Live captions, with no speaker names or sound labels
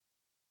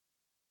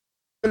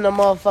In the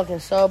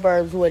motherfucking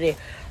suburbs with it.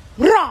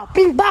 Rah,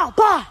 bing, bah,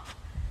 bah.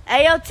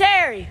 Hey, yo,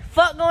 Terry,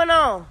 fuck going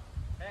on?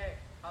 Hey,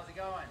 how's it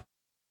going?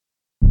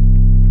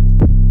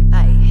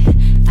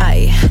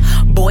 Ay,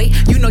 boy,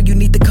 you know you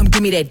need to come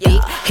give me that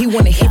dick. He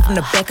wanna hit from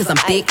the back cause I'm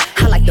thick.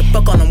 I like to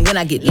fuck on him when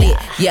I get lit.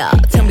 Yeah,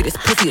 tell me this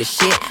pussy is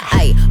shit.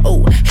 Ay,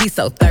 oh, he's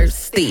so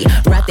thirsty.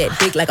 Ride that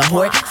dick like a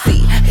horse. See,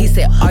 he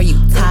said, are you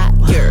tired?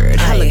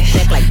 I look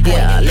back like,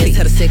 yeah, let's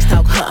have the sex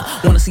talk, huh?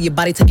 Wanna see your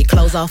body, take your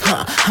clothes off,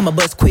 huh? I'ma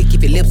buzz quick,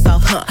 keep your lips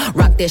off, huh?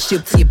 Rock that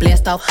shit till you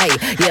blast off, ay,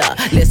 yeah,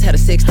 let's have the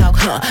sex talk,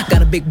 huh?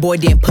 Got a big boy,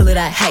 then pull it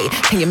out, hey.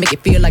 Can you make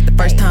it feel like the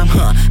first time,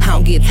 huh? I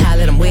don't get tired,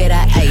 let him wear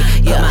that,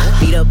 ay, yeah. My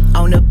feet up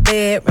on the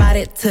bed, ride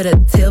it to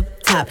the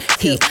tip top.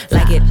 He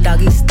like it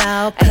doggy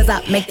style, cause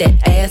I make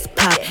that ass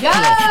pop. He ain't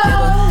never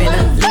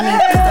finna leave me,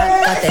 cause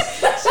I got that.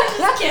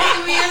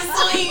 Came in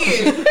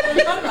swinging.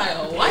 I'm like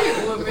a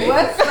white woman.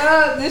 What's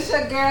up? This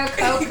your girl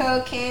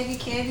Coco,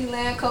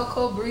 Candyland,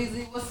 Coco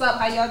Breezy. What's up?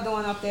 How y'all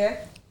doing up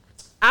there?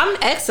 I'm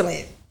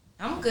excellent.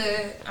 I'm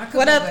good.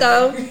 What up,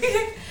 though?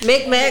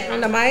 Mick Mac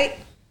on the mic.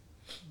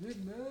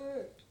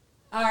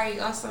 Alright,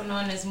 also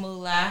known as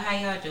Mula. How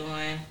y'all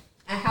doing?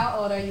 And how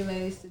old are you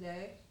ladies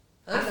today?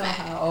 I know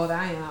how old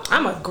I am.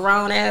 I'm a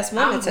grown ass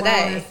woman I'm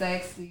today. grown and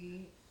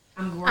sexy.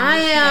 I'm grown I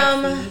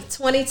and am sexy.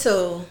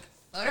 22.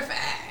 45.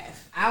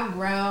 I'm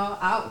grown.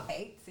 I'm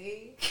 18.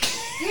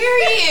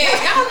 Period.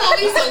 Y'all gonna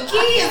be some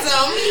kids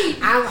on me.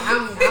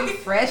 I'm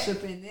fresh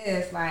up in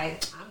this.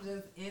 Like, I'm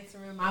just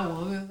entering my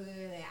womanhood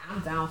and I'm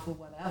down for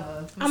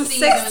whatever. I'm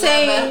Seasoned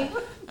 16.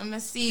 lover. I'm a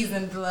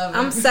seasoned lover.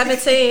 I'm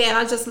 17 and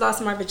I just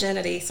lost my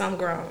virginity, so I'm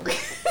grown.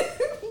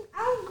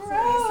 I'm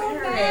grown.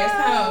 Her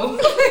now.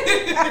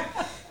 ass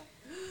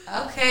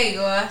home. Okay,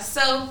 girl.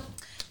 So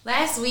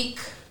last week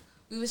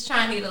we was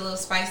trying to get a little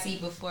spicy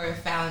before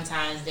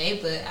Valentine's Day,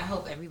 but I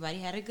hope everybody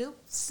had a good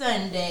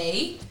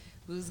Sunday.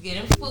 We was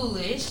getting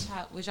foolish.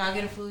 Was y'all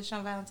getting foolish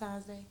on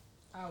Valentine's Day?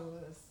 I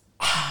was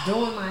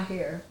doing my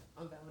hair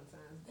on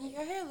Valentine's Day.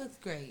 Your hair looks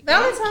great.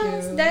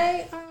 Valentine's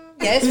Day,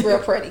 yeah, it's real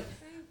pretty.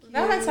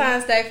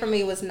 Valentine's Day for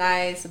me was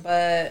nice,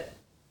 but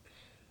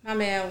my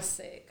man was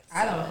sick.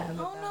 I don't have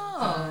a Oh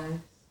Valentine's.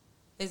 no.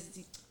 It's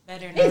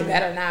better now. He's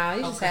better now.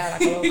 He just had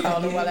like a little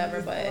cold or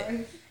whatever, but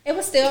it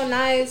was still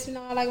nice. You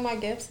know, I like my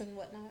gifts and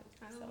whatnot.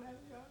 So,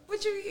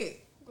 What you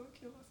get?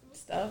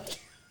 stuff.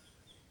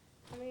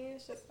 I mean,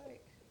 it's just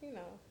like, you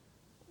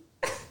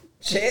know,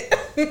 shit.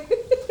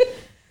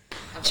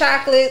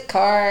 Chocolate,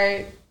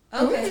 card,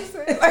 Okay.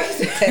 teddy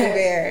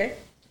bear.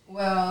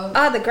 Well,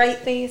 All the great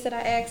things that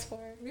I asked for.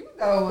 we would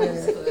go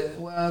with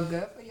well,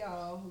 good for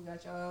y'all who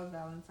got y'all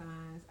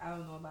Valentine's. I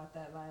don't know about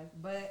that life,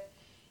 but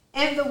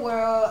in the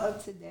world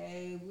of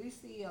today, we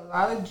see a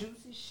lot of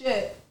juicy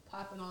shit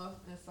popping off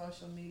in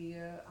social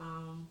media.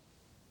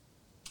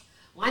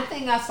 One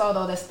thing I saw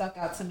though that stuck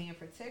out to me in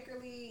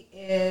particularly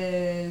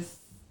is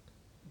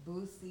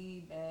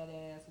Boosie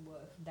badass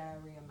with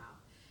diarrhea mouth.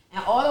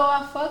 And although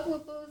I fuck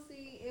with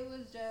Boosie, it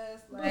was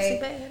just like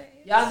Boosie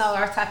badass. y'all know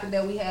our topic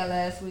that we had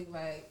last week,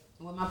 like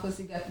what my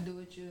pussy got to do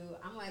with you.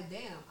 I'm like,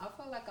 damn, I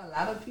feel like a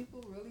lot of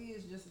people really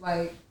is just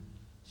like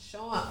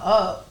showing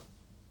up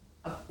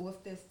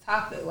with this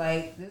topic.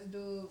 Like this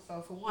dude,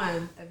 so for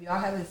one, if y'all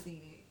haven't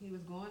seen it, he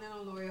was going in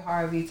on Lori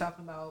Harvey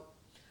talking about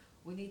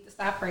we need to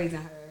stop praising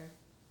her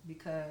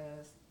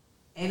because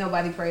ain't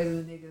nobody praising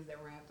the niggas that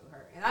ran through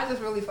her. And I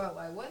just really felt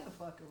like, what the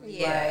fuck are we?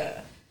 Yeah.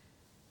 Like,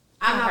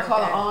 I'm not heard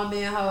calling that. all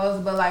men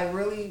hoes, but like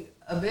really,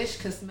 a bitch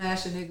could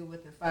smash a nigga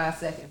within 5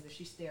 seconds if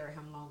she stare at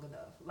him long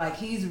enough. Like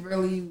he's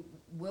really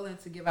willing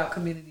to give out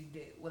community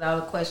dick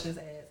without a questions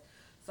asked.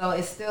 So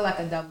it's still like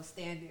a double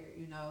standard,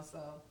 you know. So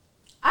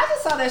I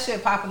just saw that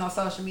shit popping on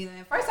social media.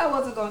 And at first I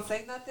wasn't gonna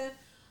say nothing,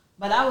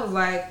 but I was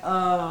like,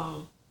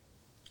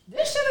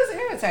 this shit is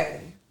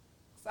irritating.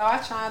 So I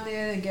chimed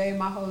in and gave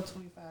my whole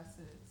 25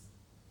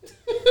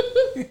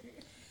 cents.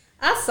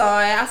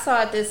 I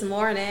saw it this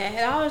morning,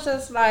 and I was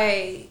just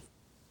like,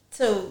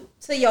 to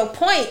your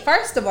point.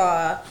 First of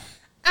all,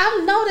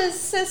 I've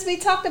noticed since we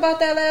talked about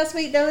that last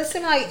week that it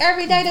seemed like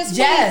every day this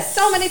Yes.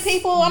 week, so many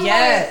people. I'm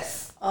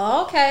Yes. like,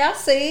 oh, okay, I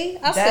see.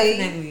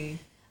 Definitely.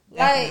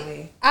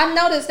 Like, I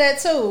noticed that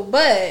too,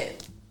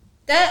 but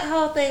that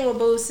whole thing with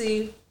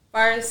Boosie,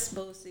 first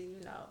Boosie,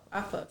 you know,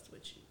 I fucks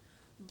with you,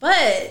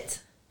 but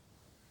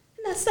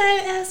in the same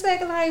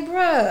aspect, like,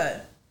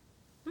 bruh,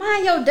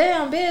 mind your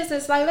damn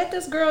business. Like, let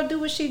this girl do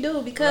what she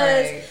do,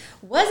 because Right.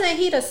 wasn't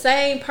he the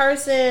same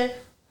person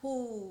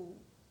who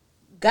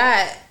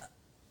got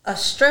a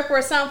stripper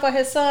or something for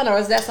his son, or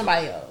is that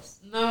somebody else?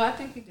 No, I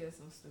think he did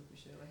some stupid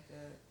shit like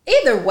that.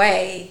 Either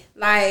way,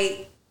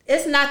 like,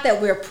 it's not that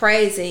we're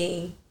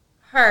praising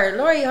her.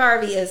 Lori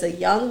Harvey is a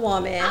young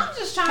woman. I'm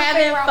just trying to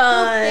having figure out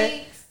fun, who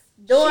thinks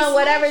doing she's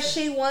whatever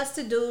smashing. she wants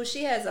to do.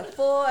 She has a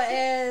full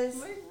ass,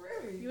 Like,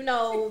 really? you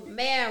know,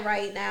 man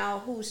right now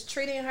who's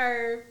treating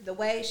her the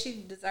way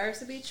she deserves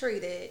to be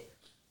treated,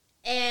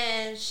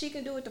 and she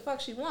can do what the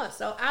fuck she wants.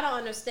 So I don't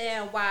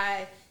understand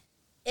why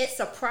it's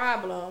a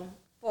problem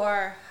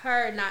for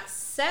her not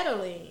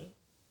settling,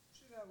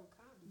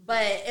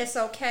 but it's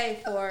okay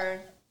for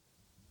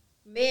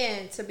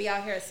men to be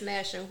out here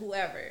smashing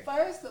whoever?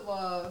 First of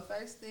all,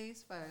 first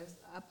things first,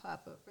 I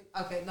pop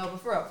up. Okay, no,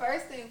 but for real,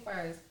 first thing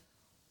first,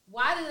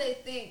 why do they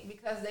think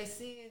because they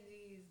seeing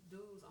these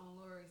dudes on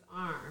Lori's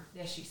arm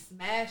that she's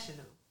smashing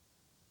them?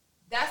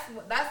 That's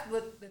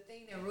what the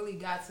thing that really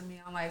got to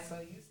me. I'm like, so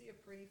you see a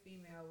pretty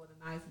female with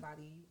a nice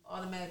body, you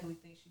automatically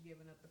think she's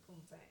giving up the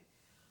poontang.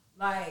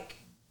 Like,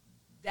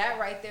 that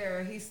right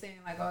there, he's saying,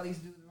 like, all these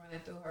dudes running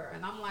through her.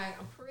 And I'm like,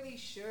 I'm pretty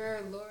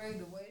sure Lori,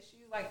 the way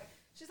she's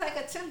like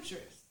a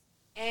temptress.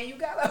 And you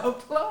gotta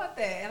applaud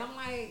that. And I'm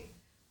like,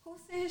 who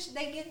says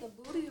they getting the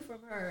booty from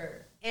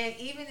her? And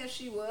even if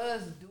she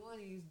was doing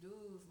these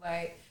dudes,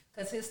 like,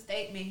 because his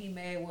statement he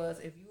made was,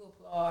 if you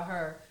applaud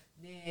her,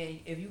 then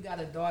if you got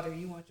a daughter,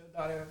 you want your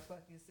daughter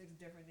fucking 6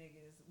 different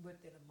niggas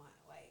within a month.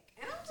 Like,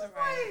 and I'm just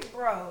like,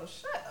 bro,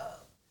 shut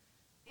up.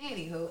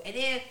 Anywho, and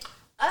then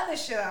other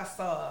shit I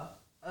saw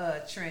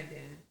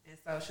trending in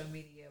social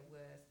media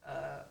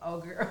was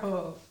old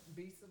girl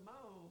B.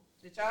 Simone.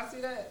 Did y'all see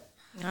that?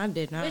 I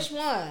did not. Which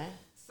one?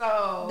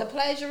 So The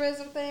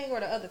plagiarism thing or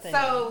the other thing?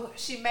 So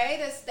she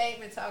made a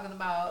statement talking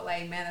about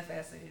like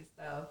manifesting and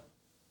stuff,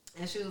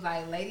 and she was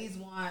like, "Ladies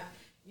want,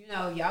 you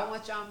know, y'all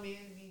want y'all men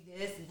to be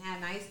this and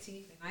have nice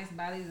teeth and nice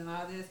bodies and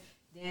all this.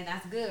 Then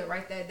that's good.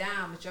 Write that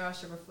down, but y'all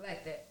should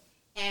reflect it."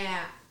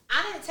 And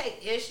I didn't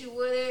take issue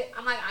with it.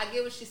 I'm like, I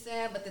get what she's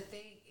saying, but the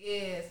thing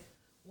is,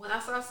 when I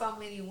saw so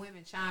many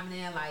women chiming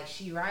in like,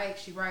 she right,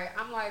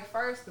 I'm like,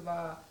 first of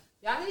all,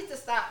 y'all need to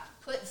stop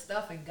putting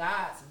stuff in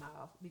God's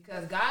mouth,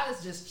 because God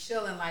is just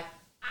chilling like,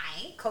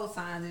 I ain't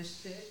co-signing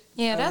this shit.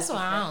 Yeah, that's why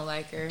I don't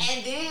like her.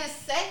 And then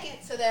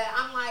second to that,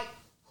 I'm like,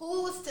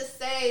 who's to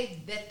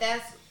say that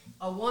that's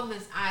a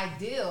woman's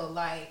ideal?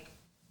 Like,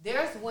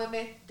 there's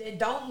women that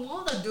don't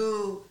want to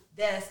do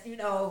that's, you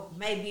know,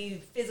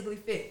 maybe physically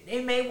fit.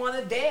 They may want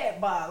a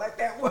dad bod like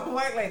that one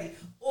white lady.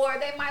 Or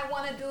they might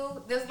want to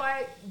do this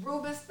like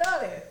Ruben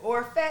Studdard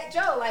or Fat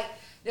Joe. Like,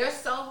 there's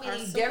so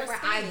many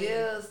different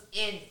ideas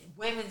in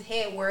women's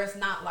head where it's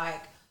not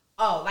like,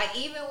 oh, like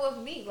even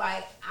with me,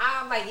 like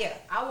I'm like, yeah,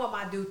 I want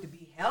my dude to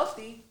be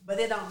healthy, but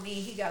it don't mean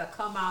he gotta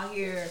come out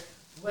here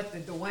with the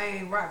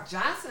Dwayne Rock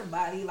Johnson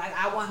body. Like,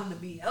 I want him to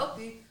be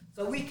healthy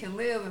so we can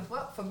live and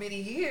fuck for many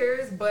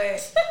years.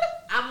 But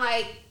I'm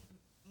like,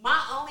 my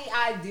only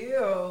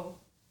ideal,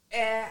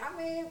 and I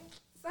mean,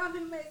 some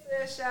people may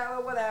say it's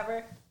shallow,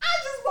 whatever. I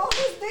just want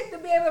his dick to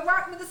be able to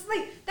rock me to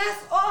sleep.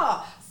 That's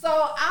all.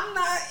 So I'm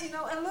not, you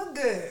know, and look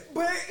good.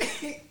 But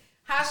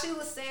how she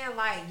was saying,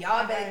 like,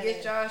 y'all better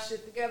get y'all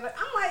shit together.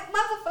 I'm like,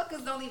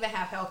 motherfuckers don't even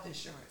have health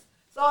insurance.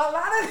 So a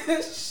lot of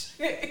this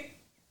shit,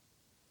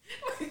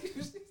 like,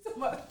 you see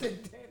about the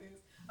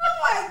dentist.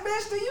 I'm like,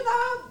 bitch, do you know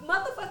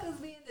how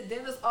motherfuckers be in the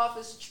dentist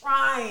office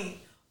trying,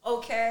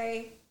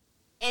 okay?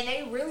 And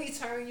they really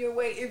turn your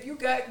way. If you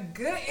got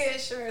good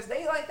insurance,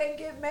 they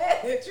get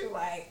mad at you,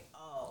 like,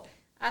 oh.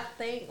 I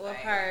think with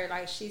her,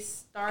 like, she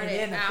started and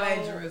then the out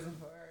plagiarism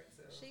for her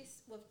too.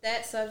 She's with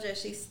that subject.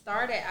 She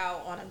started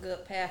out on a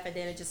good path, and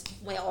then it just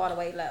went all the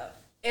way left.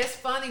 It's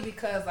funny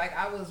because, like,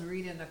 I was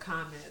reading the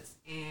comments,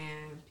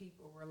 and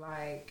people were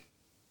like,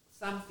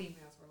 some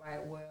females were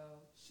like,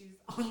 well, she's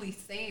only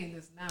saying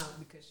this now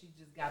because she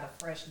just got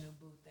a fresh new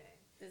boo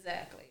thing.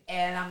 Exactly.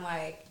 And I'm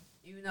like,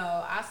 you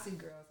know, I see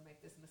girls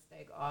make this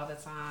mistake all the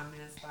time,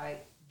 and it's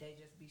like they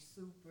just be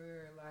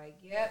super like,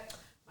 yep,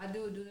 my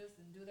dude do this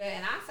and do that.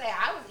 And I say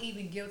I was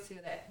even guilty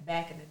of that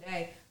back in the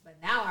day, but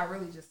now I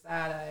really just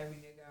side eye every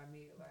nigga I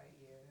meet, like,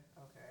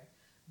 yeah, okay.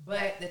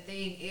 But the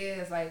thing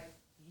is, like,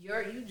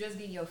 you just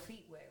getting your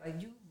feet wet.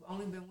 Like, you've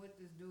only been with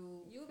this dude.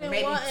 You've been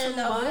maybe wanting 2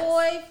 a months.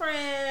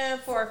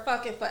 boyfriend for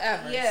fucking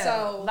forever. Yeah,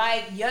 So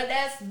like, yeah,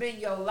 that's been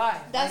your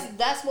life.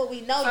 that's what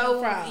we know so you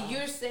from.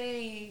 You're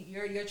saying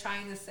you're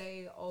trying to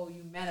say, oh,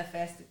 you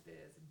manifested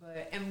this,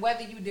 but and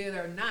whether you did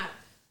or not,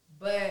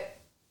 but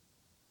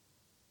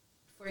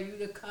for you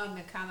to come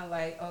and kind of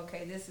like,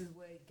 okay, this is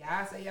what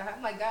God said.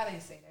 I'm like, God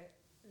ain't say that.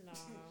 No.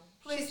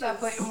 Please stop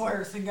putting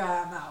words in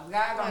God's mouth.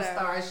 God gonna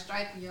start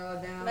striking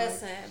y'all down.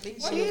 Listen,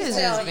 before She you is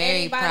tell just very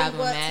anybody what to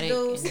problematic.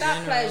 do, in stop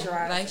general.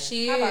 plagiarizing. Like,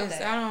 she How about is.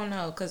 that? I don't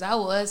know, because I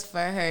was for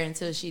her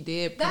until she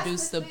did That's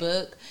produce the the thing.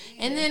 book,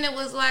 and then it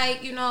was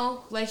like, you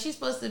know, like, she's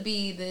supposed to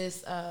be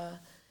this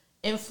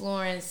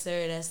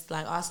influencer that's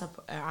like also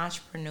an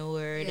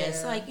entrepreneur.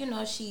 That's like, you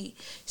know,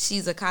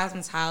 she's a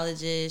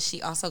cosmetologist.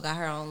 She also got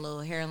her own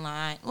little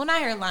hairline. Well, not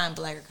hairline,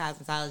 but like her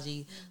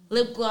cosmetology,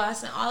 lip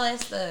gloss, and all that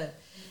stuff.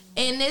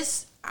 And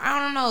this, I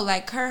don't know,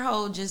 like, her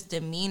whole just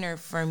demeanor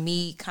for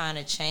me kind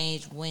of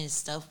changed when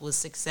stuff was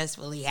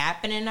successfully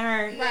happening to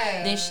her.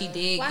 Right. Then she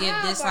did Well, give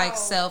how this like about-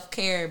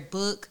 self-care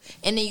book,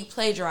 and then you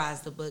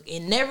plagiarized the book.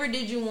 And never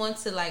did you want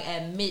to like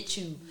admit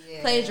you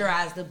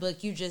plagiarized the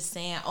book. You just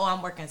saying, oh,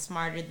 I'm working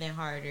smarter than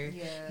harder.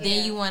 Yeah.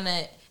 Then you want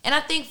to, and I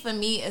think for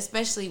me,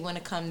 especially when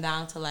it come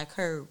down to like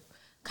her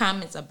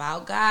comments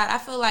about God, I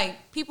feel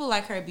like people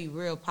like her be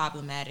real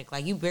problematic.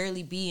 Like, you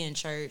barely be in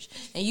church,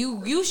 and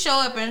you show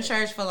up in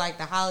church for like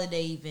the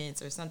holiday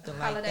events or something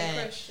like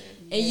that. Christian.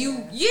 And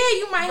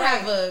you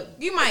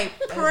might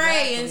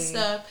pray and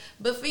stuff,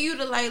 but for you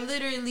to like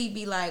literally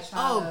be like,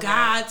 oh,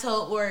 God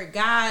told, or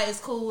God is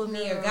cool with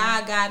me, or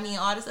God got me, and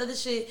all this other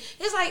shit,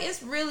 it's like,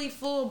 it's really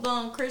full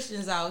blown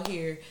Christians out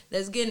here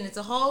that's getting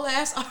into whole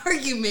ass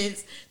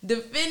arguments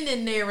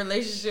defending their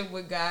relationship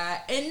with God,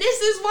 and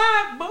this is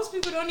why most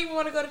people don't even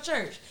want to go to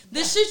church.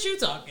 The shit you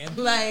talking,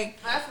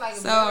 like, that's like,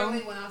 so,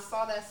 literally when I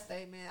saw that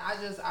statement,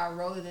 I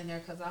wrote it in there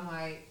because I'm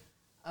like,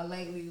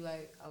 lately,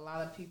 like, a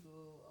lot of people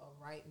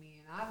write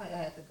me, and I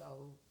had to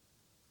go.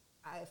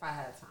 If I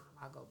had time,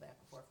 I'll go back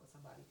and forth with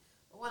somebody.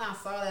 But when I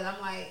saw that,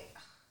 I'm like,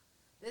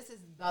 this is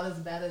about as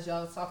bad as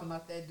y'all was talking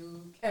about that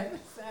dude, Kevin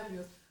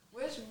Samuels.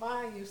 Which,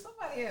 mind you,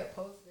 somebody had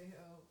posted him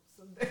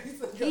some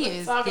days ago. he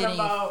is talking getting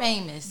about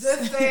famous.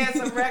 just saying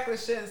some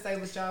reckless shit and say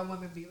what y'all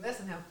women be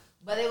listening to him.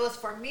 But it was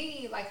for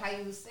me, like how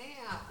you was saying,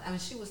 I mean,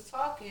 she was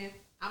talking,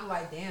 I'm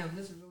like, damn,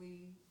 this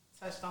really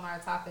touched on our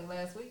topic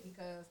last week,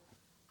 because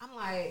I'm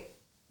like,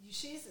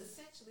 she's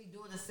essentially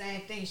doing the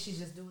same thing. She's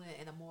just doing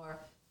it in a more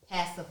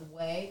passive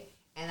way.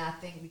 And I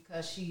think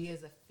because she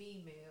is a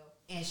female,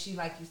 and she,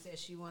 like you said,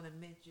 she want to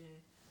mention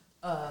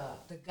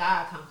the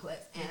God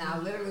complex. And I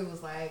literally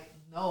was like,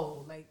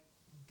 no, like,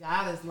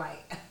 God is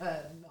like,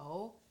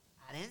 no,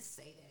 I didn't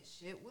say that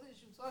shit. What is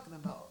you talking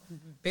about?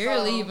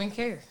 Barely even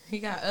care. He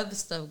got other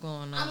stuff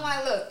going on. I'm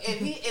like, look,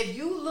 if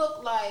you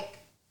look like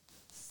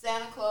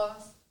Santa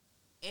Claus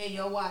and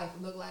your wife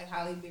look like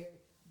Halle Berry,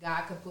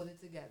 God could put it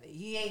together.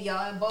 He ain't,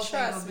 y'all and both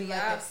Trust gonna be me,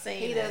 like I've that. seen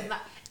He that. does not.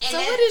 So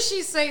what did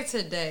she say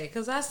today?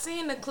 Because I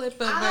seen the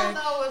clip of I her, don't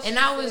know what and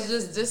she I was said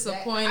just today.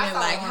 disappointed. I saw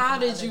Like, one how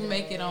from the did you other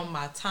make day. it on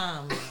my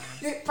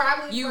timeline?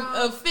 Probably You from,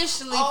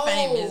 officially Oh,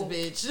 famous,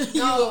 bitch.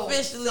 no, You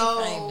officially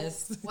so,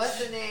 famous.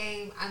 What's the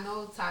name? I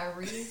know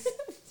Tyrese.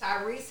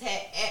 Tyrese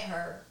had at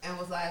her and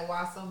was like,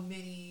 why so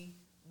many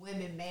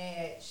women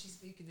mad? She's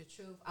speaking the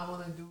truth. I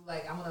want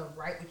to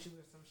write with you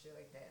or some shit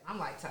like that. I'm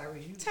like,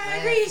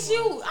 Tyrese,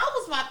 you I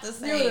was about to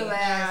say, You the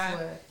last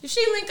one. if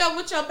she link up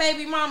with your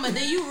baby mama,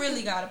 then you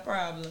really got a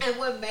problem. And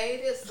what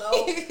made it so,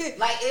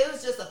 like, it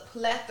was just a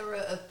plethora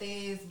of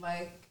things,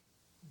 like,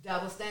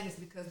 double standards.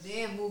 Because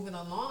then, moving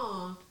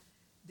along,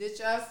 did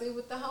y'all see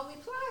what the homie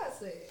Plies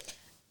said?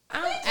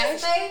 It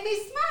just made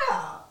me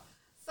smile.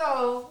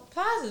 So,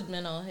 Plies has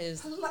been on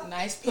his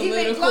nice he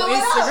been political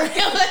blowing up.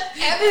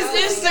 Instagram.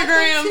 His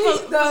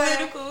Instagram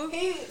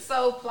political.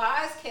 So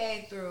Plies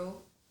came through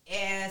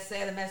and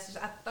said a message.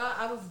 I thought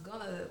I was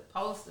gonna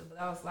post it, but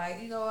I was like,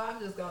 I'm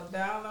just gonna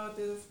download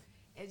this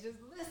and just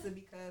listen,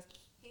 because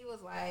he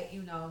was like,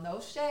 no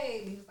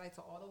shade. He was like,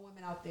 to all the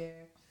women out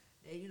there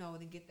that,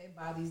 to get their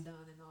bodies done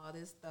and all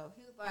this stuff.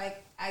 He was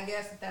like, I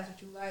guess if that's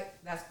what you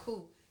like, that's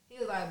cool. He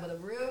was like, but a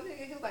real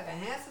nigga, he was like, a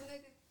handsome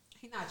nigga,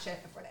 he not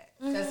checking for that,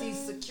 because he's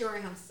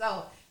securing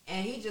himself,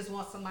 and he just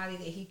wants somebody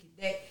that he can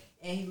date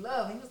and he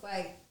love. He was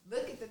like,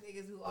 look at the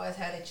niggas who always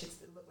had their chicks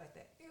that look like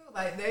that. He was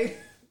like, they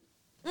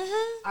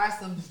are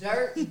some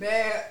dirt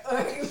bad,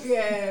 ugly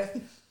ass,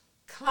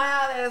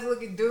 clown ass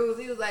looking dudes.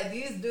 He was like,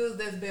 these dudes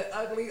that's been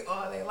ugly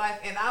all their life.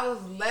 And I was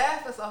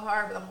laughing so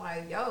hard, but I'm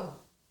like, yo,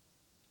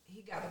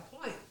 he got a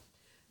point.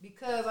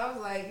 Because I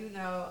was like,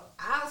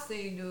 I've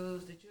seen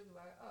dudes that you'll be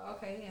like, oh,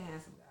 okay, he a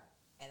handsome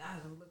guy. And I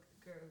just look at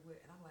the girl with,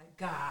 and I'm like,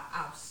 God,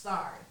 I'm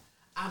sorry.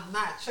 I'm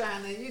not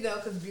trying to,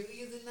 because beauty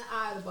is in the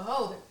eye of the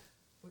beholder.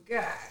 But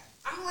God,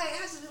 I'm like, I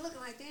just be looking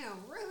like, damn,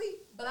 really?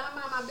 But I'm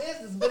on my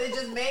business. But it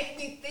just made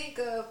me think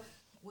of,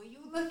 when you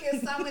look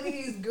at some of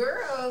these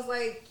girls,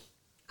 like,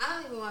 I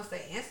don't even want to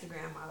say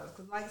Instagram models,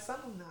 because, like, some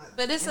of them not.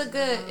 But it's a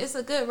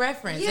good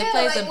reference. Yeah, it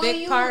plays like, a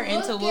big part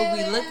into what we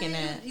it, looking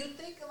at. You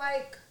think,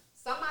 like,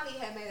 somebody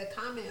had made a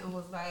comment and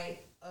was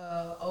like,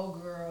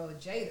 old girl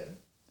Jada.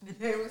 And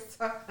they was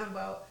talking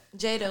about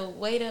Jada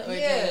Waiter or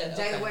Jada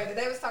Okay. Waiter.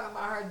 They was talking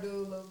about her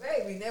dude, little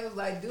baby. They was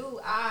like, dude,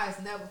 eyes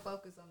never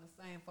focus on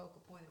the same focal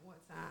point at one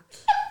time.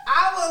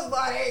 I was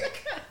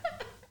like,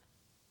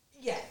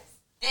 yes.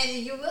 And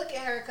you look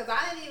at her, because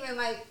I didn't even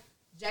like,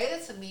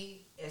 Jada to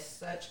me is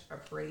such a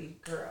pretty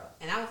girl.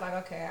 And I was like,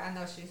 okay, I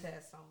know she's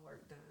had some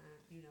work done,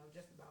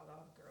 just about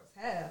all the girls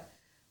have.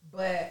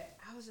 But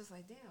I was just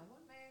like, damn,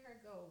 what made her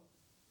go?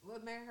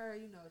 What made her,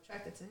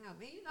 attracted to him?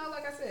 And,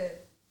 like I said,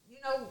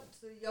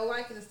 to your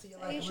likeness to your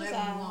likeness,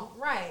 whatever you want.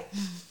 Right.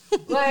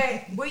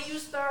 But when you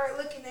start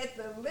looking at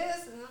the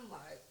list, and I'm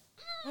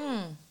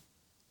like,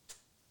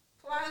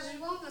 Plies,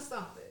 you on to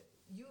something.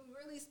 You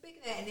really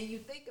speaking that. And then you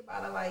think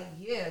about it like,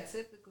 yeah,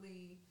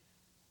 typically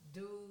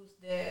dudes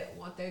that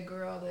want their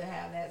girl to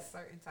have that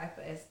certain type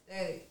of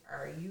aesthetic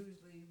are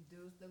usually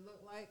dudes that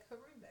look like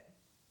Harimbe.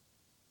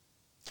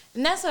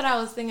 And that's what I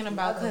was thinking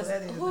about, because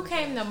who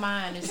came to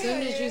mind as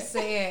soon as you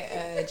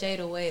said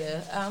Jada Waiter?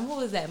 Who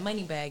was that?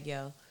 Moneybag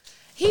Yo.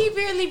 He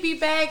really be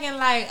bagging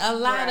like a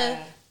lot of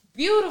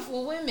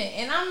beautiful women,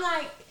 and I'm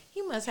like,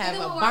 he must have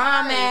a bomb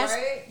ass,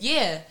 right?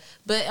 Yeah.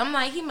 But I'm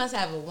like, he must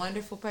have a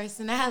wonderful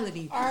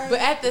personality. But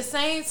at the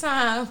same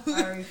time,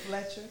 Ari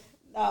Fletcher.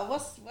 No,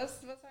 what's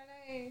her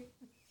name?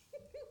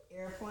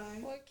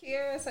 Airplane. What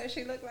Kira say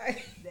she look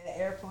like? That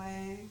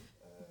airplane.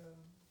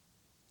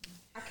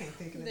 I can't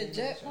think of The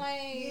jet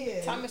plane.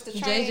 Yeah. Thomas the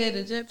Train. JJ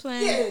the jet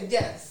plane. Yeah,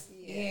 yes.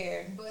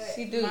 Yeah. But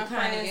She do My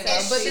kind of friend get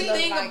said off. But she the look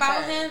thing like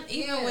about her. him,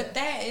 even Yeah. with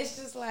that, it's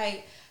just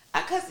like,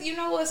 because you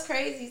know what's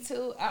crazy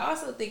too? I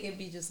also think it'd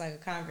be just like a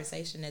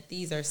conversation that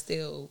these are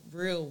still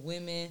real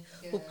women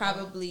who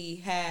probably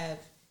have,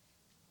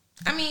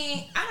 I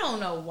mean, I don't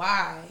know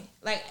why.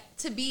 Like,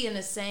 to be in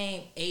the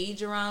same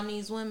age around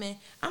these women,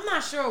 I'm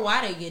not sure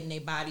why they getting their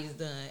bodies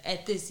done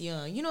at this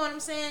young. You know what I'm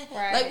saying?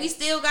 Right. Like, we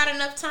still got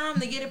enough time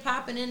to get it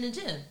popping in the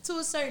gym to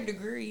a certain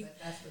degree. But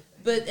that's the thing.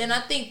 But, and I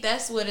think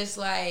that's what it's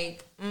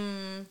like,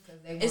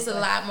 it's a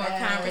lot more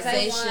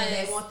conversation.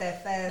 They want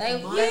that fast They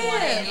money. want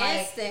Yeah. it Like,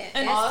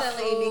 instantly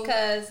also-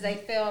 because they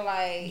feel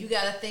like you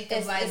gotta think of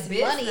it's, like it's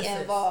businesses. money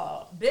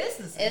involved.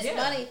 Businesses. It's yeah.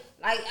 money.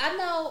 Like I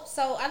know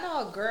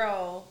a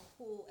girl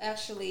who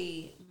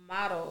actually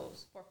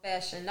models for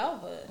Fashion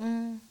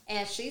Nova,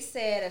 and she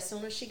said as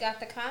soon as she got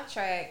the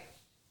contract,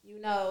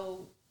 you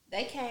know,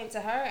 they came to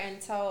her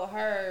and told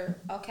her,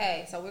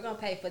 okay, so we're gonna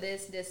pay for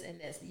this, this, and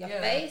this. Your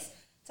face.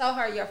 Told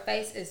her your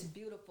face is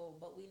beautiful,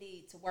 but we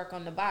need to work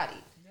on the body.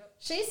 Yep.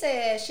 She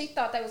said she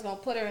thought they was gonna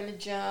put her in the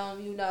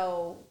gym, you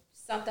know,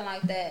 something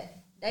like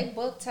that. They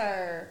booked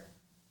her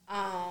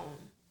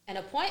an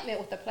appointment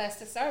with a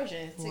plastic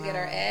surgeon to get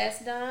her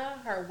ass done,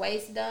 her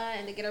waist done,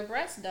 and to get her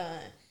breasts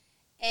done.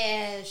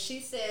 And she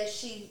said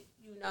she,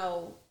 you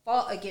know,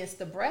 fought against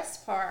the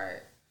breast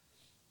part,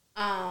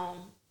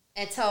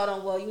 and told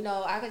them, well, you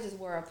know, I could just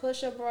wear a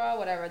push-up bra,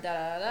 whatever,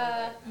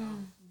 da-da-da.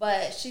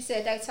 But she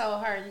said they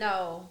told her,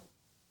 no,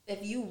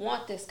 if you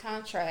want this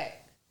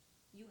contract,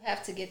 you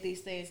have to get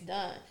these things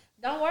done.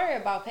 Don't worry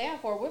about paying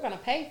for it. We're going to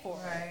pay for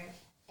it. Right.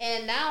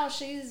 And now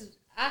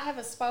I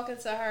haven't spoken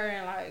to her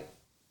in like,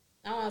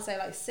 I don't want to say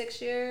like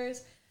 6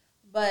 years,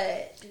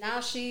 but now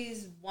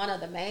she's one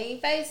of the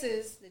main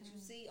faces that you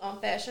see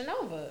on Fashion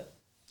Nova.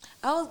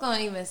 I was going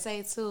to even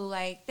say, too,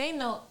 like, they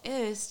know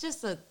it's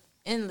just a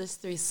endless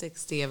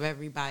 360 of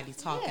everybody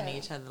talking to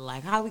each other,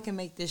 like how we can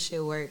make this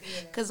shit work.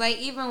 Because like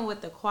even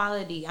with the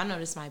quality, I know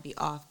this might be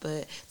off,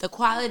 but the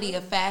quality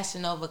of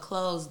Fashion Nova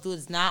clothes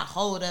does not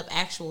hold up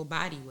actual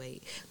body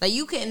weight. Like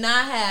you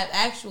cannot have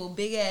actual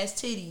big ass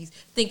titties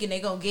thinking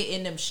they gonna get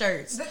in them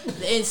shirts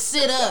and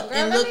sit up Girl,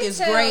 and let look me as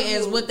tell great you.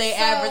 as what they So,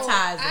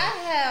 advertising.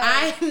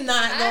 I'm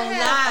not gonna I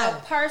have lie.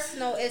 a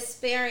personal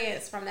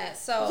experience from that.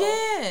 So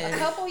Yeah. a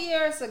couple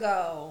years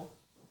ago,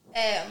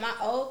 at my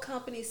old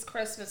company's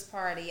Christmas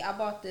party, I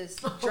bought this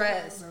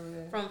dress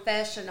from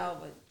Fashion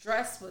Nova.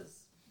 Dress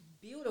was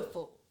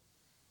beautiful.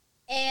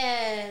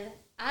 And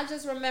I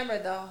just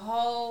remember the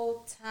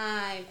whole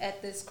time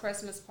at this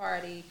Christmas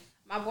party,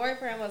 my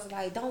boyfriend was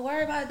like, don't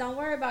worry about it, don't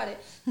worry about it.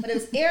 But it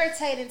was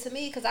irritating to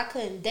me because I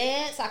couldn't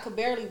dance. I could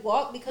barely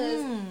walk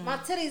because my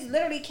titties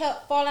literally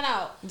kept falling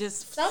out.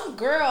 Just Some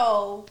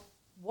girl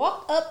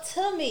walked up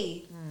to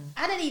me.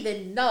 I didn't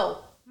even know.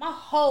 My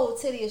whole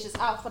titty is just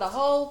out for the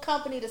whole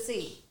company to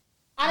see.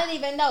 I didn't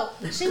even know.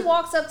 She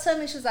walks up to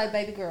me. She's like,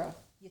 baby girl,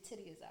 your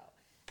titty is out.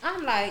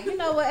 I'm like, you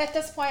know what? At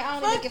this point, I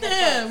don't even give a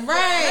fuck.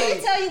 Right. Let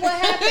me tell you what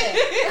happened.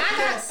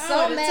 I got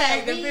so mad.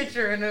 Tagged the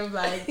picture and I'm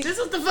like, this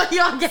is the fuck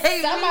y'all gave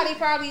me. Somebody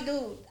probably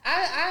do.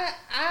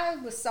 I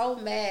was so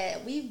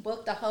mad. We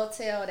booked a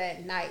hotel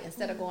that night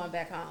instead of going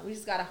back home. We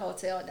just got a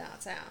hotel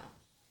downtown.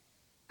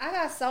 I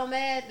got so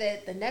mad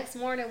that the next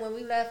morning when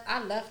we left,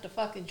 I left the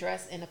fucking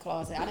dress in the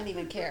closet. I didn't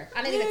even care.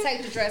 I didn't even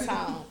take the dress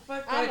home.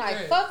 I'm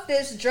like, fuck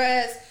this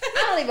dress.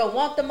 I don't even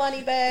want the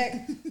money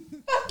back.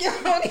 Fuck you.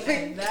 I don't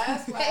even.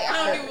 That's why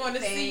I don't even want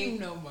to see you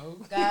no more.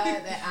 God,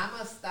 that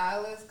I'm a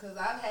stylist because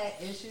I've had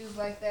issues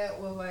like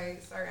that with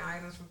like certain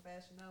items from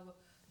Fashion Nova.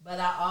 But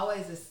I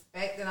always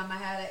expect that I'm gonna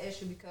have that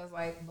issue because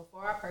like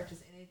before I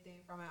purchase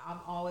anything from it,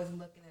 I'm always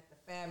looking at the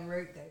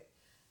fabric,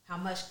 how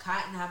much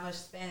cotton, how much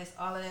spandex,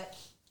 all of that.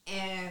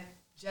 And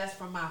just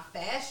from my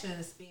fashion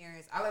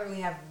experience, I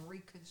literally have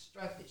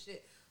reconstructed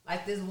shit.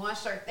 Like this one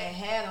shirt they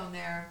had on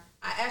there,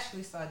 I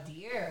actually saw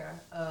De'Ara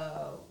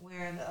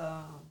wearing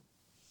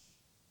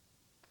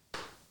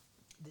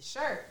the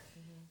shirt.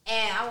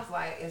 And I was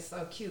like, it's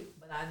so cute.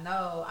 But I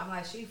know, I'm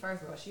like,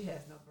 first of all, she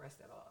has no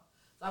breast at all.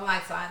 So I'm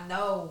like, so I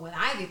know when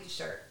I get the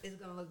shirt, it's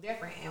going to look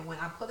different. And when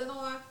I put it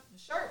on, the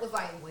shirt was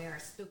like wearing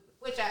stupid,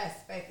 which I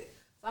expected.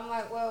 So I'm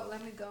like, well,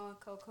 let me go in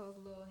Coco's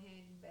little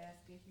handy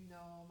basket, you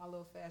know, my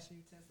little fashion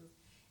utensils.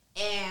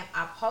 And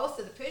I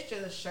posted a picture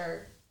of the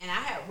shirt, and I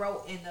had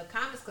wrote in the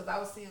comments because I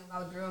was seeing a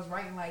lot of girls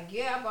writing like,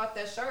 yeah, I bought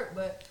that shirt,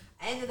 but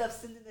I ended up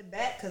sending it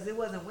back because it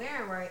wasn't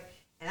wearing right.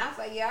 And I was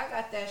like, yeah, I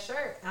got that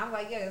shirt. And I was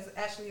like, yeah, it's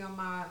actually on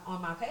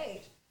my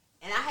page.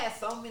 And I had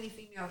so many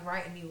females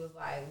writing me was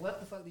like, what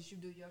the fuck did you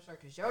do to your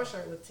shirt? Because your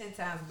shirt was 10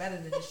 times better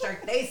than the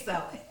shirt they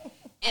selling.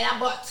 And I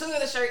bought 2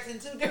 of the shirts in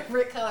 2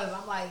 different colors.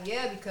 I'm like,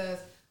 yeah, because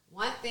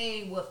one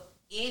thing with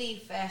any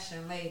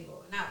fashion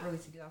label, not really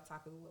to get off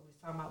topic of what we was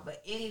talking about,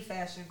 but any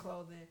fashion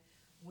clothing,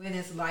 when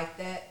it's like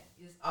that,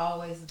 it's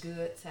always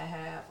good to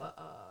have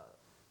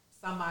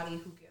somebody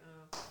who can,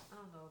 I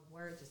don't know, the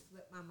word just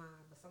slipped my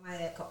mind, but somebody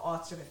that could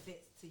alter the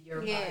fits to your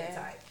body Yeah.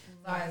 type.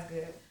 So that's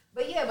good.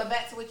 But yeah, but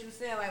back to what you were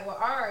saying, like, well,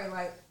 Ari,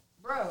 like,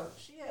 bro,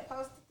 she had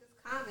posted this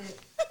comment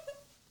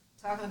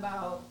talking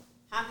about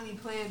how many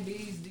Plan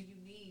Bs do you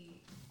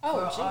need? Oh,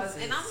 for us?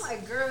 Jesus. And I'm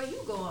like, girl, you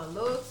going a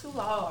little too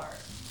hard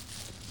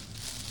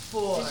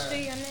for Did you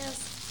do your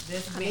nails?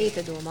 this I man. need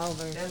to do them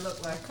over. That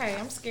look like Okay,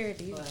 I'm scared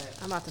of you. but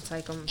I'm about to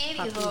take them, pop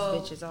Anyhow.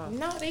 these bitches off.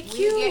 No, they we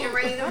cute. getting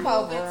ready to I'm move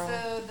over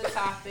into the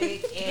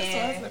topic, That's why I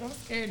and said I'm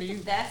scared of you.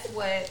 that's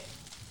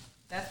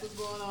what's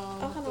going on.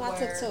 Oh, with hold the on, I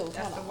took word. two. That's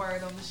Hold the on.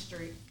 word on the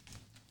street.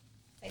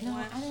 No,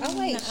 I didn't Oh,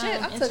 wait, mean to,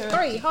 shit. I took interrupt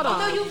 3. you. Hold Oh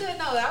no, on. you good?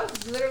 No, I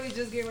was literally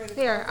just getting ready to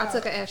Here, close I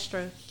took out. an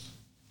extra.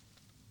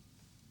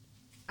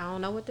 I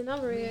don't know what the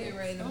number We is. getting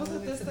ready to What's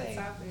move it into the say?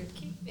 topic.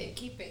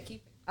 Keep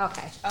it.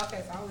 Okay.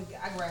 Okay, so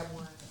I grabbed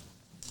one.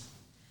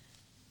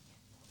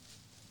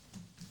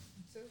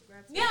 Two,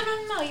 grab two.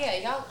 No. Yeah,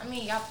 y'all. I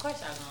mean, y'all. Of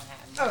course, y'all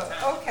gonna have.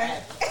 more Oh,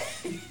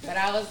 time. okay. But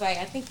I was like,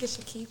 I think you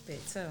should keep it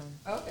too.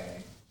 Okay.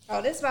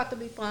 Oh, this about to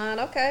be fun.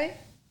 Okay.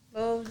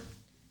 Little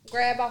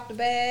grab off the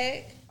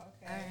bag. All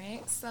Okay.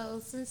 right. So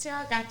since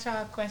y'all got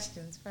y'all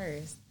questions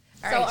first,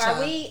 So are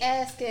we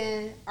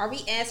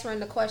answering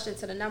the question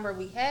to the number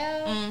we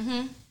have?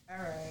 Mm-hmm. All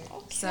right.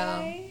 Okay.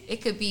 So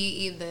it could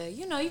be either,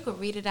 you could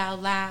read it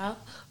out loud,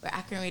 or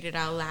I can read it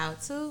out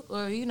loud too,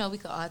 or we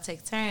could all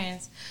take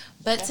turns.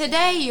 But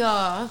today,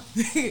 y'all,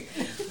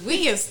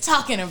 we is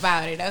talking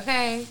about it,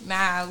 okay?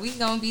 Now we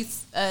gonna be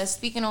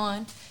speaking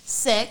on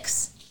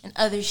sex and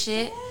other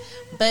shit,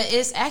 but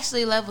it's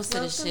actually levels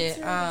to the shit.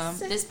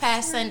 This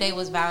past Sunday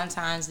was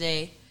Valentine's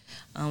Day.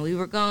 We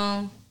were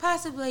gonna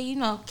possibly,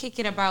 kick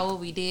it about what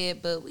we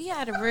did, but we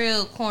had a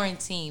real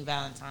quarantine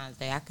Valentine's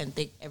Day. I couldn't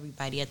think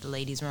everybody at the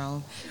ladies'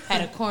 room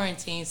had a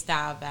quarantine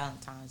style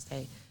Valentine's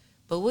Day.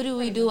 But what do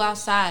we do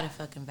outside of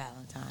fucking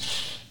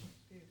Valentine's?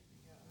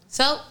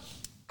 So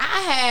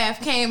I have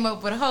came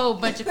up with a whole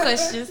bunch of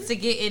questions to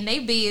get in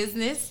their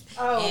business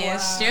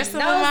and share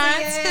some of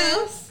mine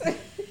too.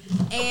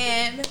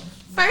 And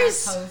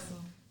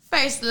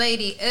first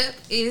lady up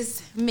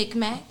is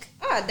Micmac.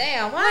 Oh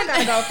damn! Why I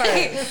gotta go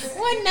first?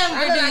 What number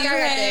I do look like you I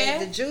have?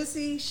 got the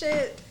juicy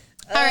shit.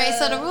 All right,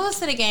 so the rules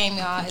to the game,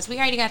 y'all, is we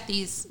already got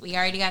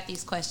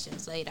these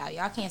questions laid out.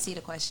 Y'all can't see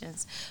the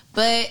questions,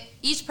 but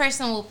each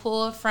person will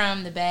pull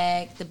from the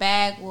bag. The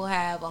bag will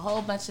have a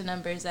whole bunch of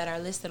numbers that are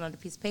listed on the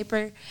piece of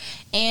paper,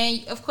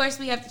 and of course,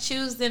 we have to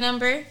choose the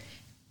number.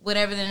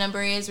 Whatever the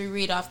number is, we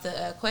read off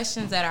the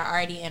questions that are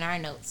already in our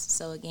notes.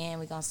 So again,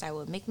 we're gonna start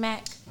with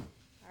Micmac.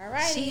 All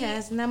right. She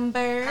has number.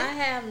 I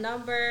have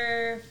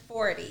number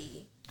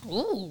 40.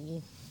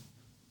 Ooh.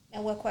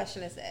 And what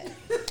question is that?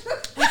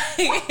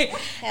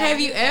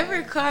 Have you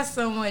ever caught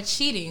someone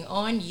cheating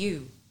on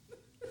you?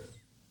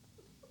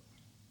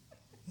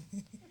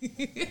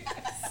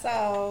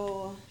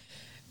 So,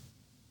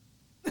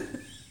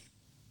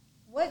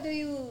 what do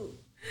you?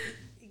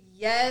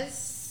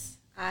 Yes,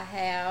 I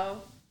have,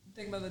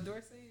 Think about the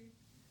door scene.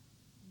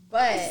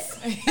 but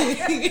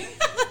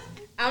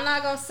I'm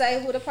not gonna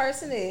say who the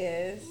person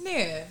is.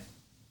 Yeah.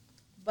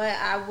 But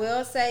I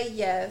will say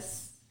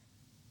yes.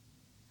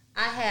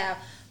 I have.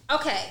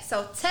 Okay,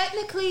 so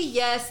technically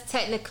yes,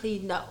 technically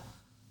no.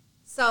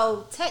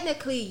 So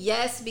technically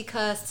yes,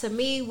 because to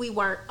me we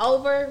weren't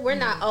over. We're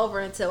not over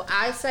until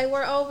I say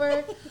we're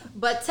over.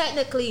 But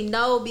technically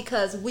no,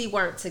 because we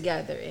weren't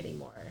together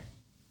anymore.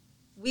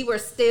 We were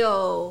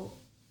still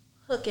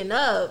hooking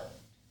up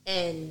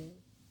and,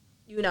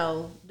 doing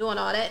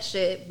all that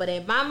shit. But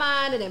in my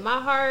mind and in my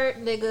heart,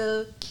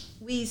 nigga,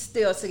 we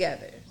still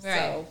together. Right.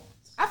 So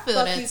I feel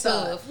Fuck that you too.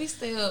 thought. If we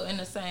still in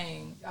the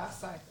same. Y'all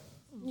psycho.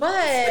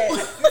 But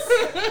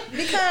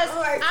because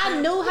I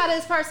knew how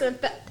this person,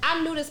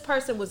 I knew this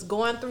person was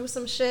going through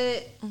some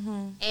shit,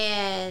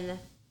 and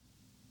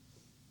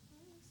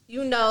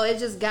it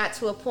just got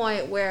to a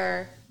point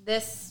where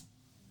this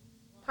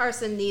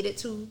person needed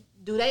to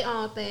do their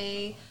own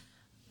thing.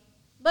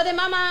 But in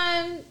my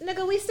mind,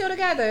 nigga, we still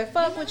together.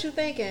 Fuck what you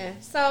thinking.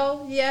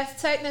 So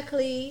yes,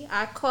 technically,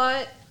 I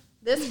caught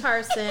this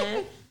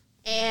person,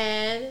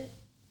 and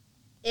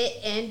it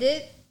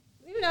ended,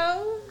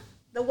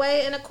 the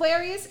way an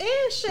Aquarius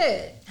ends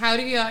shit. How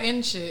do y'all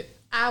end shit?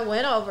 I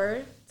went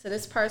over to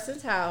this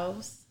person's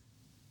house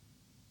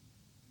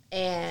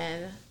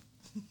and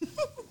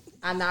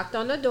I knocked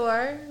on the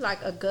door like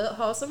a good,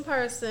 wholesome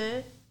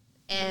person.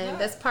 And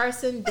this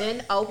person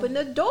didn't open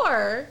the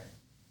door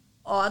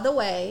all the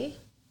way.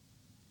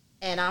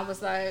 And I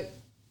was like,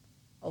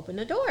 open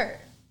the door.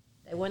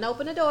 They wouldn't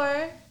open the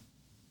door.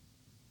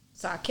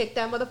 So I kicked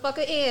that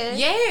motherfucker in.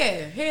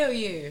 Yeah, hell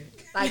yeah.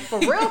 Like, for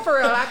real,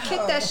 I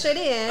kicked that shit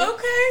in.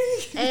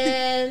 Okay.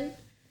 And,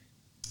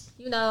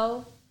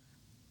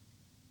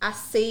 I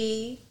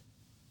see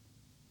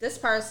this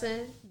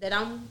person that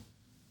I'm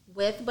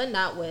with but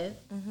not with.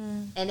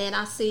 Mm-hmm. And then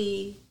I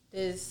see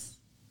this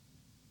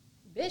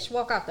bitch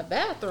walk out the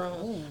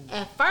bathroom. Ooh.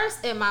 And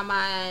first in my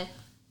mind,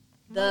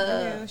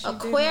 the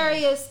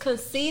Aquarius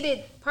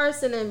conceited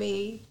person in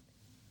me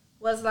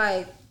was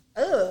like,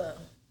 ugh,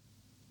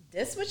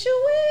 this what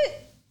you with?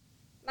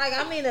 Like,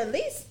 I mean, at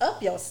least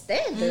up your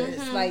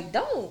standards. Like,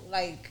 don't,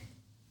 like,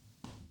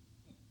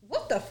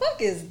 what the fuck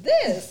is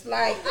this?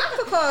 Like, I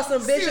could call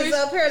some bitches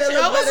up here that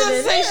look better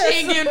than this. She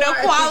ain't give no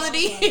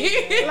quality.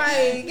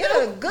 Like, get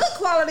a good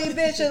quality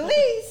bitch at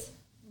least.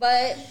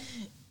 But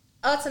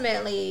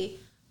ultimately,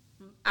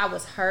 I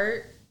was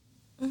hurt.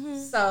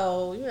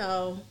 So, you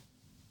know,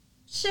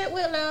 shit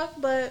went left,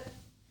 but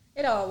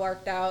it all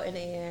worked out in the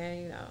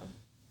end, you know.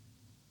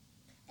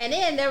 And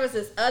then there was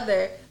this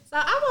other, so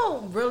I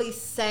won't really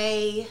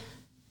say,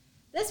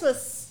 this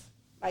was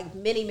like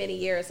many, many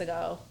years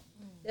ago.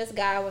 This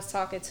guy I was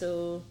talking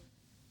to,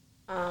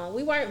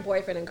 we weren't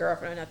boyfriend and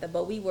girlfriend or nothing,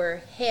 but we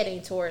were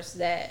heading towards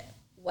that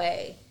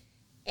way.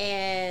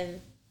 And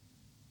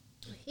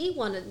he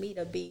wanted me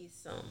to be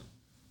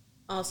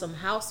on some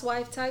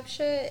housewife type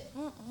shit.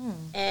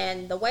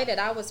 And the way that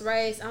I was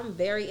raised, I'm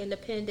very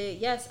independent.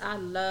 Yes, I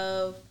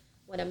love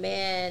when a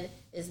man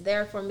is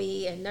there for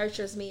me and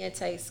nurtures me and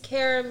takes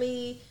care of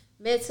me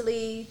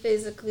mentally,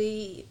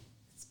 physically,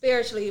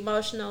 spiritually,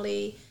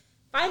 emotionally,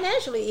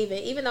 financially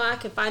even though I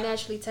can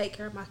financially take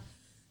care of my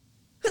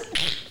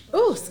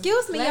ooh,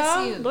 excuse me,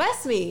 y'all.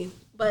 Bless me.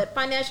 But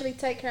financially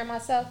take care of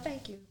myself.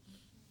 Thank you.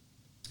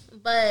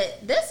 But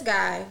this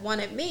guy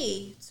wanted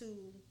me to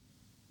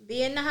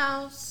be in the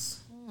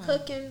house,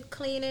 cooking,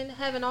 cleaning,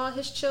 having all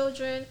his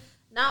children,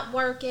 not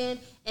working.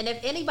 And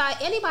if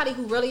anybody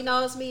who really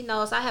knows me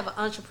knows I have an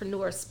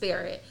entrepreneur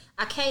spirit.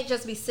 I can't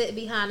just be sitting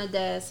behind a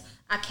desk.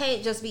 I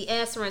can't just be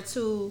answering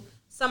to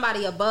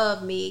somebody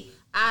above me.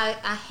 I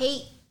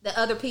hate that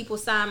other people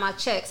sign my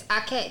checks. I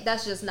can't.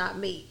 That's just not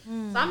me.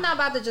 So I'm not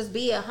about to just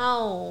be at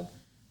home,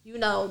 you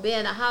know,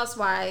 being a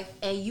housewife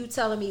and you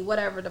telling me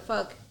whatever the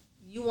fuck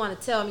you want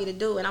to tell me to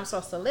do and I'm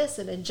supposed to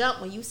listen and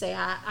jump when you say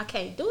I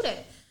can't do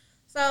that.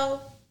 So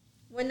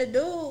when the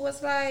dude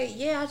was like,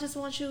 yeah, I just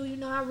want you, you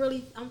know,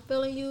 I'm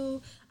feeling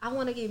you. I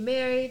want to get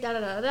married,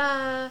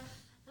 da-da-da-da. And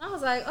I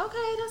was like,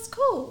 okay, that's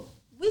cool.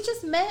 We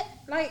just met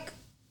like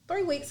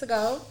 3 weeks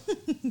ago.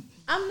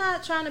 I'm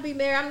not trying to be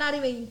married. I'm not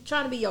even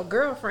trying to be your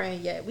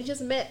girlfriend yet. We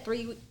just met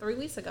three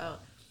weeks ago.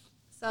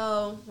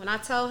 So when I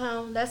told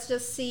him, let's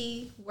just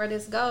see where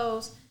this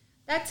goes,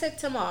 that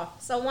ticked him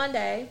off. So one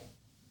day,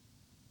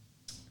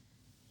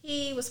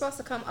 he was supposed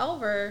to come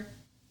over,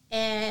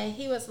 and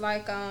he was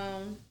like,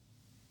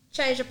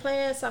 change your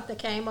plans. Something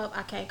came up.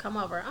 I can't come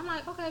over. I'm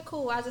like, okay,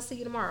 cool. I'll just see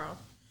you tomorrow.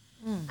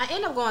 I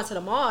end up going to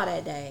the mall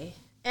that day,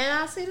 and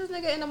I see this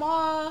nigga in the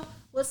mall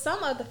with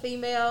some other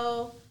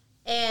female,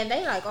 and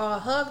they like all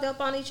hugged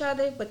up on each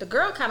other, but the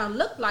girl kind of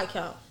looked like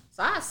him.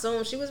 So I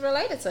assumed she was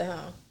related to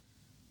him.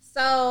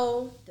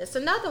 So that's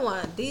another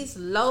one. These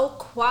low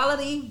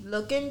quality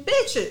looking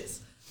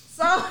bitches.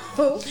 So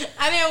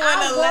I didn't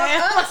want to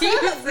laugh.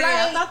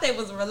 I thought they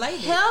was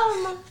related.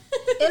 Him,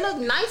 it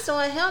looked nice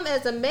on him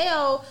as a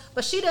male,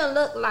 but she didn't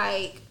look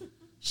like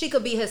she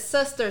could be his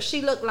sister.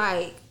 She looked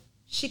like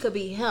she could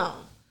be him.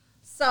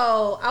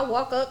 So I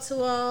walk up to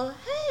him,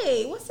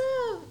 hey, what's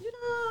up? You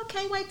know,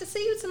 can't wait to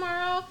see you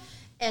tomorrow.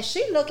 And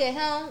she look at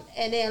him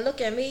and then look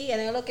at me and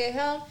then look at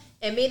him.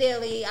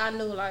 Immediately I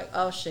knew like,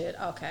 oh shit,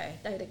 okay,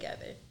 they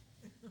together.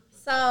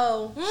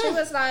 So she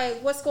was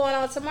like, what's going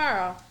on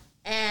tomorrow?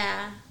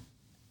 And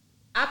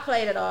I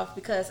played it off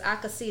because I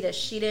could see that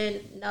she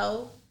didn't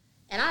know.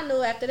 And I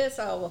knew after this,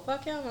 oh, well,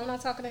 fuck him. I'm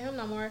not talking to him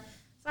no more.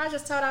 So I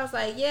just told her, I was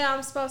like, yeah,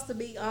 I'm supposed to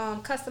be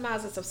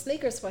customizing some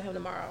sneakers for him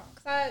tomorrow.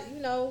 Because you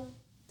know,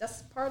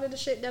 that's part of the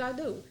shit that I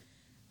do.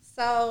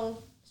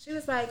 So she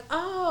was like,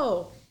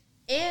 oh,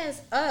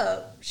 ends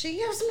up. She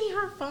gives me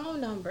her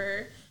phone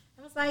number.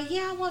 I was like,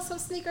 yeah, I want some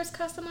sneakers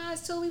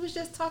customized too. We was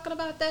just talking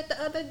about that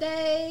the other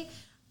day.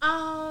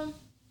 How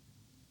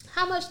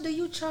much do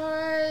you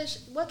charge?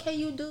 What can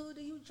you do?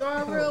 Do you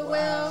draw real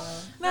well?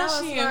 Now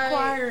she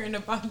inquiring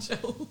about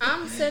you.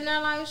 I'm sitting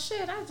there like,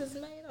 shit, I just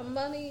made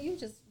money. You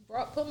just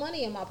put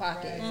money in my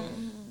pocket. Right.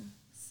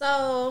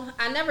 So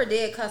I never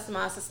did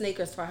customize the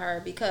sneakers for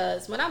her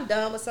because when I'm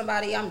done with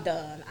somebody, I'm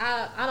done.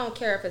 I don't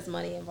care if it's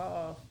money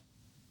involved.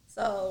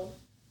 So,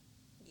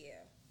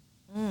 yeah.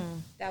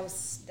 That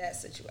was that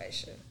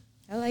situation.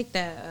 I like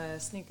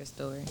that sneaker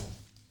story.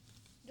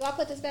 Do I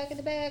put this back in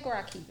the bag or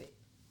I keep it?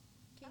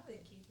 Keep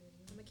it.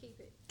 I'm going to keep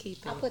it. Keep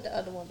it. I'll put the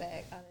other one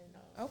back. I didn't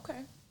know.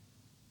 Okay.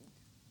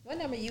 What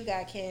number you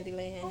got,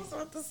 Candyland? I was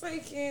about to say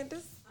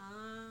Candace.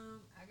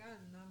 I got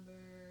number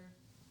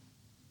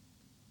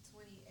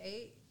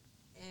 28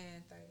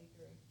 and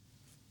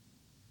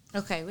 33.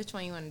 Okay, which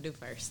one you want to do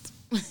first?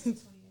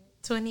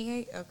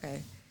 28?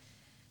 Okay.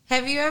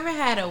 Have you ever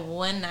had a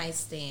one night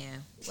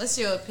stand? What's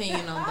your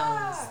opinion on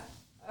those?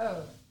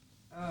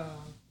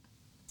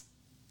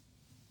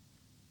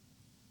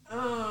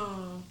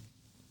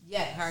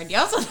 Yes. Hardy.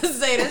 I was supposed to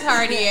say this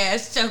hardy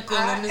ass choking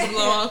in this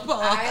long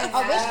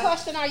pause. Which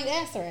question are you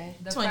answering?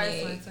 The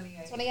 28. first one,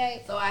 28.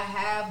 28. So I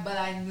have, but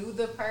I knew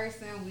the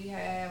person. We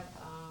have,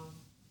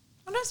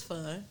 Oh, that's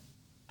fun.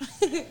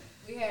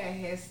 we had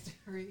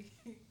history,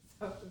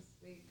 so to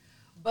speak.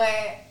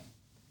 But,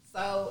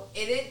 so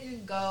it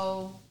didn't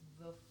go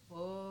the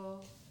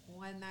full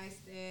one night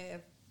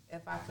stand,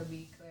 if I could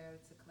be clear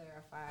to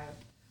clarify.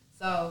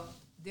 So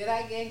Did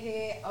I get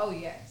hit? Oh,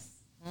 yes.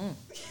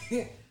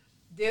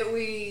 Did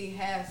we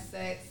have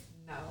sex?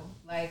 No.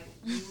 Like,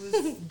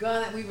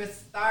 we were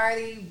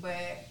starting,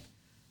 but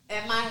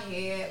in my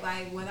head,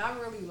 like, when I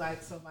really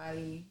like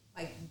somebody,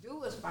 like, dude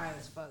was fine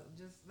as fuck.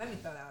 Just, let me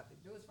throw that out there.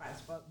 Dude was fine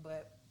as fuck,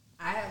 but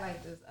I had,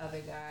 like, this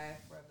other guy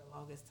for the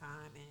longest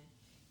time,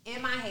 and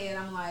in my head,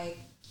 I'm like,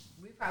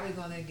 we probably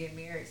gonna get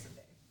married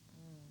someday.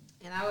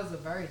 And I was a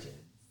virgin.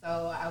 So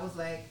I was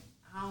like,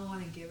 I don't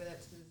want to give it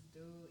up to this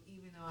dude,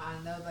 even though I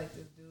know, like,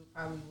 this dude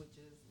probably would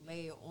just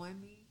lay it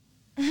on me.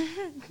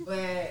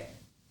 But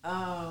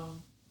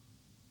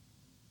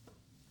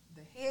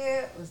the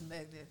head was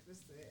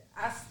magnificent.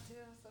 I still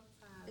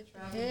sometimes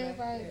travel back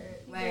there.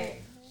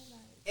 Like,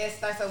 it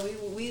starts, so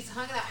we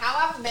hung out.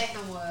 How I met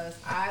him was,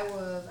 I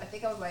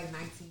think I was like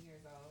 19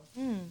 years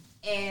old.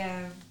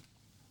 And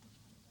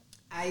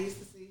I used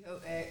to see him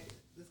at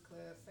this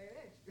club, St.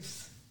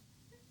 Andrews.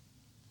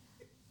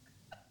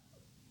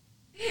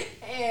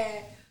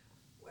 And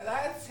when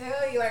I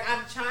tell you, like,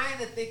 I'm trying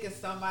to think of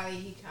somebody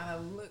he kind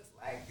of looks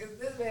like. Because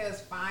this man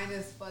is fine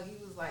as fuck. He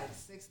was like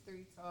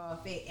 6'3" tall,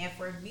 fit. And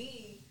for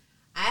me,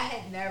 I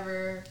had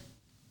never,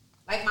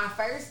 like, my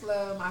first,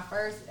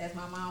 as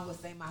my mom would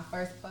say, my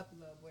first puppy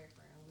love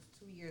boyfriend was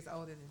 2 years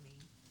older than me.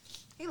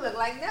 He looked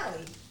like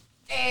Nelly.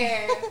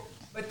 And,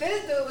 but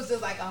this dude was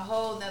just like a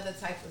whole nother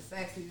type of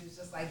sex. He was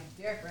just like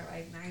different,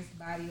 like nice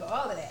body,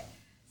 all of that.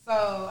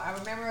 So I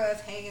remember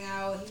us hanging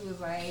out. He was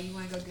like, hey, you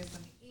want to go get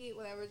something to eat,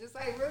 whatever. Just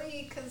like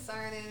really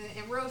concerning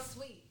and real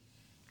sweet.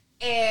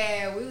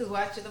 And we was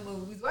watching a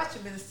movie. We was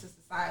watching Minister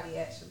Society,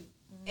 actually.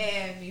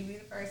 And me being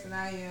the person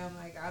I am,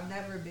 like, I've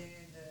never been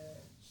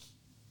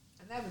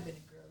a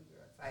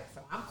girl type.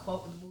 So I'm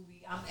quoting the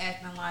movie. I'm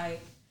acting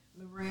like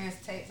Lorenz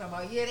Tate talking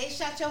about, yeah, they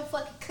shot your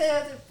fucking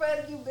cousin in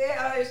front of you, man,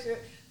 all this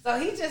shit. So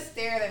he just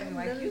stared at me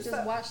like, you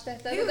just watched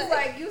that. He was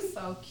like, you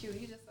so cute.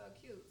 You just so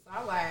cute. So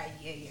I'm like,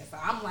 yeah. So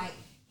I'm like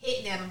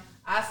hitting at him.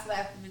 I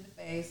slapped him in the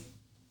face.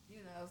 You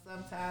know,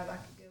 sometimes I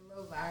can get a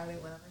little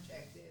violent when I'm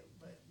attracted,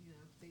 but you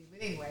know, see.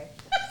 But anyway,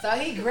 so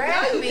he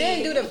grabbed me.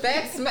 You didn't do the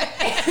back smack.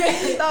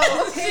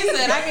 So She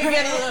said I can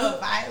get a little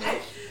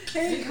violent.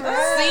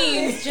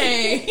 Scenes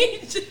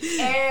change.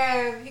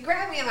 And he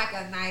grabbed me in like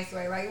a nice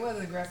way, like it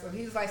wasn't aggressive.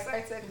 He was like,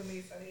 start tickling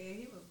me. So then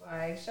he was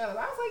like, shut up.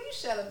 I was like, you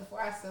shut up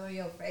before I sit on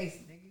your face,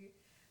 nigga.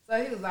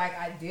 So he was like,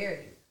 I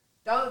dare you.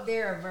 Don't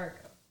dare a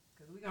Virgo,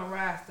 because we gonna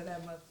rise to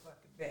that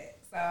motherfucking bed.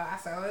 So I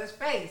said on his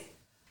face.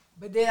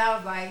 But then I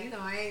was like, you know,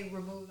 I ain't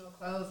removed no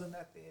clothes or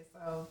nothing.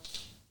 So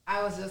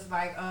I was just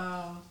like,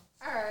 all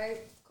right,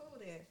 cool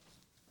then.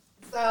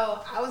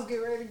 So I was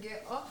getting ready to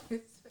get off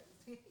his face.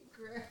 He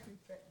grabbed me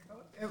back on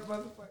that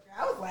motherfucker.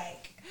 I was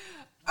like,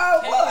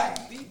 oh boy.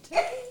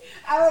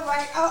 I was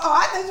like, oh,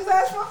 I thought you was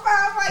asking for 5.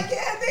 I'm like,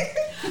 yeah,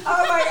 nigga. I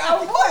was like,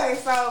 oh boy.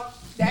 So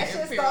that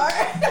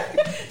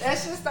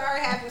shit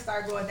started happening,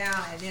 started going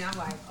down, and then I'm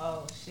like,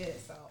 oh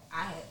shit. So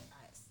I had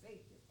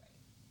staked it. Like,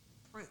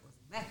 print was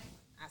immaculate.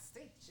 I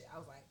staked the shit. I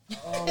was like,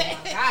 oh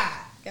my god.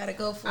 Gotta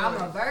go for I'm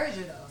it. a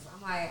virgin though. So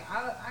I'm like,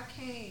 I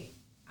can't.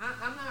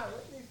 I'm not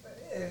ready for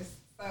this.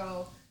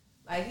 So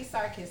like he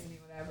started kissing me,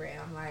 whatever, and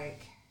I'm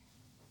like,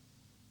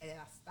 and then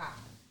I stopped.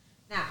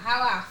 Now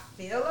how I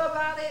feel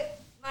about it,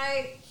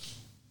 like.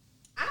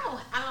 I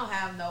don't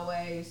have no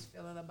ways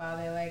feeling about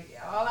it. Like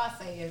all I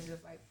say is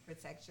just like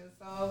protect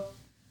yourself,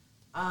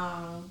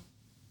 and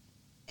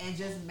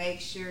just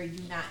make sure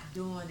you're not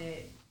doing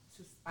it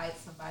to spite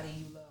somebody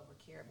you love or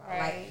care about.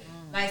 Right.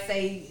 Like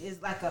say it's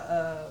like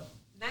a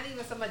not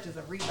even so much as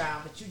a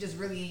rebound, but you just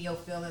really in your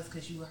feelings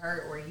because you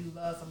hurt or you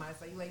love somebody.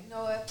 So you like, you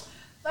know what?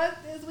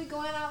 Fuck this, we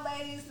going out,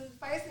 ladies. The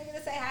first nigga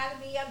to say hi to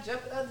me, I'm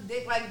jumping on the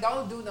dick. Like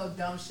don't do no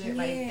dumb shit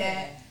like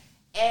that.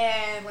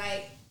 And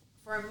like.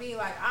 For me,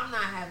 like, I'm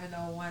not having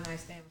no one-night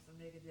stand with some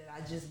nigga that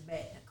I just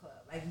met in a club.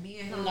 Like, me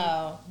and him,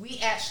 we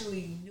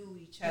actually knew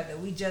each other.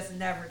 We just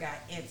never got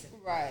intimate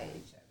with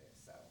each other.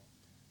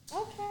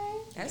 So,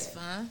 okay. That's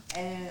fun.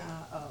 And,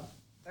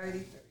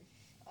 33.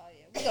 Oh,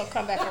 yeah. We're going to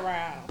come back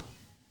around.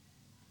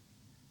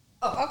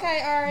 Oh,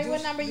 okay, all right.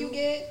 What number you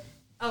get?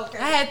 Okay.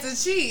 I had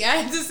to cheat. I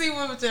had to see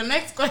what your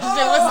next question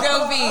was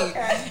going to be.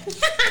 Okay.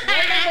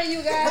 What number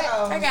you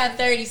got? I got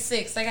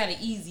 36. I got an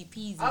easy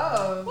peasy.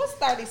 Oh. What's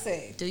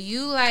 36? Do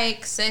you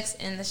like sex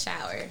in the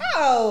shower?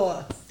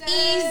 Oh.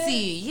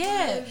 Easy.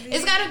 Yeah.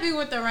 It's got to be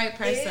with the right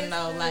person,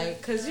 though. Like,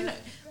 because, you know.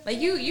 Like,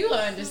 you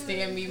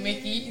understand me,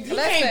 Mickey. You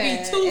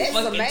can't be too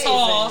fucking amazing.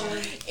 tall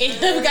in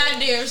the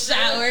goddamn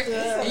shower.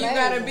 You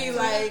got to be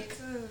like,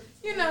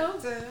 you know.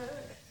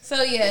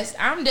 So, yes,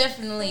 I'm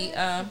definitely,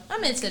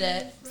 I'm into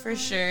that, for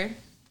sure.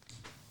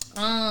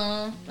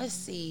 Let's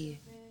see.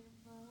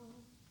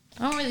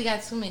 I don't really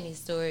got too many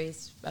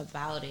stories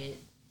about it.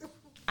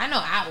 I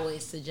know I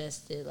always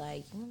suggested,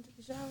 like, you want to take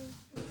a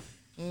shower?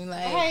 And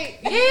like, Hey,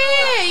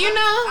 yeah, you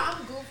know.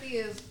 I'm goofy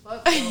as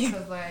fuck, though,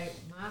 because, like,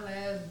 my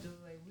last dude,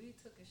 like, we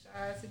took a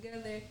shower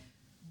together,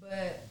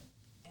 but,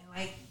 and,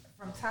 like,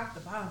 from top to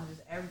bottom,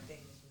 just everything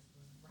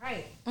was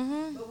right.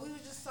 Mm-hmm. But we were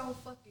just so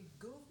fucking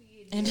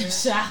goofy In the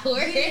shower.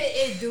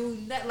 It do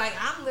not, like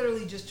I'm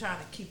literally just trying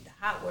to keep the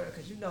hot water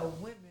because you know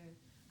women.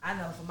 I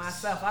know for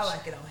myself, I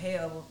like it on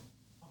hell.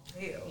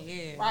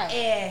 Yeah. Right.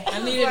 And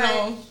I need it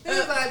on. He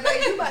was like,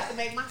 babe, you about to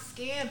make my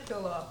skin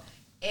peel off.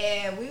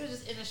 And we was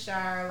just in the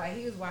shower, like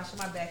he was washing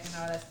my back and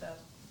all that stuff.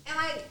 And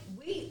like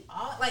we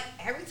all, like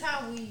every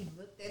time we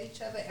looked at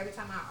each other, every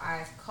time our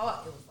eyes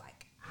caught, it was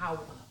like, I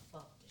want to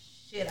fuck the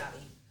shit out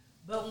of you.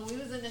 But when we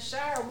was in the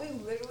shower, we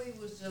literally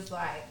was just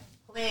like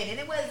playing, and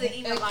it wasn't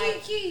even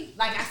like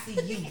I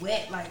see you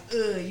wet, like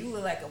you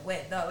look like a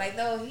wet dog. Like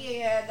no, he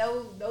had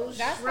no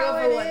That's shrivel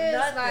how it or is.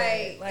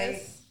 nothing.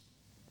 Like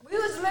we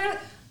was literally.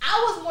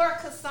 I was more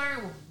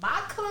concerned with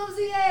my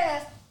clumsy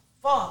ass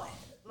falling.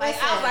 Like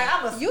I was like,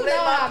 I'm gonna you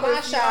know how my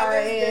shower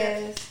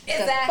is.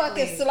 Exactly.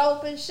 The fucking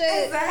slope and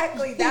shit.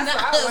 Exactly. That's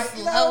why I was like,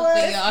 you know Slopey,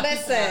 what? y'all.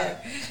 Listen,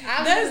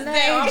 I'm That's just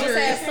dangerous.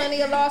 dangerous. Had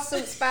plenty of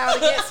lawsuits filed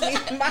against me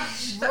in my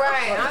shower.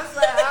 Right.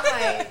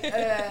 I'm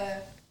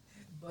like,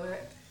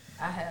 but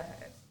I have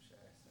had some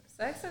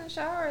showers. Sex in the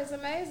shower is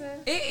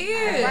amazing. It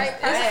is. Right,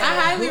 I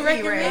highly booty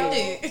recommend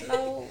raid. it.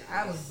 No,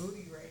 I was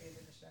booty raided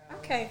in the shower.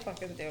 I can't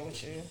fucking deal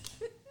with you.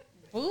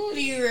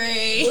 Booty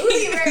raid.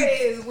 Booty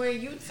raid is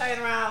when you turn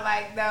around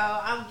like, no,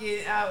 I'm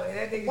getting out.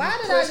 That nigga Why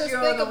just did I push just you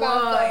on think the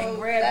wall about and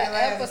grab that your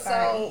ass and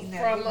start episode eating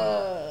that from booty.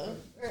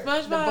 the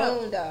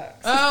SpongeBob. Boondocks?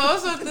 Oh, I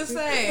was about to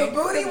say. The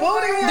booty The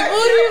warrior.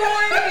 booty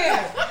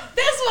warrior.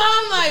 That's why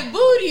I'm like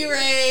booty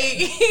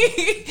raid.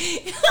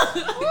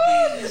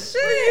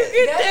 Shit,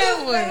 get That that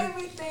just one. made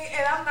me think,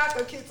 and I'm not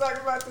gonna keep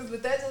talking about this,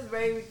 but that just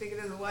made me think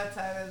of this one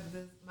time.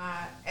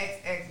 My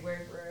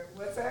ex-boyfriend.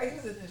 One time he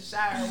was in the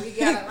shower. We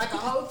got like a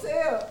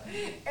hotel,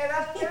 and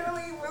I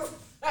literally was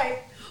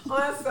like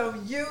on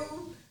some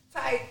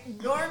type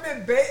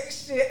Norman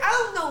Bates shit. I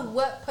don't know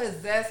what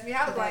possessed me.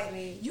 I was like,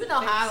 you know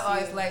how I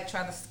always like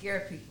trying to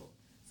scare people.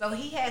 So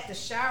he had the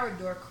shower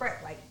door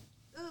cracked, like,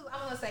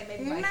 I'm gonna say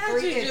maybe like Not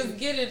 3 you inches. just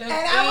get it up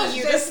And I was in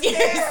you to just scare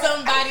scared.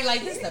 somebody.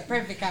 Like, this is the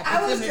perfect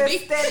I was opportunity.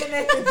 just standing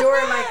at the door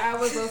like I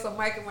was on some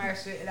Michael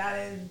Myers shit, and I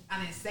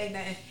didn't say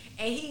nothing.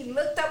 And he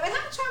looked up, and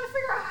I'm trying to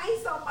figure out how he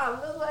saw my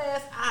little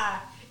ass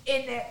eye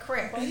in that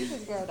crack. Well, you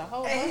just girl the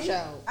whole And bunch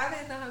out. I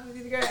didn't know how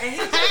many girl. And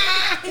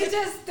he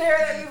just stared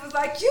at me and was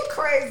like, you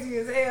crazy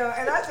as hell.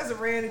 And I just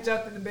ran and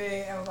jumped in the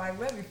bed and was like,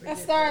 let me forget I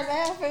started this.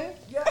 laughing.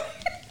 Yeah.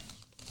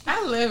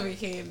 I love it,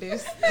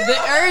 Candace. The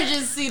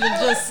urgency to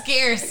just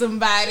scare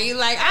somebody.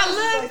 Like,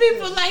 I love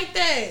people like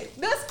that.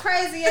 This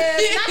crazy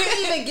ass, not to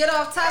even get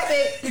off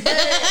topic,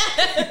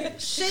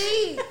 but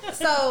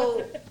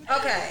so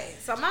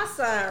my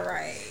son,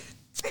 right?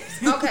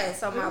 Okay,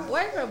 so my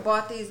boyfriend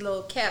bought these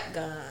little cap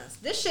guns.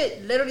 This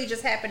shit literally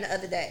just happened the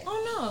other day.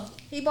 Oh, no.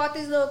 He bought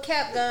these little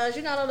cap guns,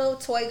 you know, the little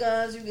toy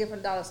guns you get from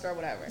the dollar store,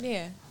 whatever.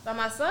 Yeah. So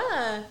my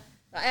son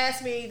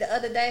asked me the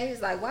other day, he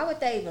was like, why would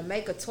they even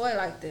make a toy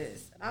like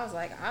this? And I was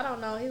like, I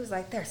don't know. He was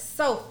like, they're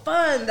so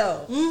fun,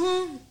 though.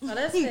 Mm-hmm. So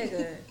this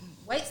nigga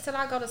waits till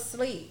I go to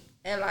sleep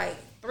at like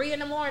 3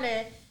 a.m.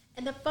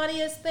 And the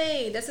funniest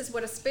thing, this is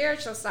where the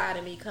spiritual side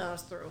of me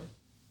comes through.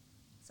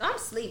 So I'm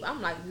asleep.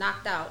 I'm like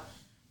knocked out.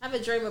 I have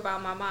a dream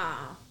about my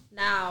mom.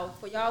 Now,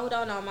 for y'all who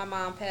don't know, my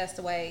mom passed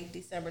away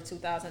December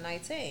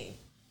 2019.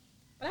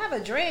 But I have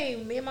a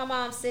dream. Me and my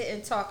mom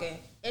sitting talking.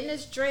 In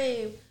this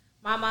dream,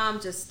 my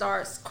mom just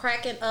starts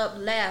cracking up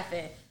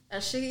laughing.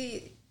 And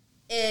she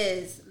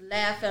is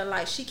laughing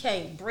like she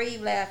can't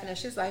breathe laughing. And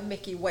she's like,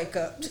 Mickey, wake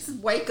up. Just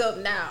wake up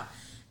now.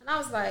 And I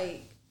was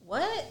like,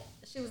 what?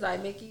 She was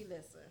like, Mickey,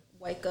 listen,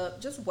 wake up.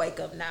 Just wake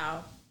up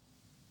now.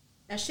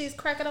 And she's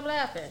cracking up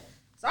laughing.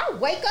 So I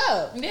wake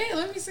up. Yeah,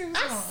 let me see what's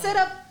I going on. sit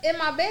up in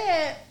my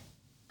bed.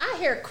 I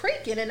hear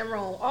creaking in the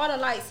room. All the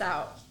lights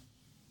out.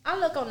 I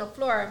look on the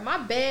floor. My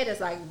bed is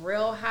like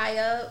real high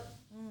up.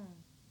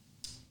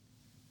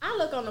 I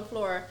look on the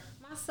floor.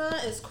 My son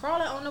is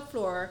crawling on the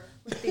floor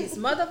with these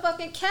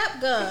motherfucking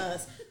cap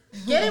guns,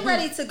 getting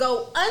ready to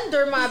go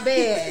under my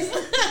bed.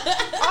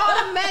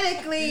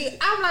 Automatically,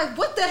 I'm like,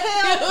 what the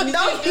hell?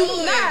 No,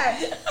 you not.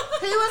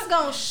 He was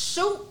going to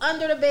shoot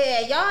under the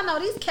bed. Y'all know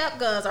these cap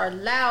guns are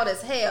loud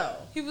as hell.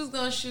 He was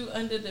going to shoot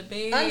under the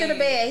bed. Under the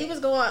bed. He was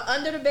going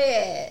under the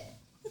bed.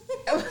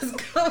 I was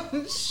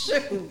going to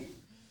shoot.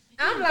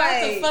 I'm about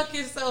like, to fuck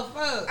yourself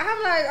up.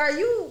 I'm like,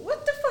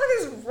 what the fuck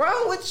is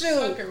wrong with you?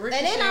 Fucking And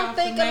ricochet then I'm off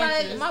the thinking like,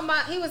 mattress. my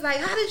mom, he was like,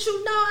 how did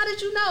you know? How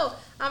did you know?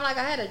 I'm like,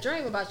 I had a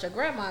dream about your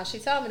grandma. She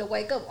told me to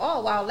wake up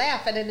all while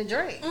laughing in the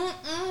dream.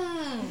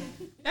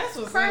 That's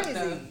what's Crazy. up,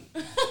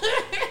 though.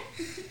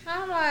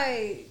 I'm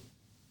like,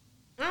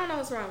 I don't know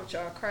what's wrong with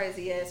y'all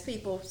crazy ass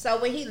people. So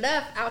when he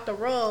left out the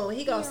room,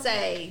 he gonna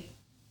say,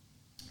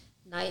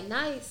 night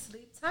night,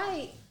 sleep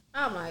tight.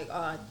 I'm like,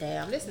 oh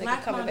damn, this nigga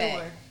Lock coming my back.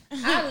 door.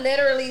 I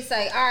literally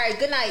say, all right,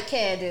 good night,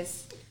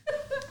 Candace.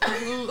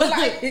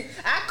 Like,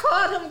 I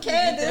called him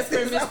Candace. That's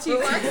for Miss I'm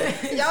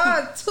like,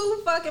 y'all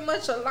too fucking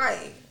much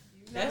alike.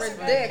 That's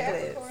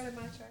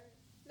Ridiculous.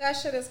 That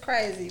shit is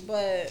crazy.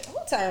 But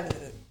what time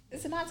is it?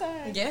 Is it my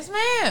time? Yes,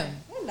 ma'am.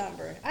 What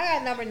number? I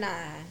got number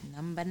 9.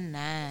 Number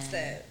 9. What's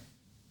that?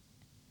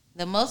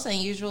 The most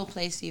unusual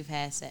place you've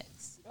had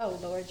sex. Oh,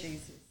 Lord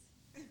Jesus.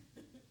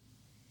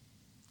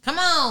 Come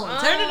on,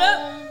 turn it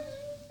up.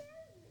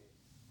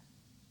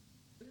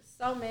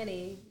 so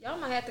many. Y'all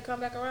might have to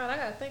come back around. I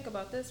gotta think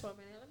about this for a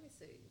minute. Let me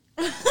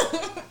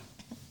see.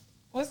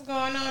 What's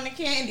going on in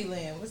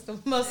Candyland? What's the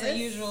most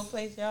unusual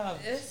place y'all?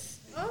 It's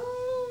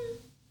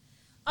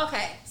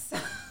okay. So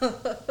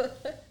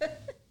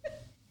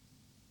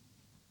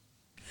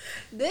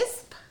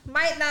this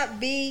might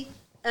not be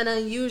an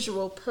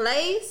unusual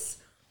place,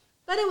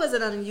 but it was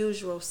an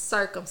unusual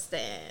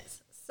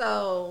circumstance.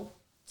 So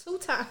two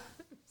times.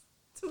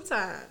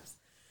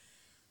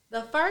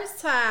 The first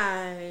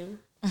time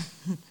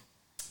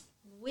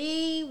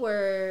we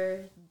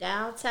were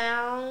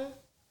downtown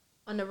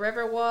on the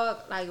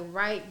Riverwalk, like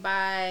right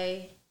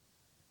by,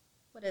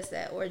 what is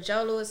that, where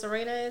Joe Louis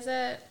Arena is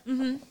at?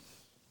 Mm-hmm.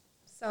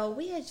 So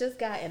we had just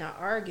got in an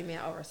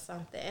argument over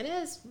something. And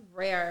it's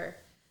rare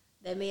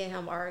that me and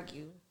him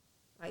argue.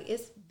 Like,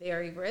 it's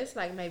very rare. It's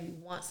like maybe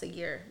once a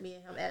year, me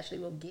and him actually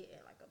will get in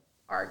like an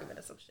argument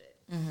or some shit.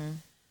 Mm-hmm.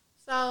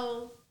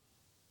 So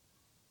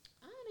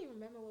I don't even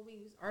remember what we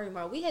was arguing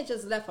about. We had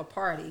just left a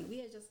party.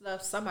 We had just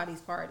left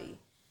somebody's party.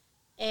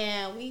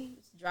 And we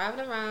was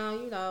driving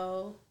around, you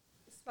know,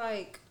 it's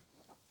like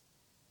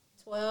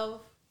 1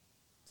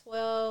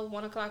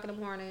 o'clock in the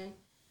morning.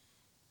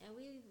 And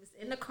we was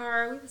in the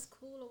car. We was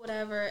cool or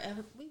whatever.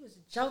 And we was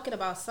joking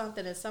about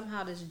something. And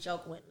somehow this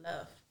joke went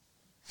left.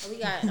 So we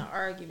got in an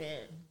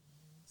argument.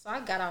 So I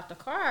got out the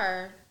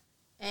car.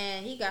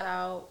 And he got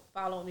out,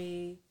 followed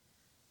me.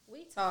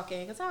 We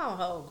talking. Because I don't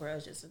hold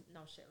grudges and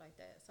no shit like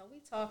that. So we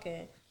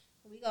talking.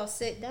 We go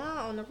sit down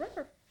on the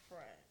riverfront.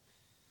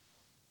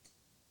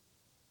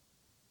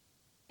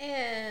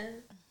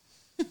 And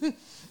there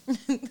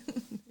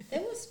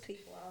was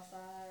people outside.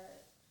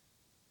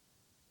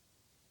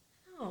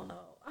 I don't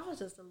know. I was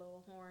just a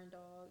little horn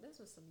dog. This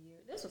was some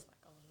years. This was like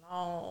a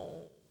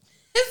long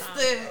time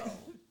ago.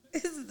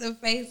 This is the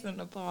face in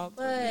the palm.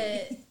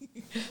 But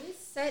we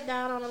sat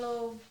down on a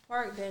little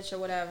park bench or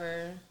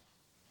whatever,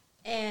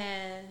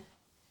 and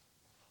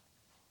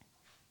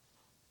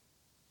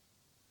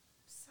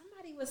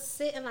somebody was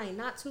sitting like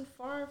not too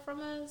far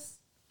from us.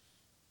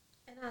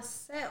 And I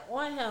sat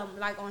on him,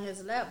 like on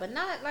his lap, but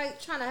not like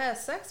trying to have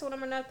sex with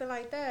him or nothing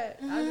like that.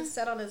 Mm-hmm. I just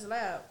sat on his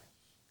lap.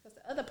 Because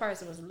the other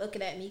person was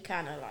looking at me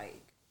kind of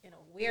like in a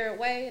weird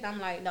way. And I'm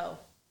like, no,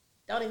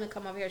 don't even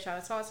come over here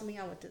trying to talk to me.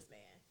 I'm with this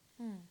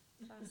man.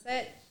 So I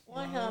sat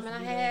on him and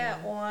I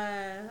had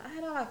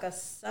on like a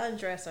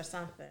sundress or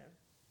something.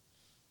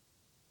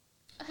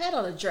 I had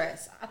on a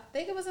dress. I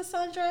think it was a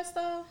sundress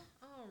though.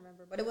 I don't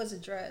remember, but it was a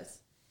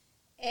dress.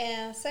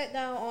 And I sat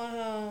down on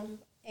him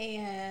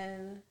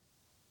and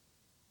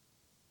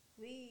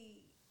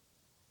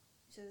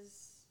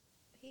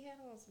he had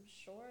on some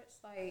shorts,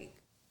 like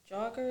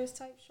joggers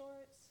type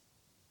shorts.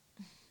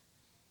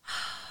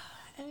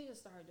 And we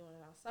just started doing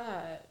it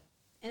outside.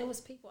 And it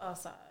was people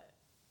outside.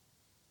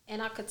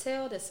 And I could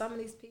tell that some of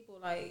these people,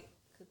 like,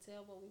 could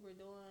tell what we were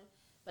doing.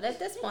 But at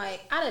this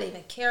point, I didn't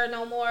even care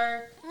no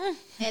more.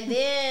 And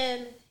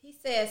then he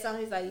said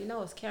something. He's like, you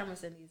know, it's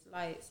cameras in these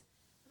lights.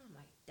 And I'm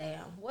like,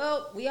 damn.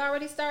 Well, we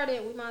already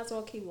started. We might as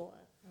well keep going.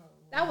 Oh, wow.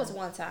 That was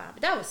one time.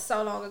 But that was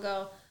so long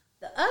ago.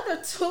 The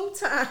other 2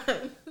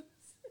 times.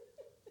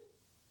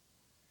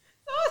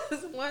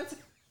 This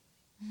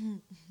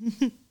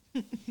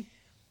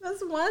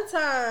one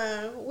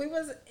time we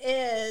was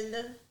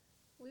in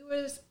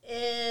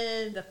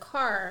the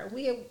car.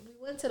 We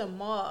went to the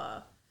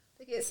mall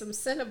to get some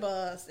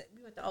Cinnabons.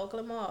 We went to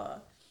Oakland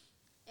Mall,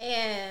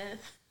 and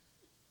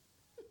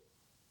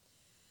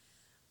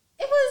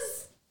it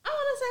was, I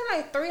want to say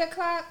like 3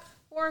 o'clock,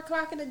 4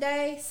 o'clock in the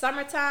day,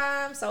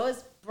 summertime. So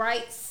it's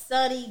bright,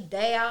 sunny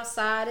day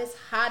outside. It's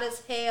hot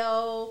as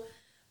hell.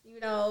 You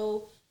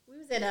know,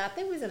 I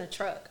think we was in a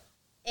truck.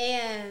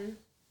 And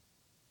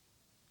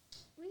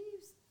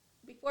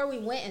before we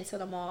went into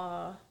the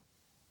mall,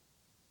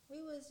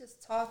 we was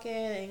just talking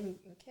and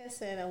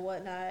kissing and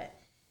whatnot.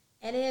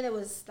 And then it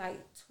was like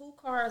 2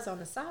 cars on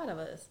the side of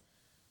us.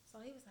 So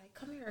he was like,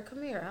 come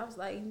here. I was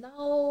like,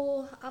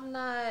 no, I'm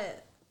not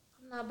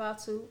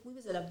about to. We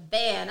was in a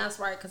van. That's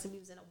right, because we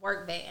was in a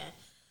work van.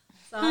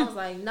 So I was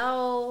like,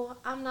 no,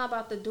 I'm not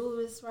about to do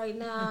this right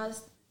now.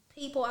 It's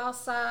people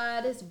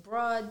outside. It's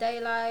broad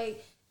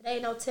daylight. It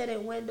ain't no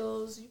tinted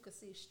windows. You can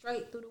see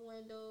straight through the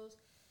windows.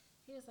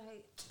 He was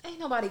like, ain't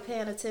nobody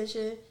paying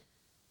attention.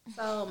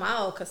 So my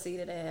old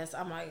conceited ass,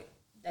 I'm like,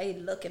 they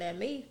looking at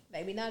me.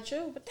 Maybe not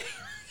you, but they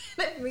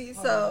looking at me.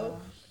 So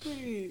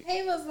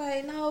he was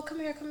like, no,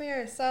 come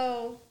here.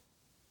 So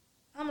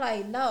I'm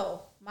like,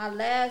 no. My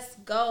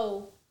last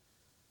goal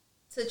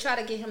to try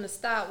to get him to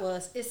stop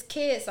was, it's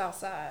kids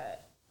outside.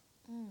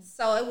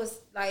 So it was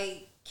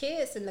like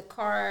kids in the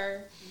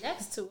car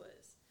next to us.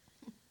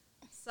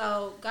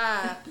 So,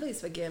 God, please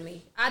forgive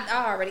me.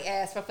 I already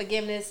asked for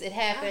forgiveness. It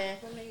happened.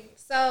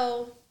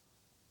 So,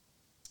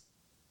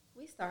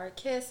 we started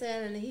kissing,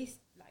 and he's,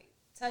 like,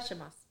 touching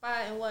my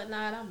spot and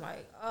whatnot. I'm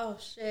like, oh,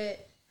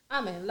 shit.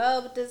 I'm in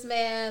love with this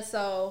man.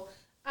 So,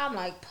 I'm,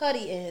 like,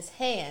 putty in his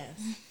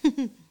hands.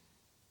 I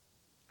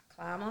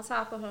climb on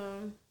top of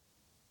him.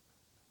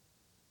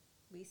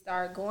 We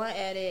start going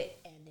at it,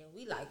 and then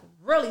we, like,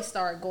 really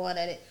start going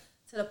at it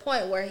to the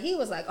point where he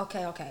was like,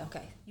 okay,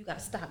 you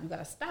gotta stop.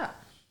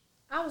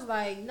 I was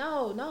like,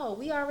 no,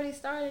 we already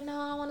started.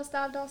 No, I don't want to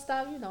stop. Don't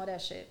stop. You know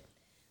that shit.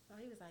 So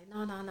he was like,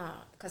 no,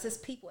 because his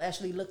people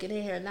actually looking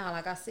in here now.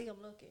 Like I see them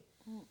looking.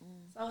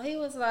 So he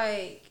was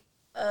like,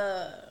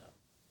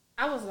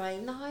 I was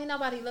like, no, ain't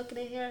nobody looking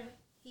in here.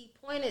 He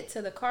pointed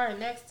to the car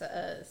next to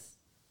us,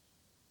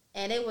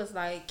 and it was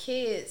like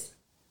kids'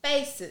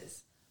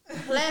 faces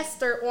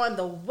plastered on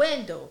the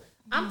window.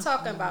 I'm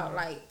talking about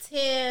like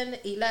 10,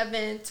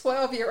 11,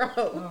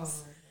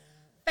 12-year-olds.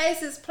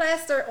 Faces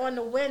plastered on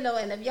the window.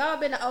 And if y'all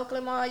been to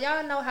Oakland Mall,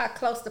 y'all know how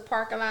close the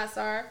parking lots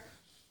are.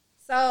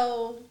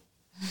 So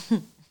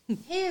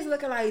he's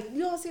looking like,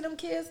 you don't see them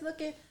kids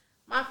looking?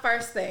 My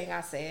first thing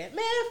I said,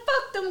 man,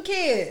 fuck them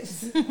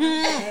kids.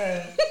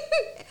 And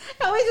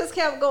we just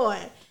kept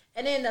going.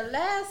 And then the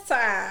last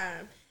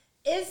time,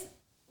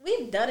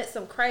 we've done it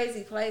some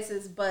crazy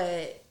places,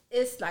 but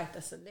it's like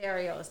the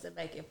scenarios that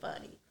make it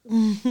funny.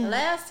 The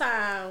last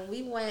time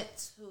we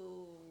went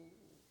to,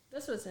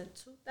 this was in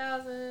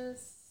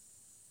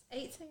 2018, I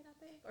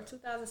think, or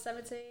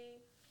 2017.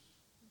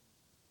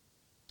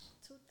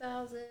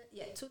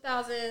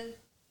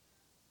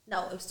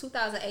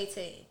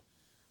 2018.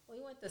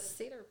 We went to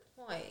Cedar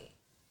Point,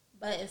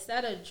 but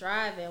instead of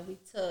driving, we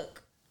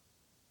took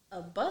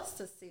a bus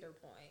to Cedar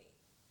Point.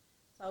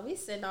 So we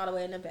sitting all the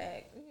way in the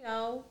back, you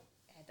know,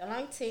 acting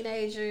like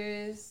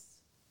teenagers.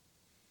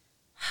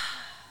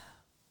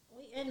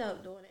 We end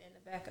up doing it in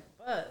the back of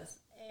the bus,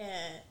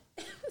 and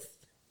it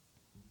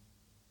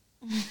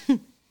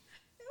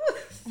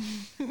was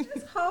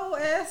this whole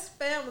ass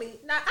family.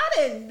 Now I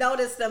didn't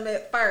notice them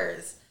at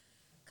first,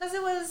 cause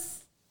it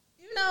was,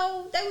 you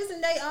know, they was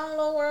in their own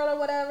little world or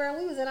whatever, and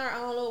we was in our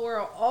own little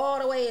world all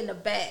the way in the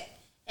back.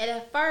 And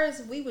at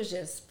first we was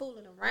just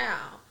fooling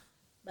around,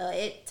 but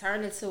it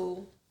turned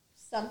into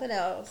something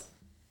else.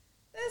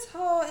 This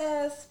whole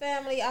ass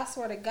family, I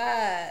swear to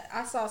God,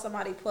 I saw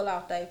somebody pull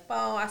out their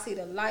phone. I see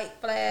the light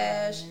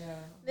flash.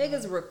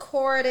 Niggas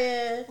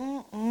recording.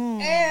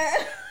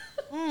 And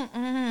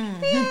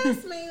he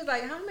asked me, he was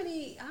like, how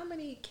many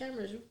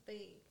cameras you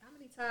think, how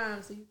many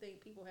times do you think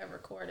people have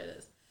recorded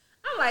us?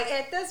 I'm like,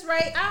 at this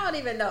rate, I don't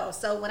even know.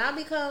 So when I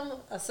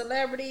become a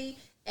celebrity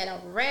and a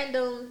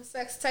random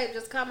sex tape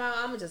just come out,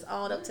 I'm going to just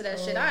own up to that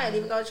shit. I ain't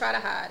even going to try to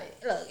hide it.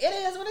 Look, it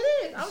is what it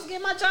is. I'm just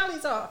getting my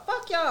jollies off.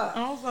 Fuck y'all.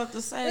 I was about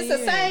to say, it's the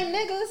same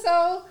nigga,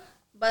 so.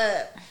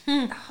 But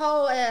the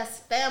whole ass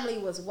family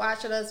was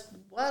watching us.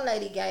 One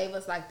lady gave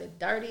us like the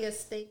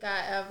dirtiest stink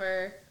eye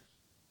ever.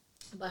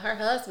 But her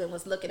husband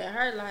was looking at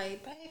her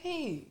like,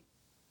 baby,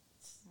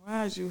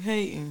 why is you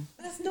hating?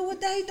 let's do what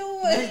they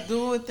doing. Let's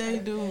do what they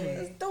doing.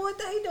 Let's do what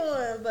they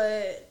doing.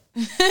 But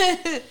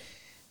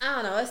I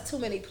don't know. It's too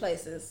many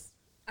places.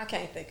 I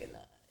can't think of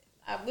none.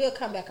 I will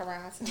come back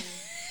around to me.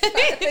 If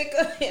I can think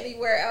of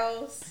anywhere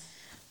else.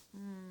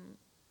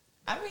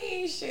 I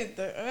mean, shit,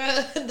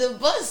 the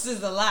bus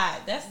is a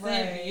lot. That's the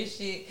heaviest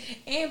shit.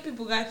 And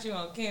people got you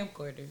on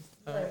camcorders.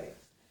 So. Right.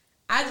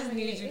 I just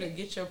need you to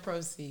get your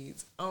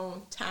proceeds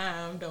on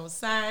time. Don't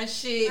sign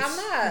shit. I'm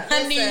not.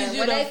 I need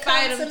you to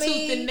fight them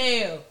tooth and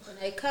nail. When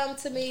they come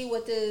to me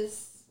with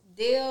this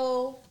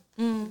deal,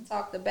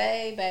 talk to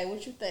babe,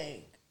 what you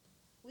think?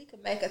 We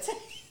could make a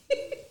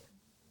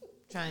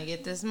Trying to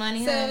get this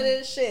money, sell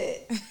this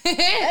shit.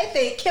 They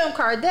think Kim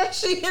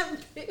Kardashian.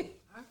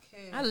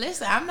 I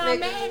listen. I'm not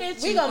mad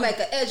at you. We gonna make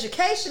an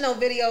educational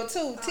video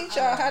too. Teach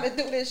y'all how to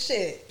do this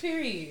shit.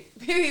 Period.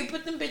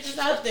 Put them bitches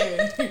out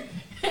there.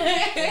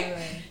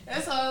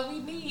 That's all we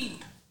need.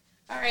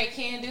 All right,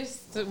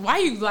 Candace. So why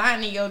you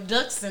lining your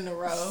ducks in a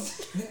row?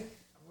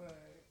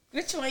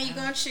 Which one you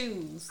gonna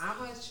choose? I'm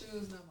gonna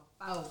choose number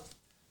 4.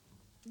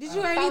 Did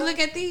you already look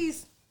at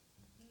these?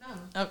 No.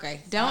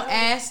 Okay. Don't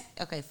ask.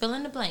 Okay, fill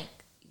in the blank.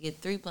 You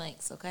get 3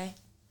 blanks. Okay.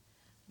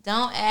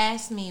 Don't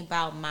ask me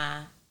about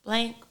my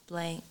blank,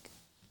 blank,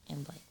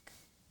 and blank.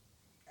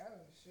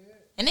 Oh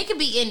shit. And it could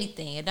be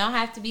anything. It don't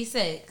have to be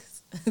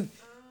sex. Can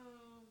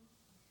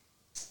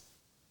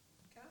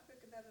I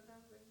pick another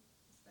number?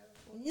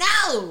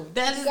 No,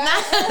 that is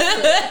not.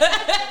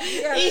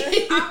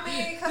 I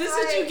mean, This is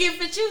what you get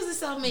for choosing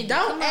so many.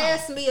 Don't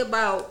ask me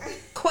about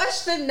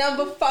question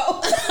number 4.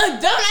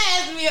 Don't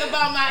ask me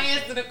about my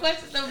answer to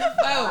question number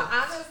 4.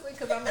 Honestly,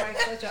 because I'm like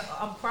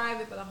I'm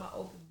private, but I'm an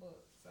open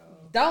book. So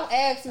Don't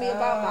ask me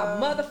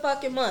about my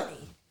motherfucking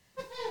money.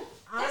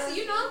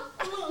 honestly, You know,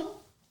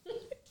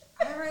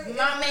 I really,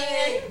 my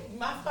man,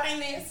 my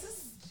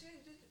finances.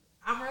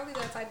 I'm really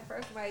that type of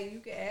person. Like, you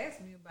can ask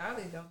me about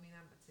it, don't mean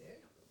I'm gonna tell you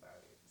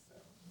about it. So,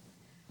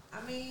 I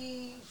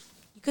mean,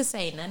 You could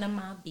say none of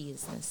my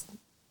business. I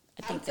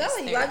I'm think that's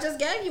telling you, fair. I just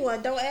gave you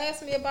one. Don't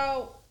ask me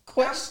about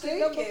question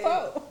number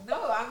 4.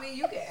 No, I mean,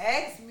 you can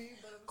ask me.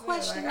 But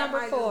Question like, I number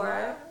might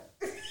 4.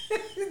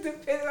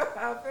 Depends on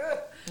how I feel.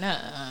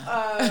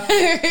 Nuh-uh.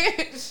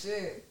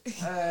 Shit.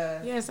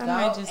 Yes, I don't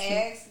might just.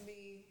 ask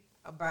me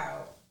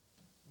about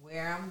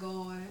where I'm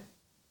going,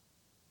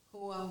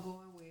 who I'm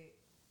going with,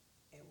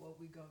 and what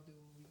we gonna do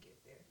when we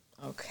get there.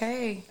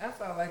 Okay. I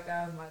felt like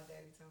that was my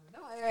daddy told me.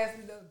 Don't ask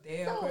me no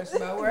damn question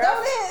about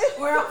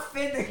where I'm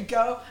finna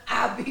go.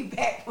 I'll be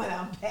back when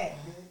I'm back,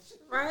 bitch.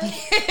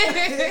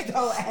 Right?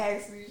 Don't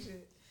ask me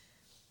shit.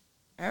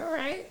 All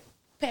right.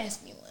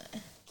 Pass me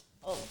one.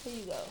 Oh, here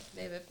you go.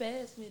 Baby,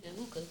 pass me the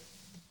hookah.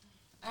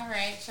 All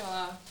right,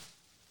 y'all.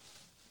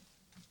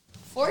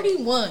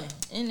 41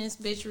 in this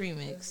bitch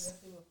remix. Let's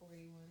see what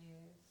 41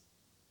 is.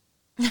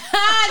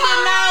 I did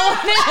not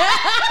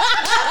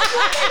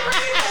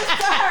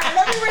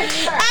Let me read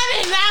this to her. I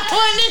did not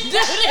want to do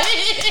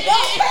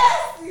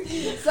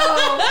this. So,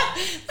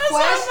 That's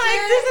why I'm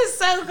like, this is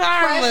so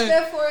karma.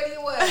 question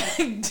 41.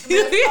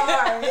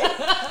 Sorry.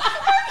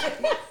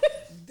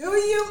 Do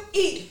you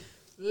eat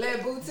Le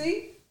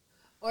Boutique?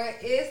 Or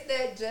is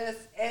that just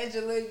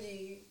Angela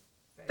Yee?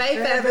 Faith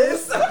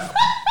Evans.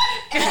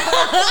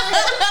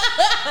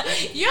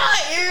 Y'all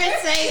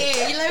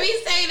irritating. Let me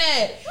say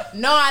that.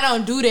 No, I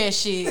don't do that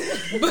shit.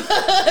 Eat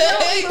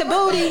the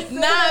booty.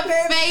 Not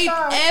Faith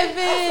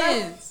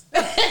Evans.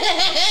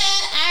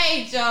 I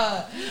ain't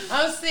y'all.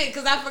 I'm sick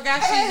because I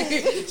forgot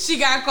she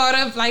got caught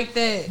up like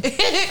that.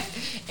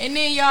 And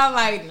then y'all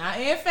like, nah,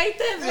 and Faith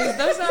Evans.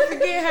 Don't y'all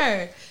forget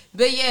her.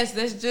 But yes,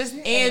 that's just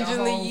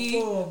Angela Yee,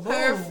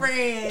 her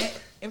friend,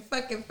 and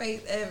fucking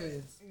Faith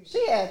Evans.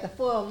 She had the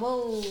full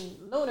moon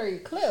lunar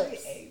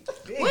eclipse.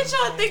 What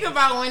y'all think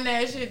about when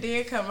that shit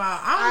did come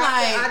out?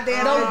 I'm The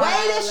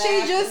way that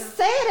she just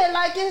said it,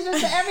 like it's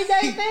just an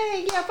everyday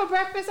thing. Yeah, for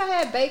breakfast I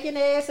had bacon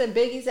ass and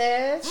Biggie's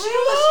ass. She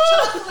was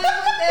chuckling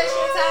with that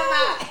shit, talking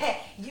about,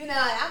 you know,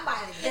 I'm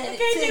about to get it.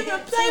 can't even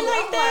play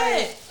like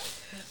that.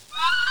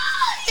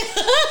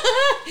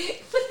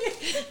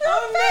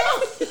 Oh no.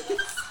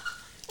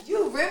 You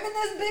rimming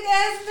this big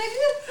ass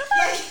nigga?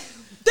 Like,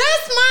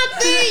 That's my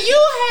thing. You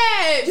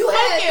had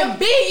fucking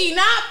Biggie,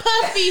 not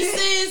Puffy,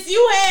 sis.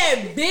 You had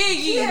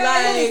Biggie.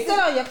 Like, sit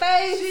on your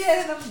face. she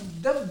had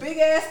them big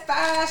ass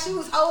thighs. She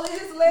was holding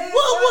his legs.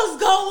 What was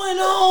going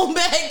on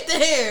back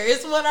there?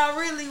 It's what I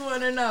really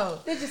want to know.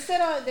 Did he sit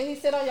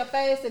on your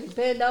face and he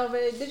bend over?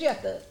 Did you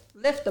have to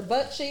lift the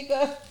butt cheek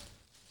up?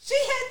 She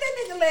had that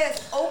nigga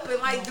legs open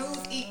like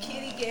dudes eat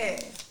kitty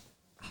cats.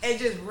 And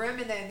just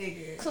rimming that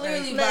nigga.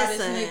 Clearly, Like, by this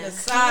listen, nigga's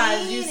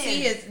size, you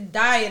see his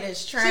diet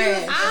is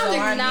trash.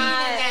 I'm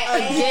not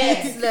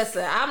against.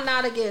 Listen, I'm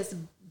not against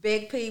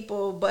big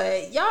people,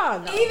 but y'all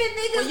know. Even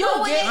niggas when you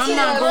going get into I'm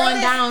not a going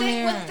really down thick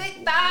there. with thick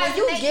thighs, When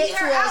you and they get eat to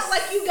her a- out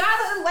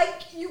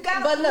you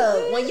gotta. But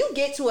look, when you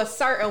get to a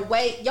certain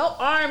weight, your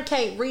arm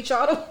can't reach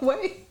all the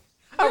way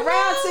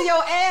around to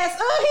your ass.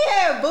 Oh, he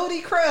had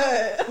booty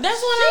crud.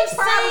 That's what I'm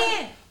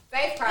saying.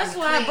 That's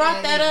why I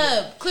brought that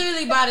up.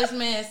 Clearly, by this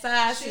man's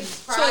size, She's his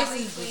probably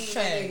choices was clean that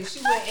trash. nigga.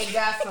 She went and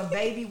got some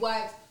baby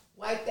wipes,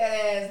 wiped that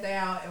ass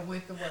down, and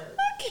went to work.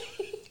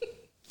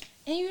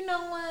 And you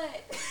know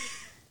what?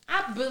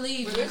 I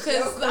believe you it's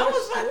because your I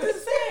was about to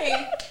question.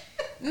 say.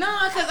 No,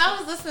 because I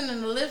was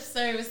listening to Lip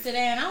Service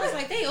today, and I was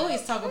like, they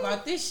always talk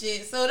about this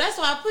shit. So that's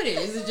why I put it.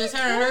 Is it just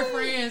her and her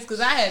friends? Because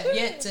I have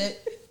yet to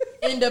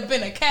end up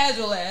in a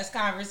casual ass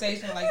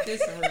conversation like this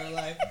in real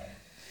life.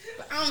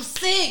 But I'm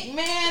sick,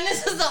 man.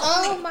 This is the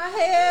only. My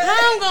hair.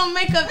 How I'm gonna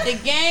make up the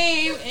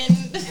game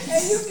and get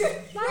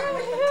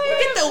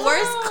the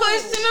worst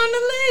question on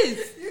the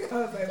list. You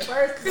gonna say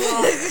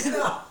first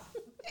no.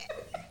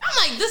 I'm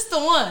like, this the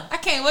one. I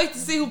can't wait to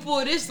see who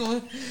pulled this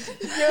one.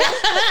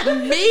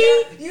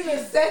 Me? You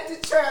done set the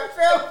trap,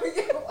 fell for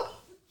you.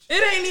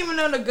 It ain't even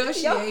no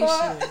negotiation.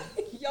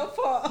 Your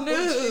fault.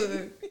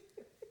 Dude.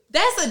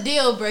 That's a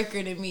deal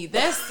breaker to me.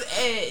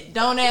 That's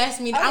don't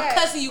ask me. I'm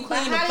cussing you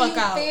clean the fuck out.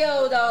 How do you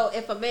feel though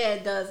if a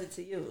man does it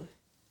to you?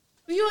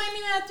 You ain't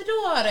even have to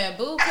do all that,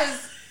 boo.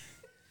 Cause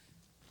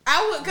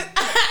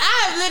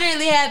I have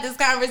literally had this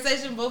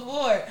conversation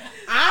before.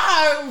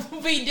 I'll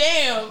be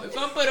damned if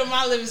I'm putting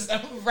my lips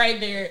right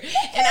there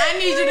and I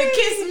need you to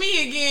kiss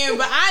me again.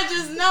 But I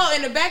just know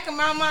in the back of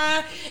my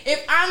mind,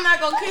 if I'm not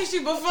gonna kiss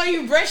you before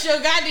you brush your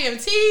goddamn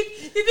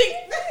teeth, you think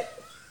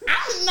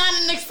I'm not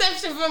an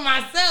exception for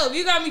myself.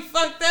 You got me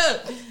fucked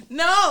up.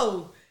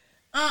 No.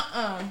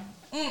 I'm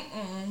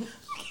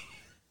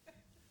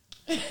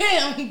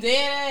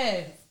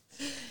dead ass.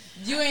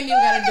 You ain't even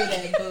gotta do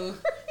that, boo.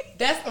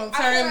 That's gonna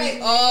turn me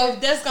off.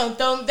 That's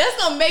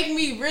gonna make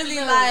me really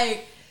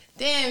like,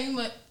 damn,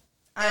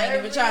 I ain't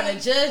even trying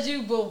to judge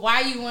you, but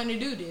why you want to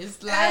do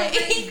this? Like,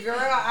 girl,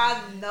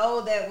 I know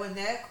that when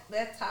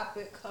that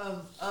topic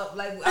comes up,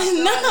 like put her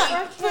in the say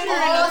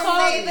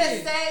car.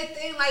 the same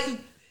thing. Like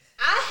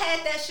I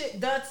had that shit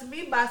done to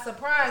me by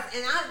surprise,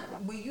 and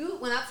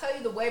when I tell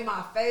you the way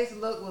my face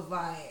looked was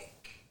like.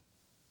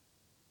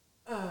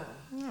 I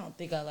don't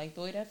think I like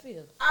the way that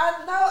feels.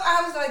 I know.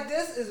 I was like,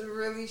 this is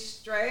really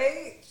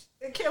strange.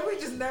 And can we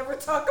just never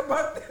talk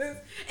about this?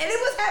 And it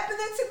was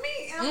happening to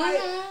me. And I'm like,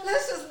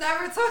 let's just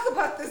never talk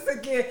about this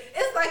again.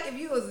 It's like if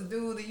you was a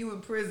dude and you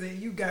in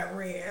prison, you got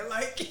ran.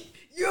 Like,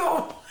 you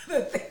don't want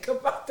to think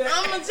about that.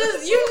 I'ma just,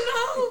 and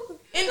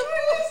it's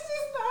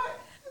just not.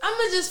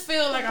 I'ma just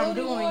feel like I'm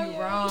doing you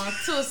wrong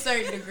to a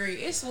certain degree.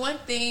 It's one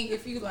thing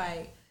if you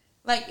like,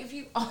 Like if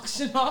you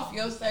auction off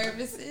your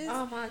services.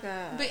 Oh my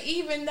God. But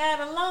even that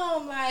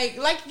alone,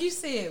 like you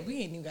said,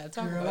 we ain't even gotta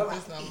talk about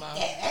this no more.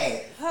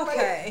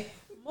 Okay.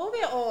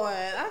 Moving on.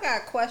 I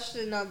got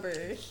question number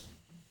 6.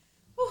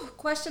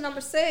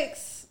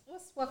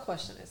 What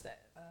question is that?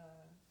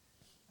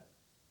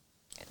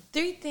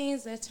 3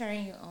 things that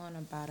turn you on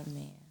about a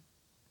man.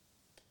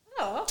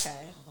 Oh,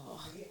 okay.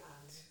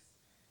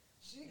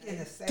 She getting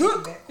a safe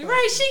bet.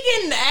 Right, she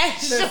getting the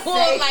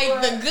actual,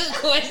 like the good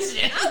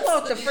question. I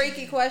want the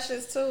freaky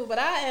questions too, but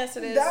I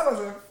answer this. That was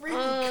a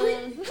freaky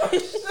creepy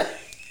question.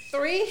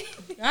 3.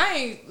 I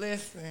ain't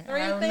listen. 3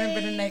 I remember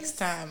the things, next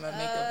time I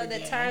make up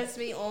again. that turns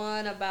me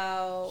on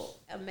about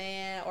a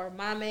man or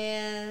my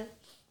man.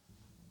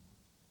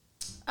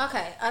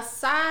 Okay,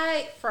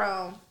 aside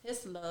from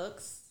his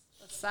looks,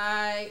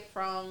 aside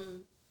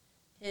from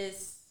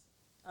his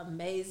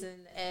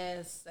amazing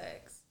ass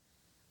sex,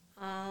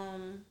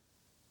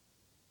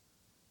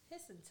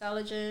 his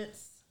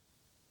intelligence.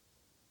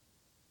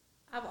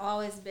 I've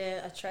always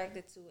been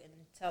attracted to an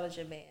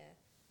intelligent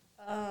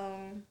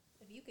man.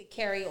 If you could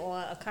carry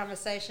on a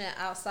conversation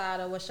outside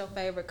of what's your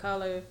favorite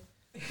color,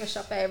 what's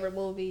your favorite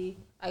movie,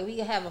 like we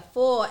could have a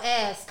full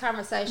ass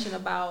conversation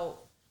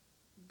about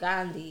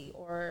Gandhi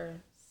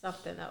or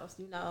something else,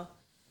 you know.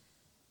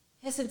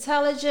 His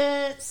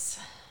intelligence,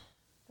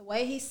 the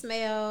way he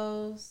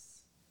smells,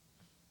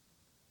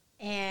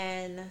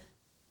 and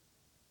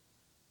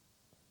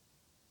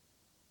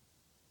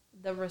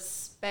the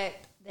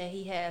respect that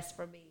he has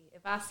for me.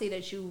 If I see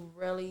that you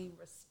really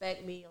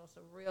respect me on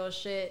some real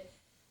shit,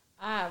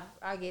 I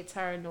get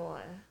turned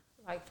on.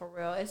 Like, for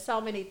real. It's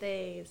so many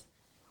things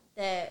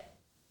that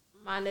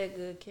my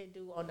nigga can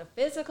do on the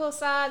physical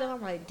side, and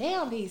I'm like,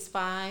 damn, he's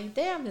fine.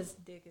 Damn, his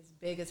dick is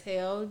big as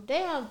hell.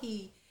 Damn,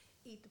 he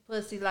eat the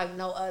pussy like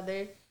no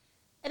other.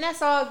 And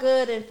that's all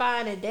good and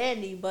fine and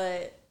dandy,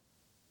 but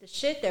the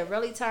shit that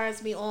really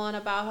turns me on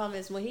about him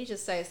is when he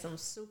just says some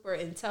super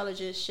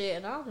intelligent shit,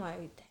 and I'm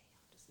like, damn,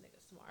 this nigga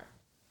smart.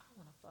 I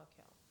want to fuck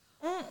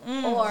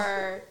him.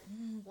 Or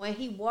when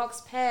he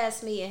walks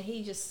past me and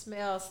he just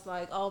smells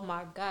like, oh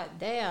my God,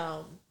 damn,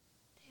 I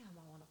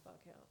want to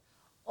fuck him.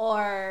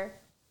 Or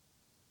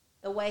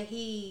the way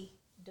he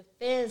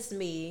defends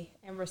me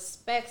and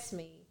respects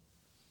me.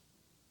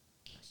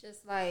 It's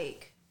just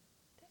like,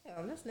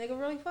 damn, this nigga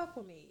really fuck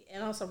with me.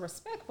 And on some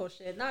respectful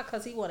shit, not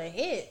because he want to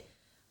hit,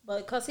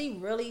 but because he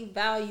really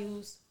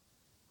values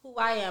who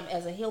I am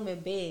as a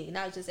human being,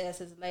 not just as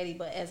his lady,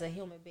 but as a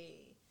human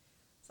being.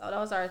 So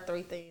those are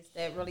 3 things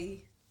that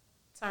really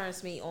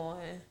turns me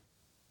on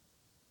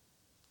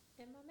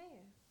in my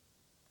man.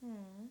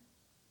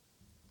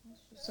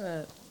 What's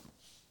up?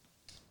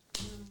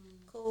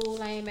 Cool,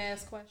 lame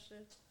ass question.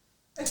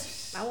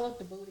 I want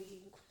the booty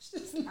eating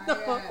questions.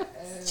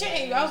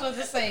 Change. I was about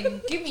to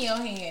say, give me your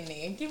hand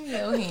then. Give me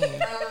your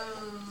hand.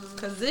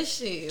 Cause this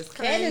shit is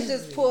crazy. Candace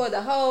just pulled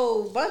a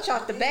whole bunch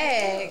off the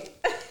bag.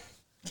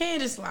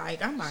 Candace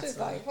like, I'm about She's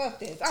to like, fuck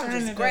this. I'm turn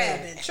just it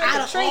grabbing. up. Trick or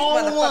Out of treat,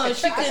 all the motherfucker. ones,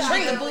 she Trick or couldn't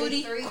treat. treat the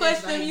booty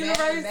question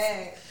universe.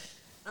 Back.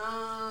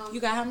 You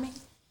got how many?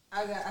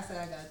 I said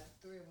I got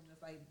 3 of them.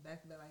 It's like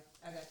back to back. Like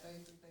I got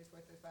 33, 34,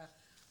 35.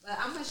 But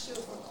I'm gonna shoot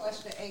for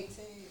question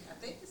 18. I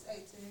think it's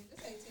 18.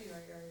 It's 18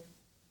 right here.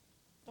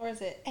 Or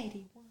is it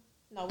 81?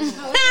 No, we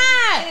No,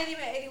 it ain't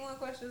even 81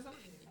 questions.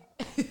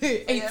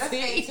 Yeah, that's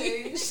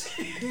 18.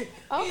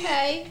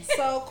 Okay,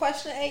 so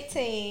question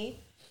 18.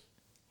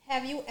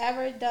 Have you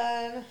ever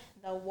done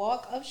the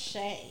walk of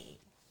shame?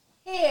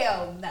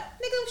 Hell no.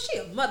 Nigga, she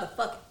a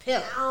motherfucking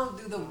pimp. I don't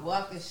do the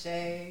walk of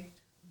shame.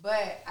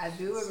 But I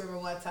do remember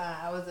one time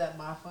I was at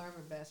my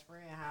former best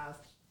friend's house.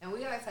 And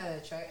we always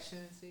had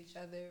attraction to each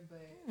other.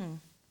 But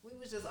we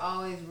was just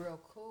always real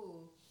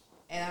cool.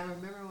 And I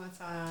remember one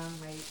time,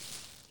 like,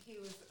 he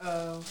was,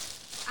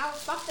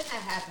 something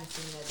that happened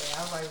to me that day.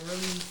 I was, like,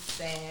 really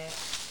sad.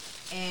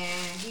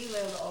 And he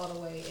lived all the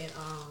way in,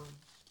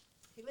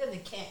 he lived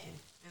in Canton.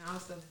 And I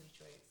was still in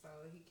Detroit. So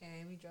he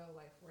came, he drove,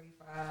 like,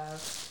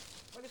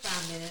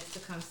 45 minutes to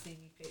come see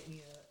me, pick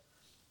me up.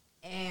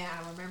 And I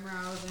remember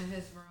I was in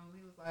his room.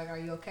 He was like, are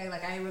you okay?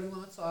 Like, I didn't really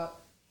want to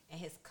talk. And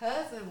his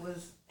cousin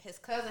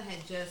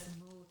had just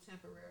moved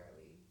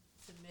temporarily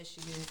to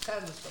Michigan. His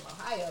cousin was from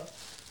Ohio.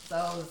 So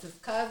it was his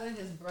cousin,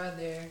 his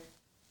brother,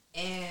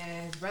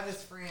 and his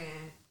brother's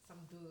friend,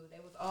 some dude. They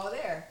was all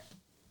there.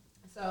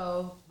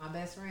 So my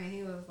best friend,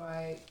 he was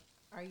like,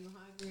 are you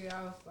hungry?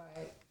 I was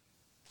like,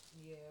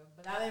 yeah.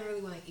 But I didn't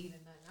really want to eat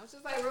or nothing. I was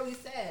just like really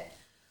sad.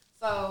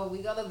 So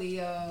we go to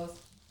Leo's,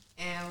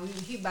 and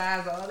he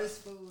buys all this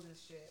food and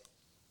shit.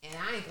 And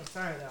I ain't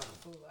concerned about the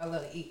food. I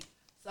love to eat.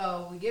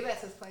 So we get back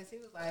to his place. He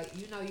was like,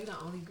 you know, you the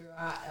only girl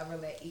I ever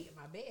let eat in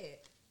my bed.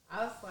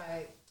 I was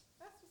like,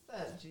 that's what's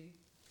up, G.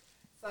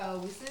 So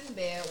we sit in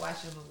bed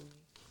watching a movie.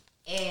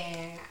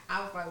 And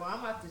I was like, well, I'm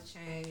about to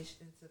change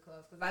into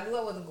clothes. Because I knew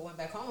I wasn't going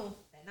back home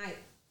that night.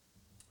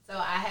 So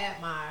I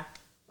had my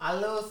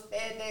little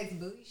spandex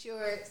booty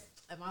shorts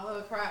and my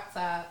little crop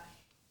top.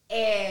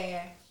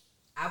 And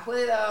I put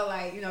it on,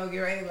 like, you know, get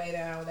ready to lay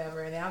down or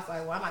whatever. And then I was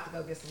like, well, I'm about to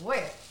go get some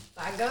wet.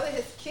 So I go to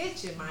his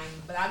kitchen, mind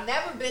you. But I've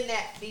never been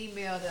that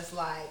female that's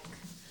like,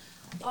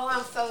 oh,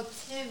 I'm so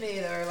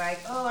timid. Or like,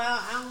 oh,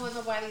 I don't want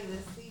nobody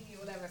to see me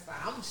or whatever. So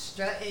I'm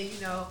strutting,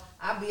 you know.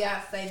 I'll be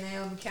out, say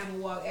Naomi Campbell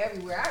walk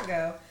everywhere I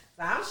go.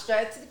 So I'm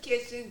strutting to the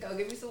kitchen, go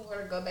get me some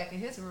water, go back in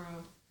his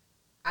room.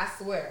 I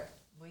swear,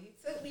 when he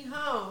took me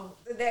home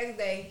the next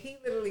day, he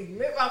literally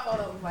lit my phone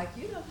up and was like,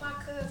 you know, my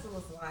cousin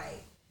was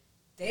like,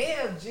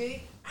 damn,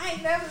 G, I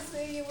ain't never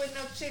seen you with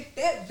no chick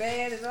that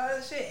bad and all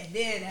that shit. And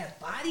then that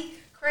body,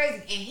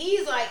 crazy. And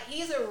he's like,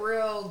 he's a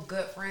real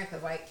good friend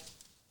because, like,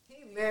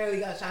 he literally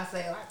got trying to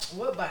say, like,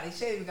 what body?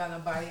 She ain't even got no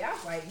body. I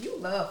was like, you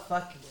love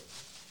fucking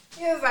with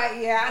me. He was like,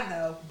 yeah, I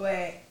know.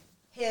 But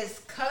his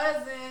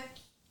cousin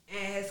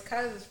and his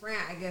cousin's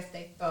friend, I guess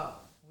they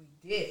thought we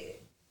did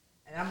it.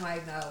 And I'm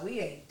like, no, we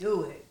ain't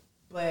do it.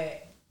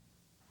 But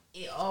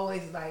it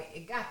always, like,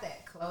 it got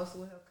that close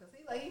with him because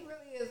he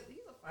really is,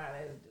 he's a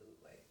fine-ass dude.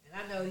 And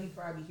I know he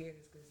probably hear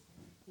this because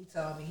he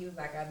told me, he was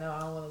like, I know I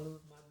don't want to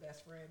lose my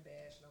best friend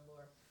badge no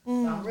more.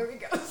 So I'm really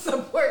going to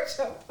support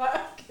your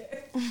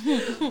podcast.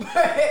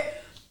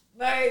 But,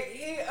 like,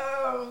 he's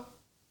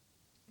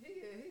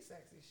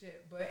sexy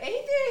shit. But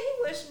he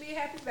wished me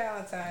happy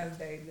Valentine's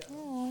Day,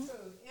 though. Too.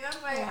 And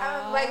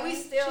I'm like, we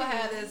still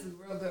have this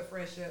real good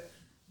friendship.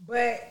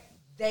 But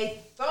they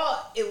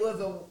thought it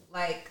was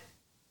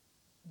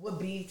would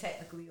be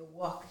technically a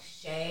walk of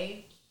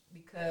shame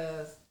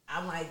because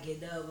I'm like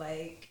getting up,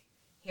 like,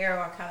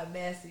 hair all kind of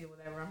messy or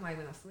whatever. I'm like,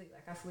 when I sleep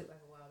like a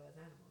wild ass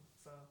animal.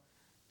 So,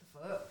 the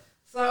fuck?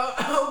 So,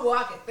 I'm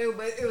walking through,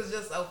 but it was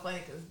just so funny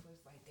because it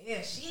was like,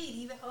 damn, she didn't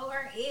even hold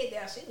her head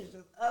down. She was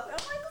just up. I'm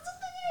like, what's the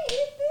thing? I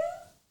hit this?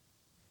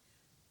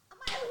 I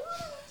might have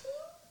wanted to.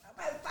 I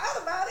might have thought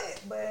about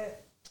it,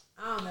 but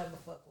I don't never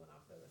fuck when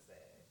I'm feeling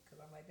sad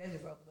because I'm like, that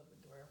just opened up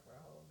the door for a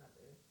whole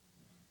nother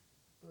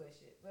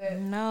bullshit.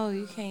 But No,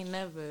 you can't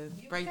never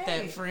break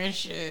that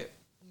friendship.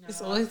 No.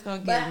 It's always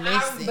gonna get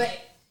messy. But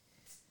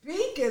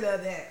speaking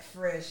of that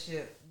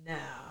friendship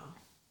now,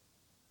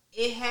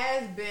 it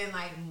has been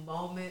like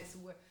moments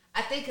where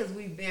I think because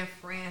we've been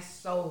friends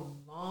so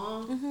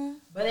long,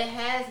 but it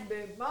has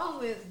been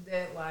moments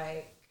that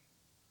like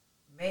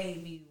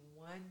made me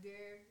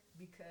wonder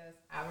because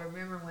I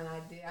remember when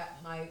I did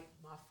my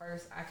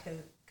first, I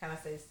can kind of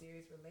say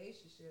serious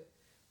relationship,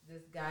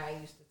 this guy I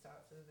used to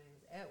talk to, his name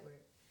was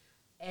Edward.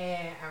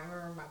 And I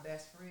remember my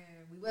best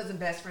friend, we wasn't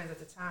best friends at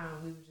the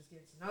time, we were just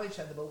getting to know each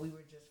other, but we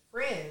were just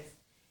friends.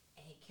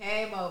 And he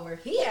came over,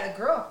 he had a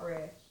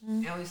girlfriend,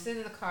 and we sat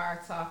in the car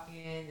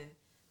talking, and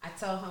I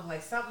told him,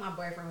 like, something my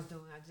boyfriend was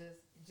doing,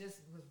 it just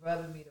was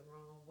rubbing me the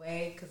wrong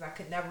way, because I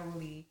could never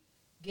really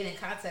get in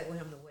contact with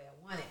him the way I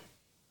wanted.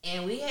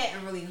 And we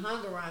hadn't really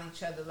hung around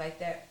each other like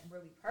that,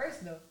 really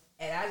personal.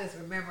 And I just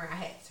remember I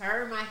had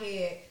turned my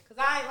head,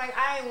 because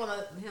I didn't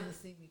want him to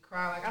see me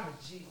cry, like, I'm a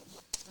G.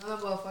 No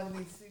motherfucker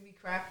need to see me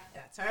cry.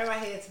 And I turned my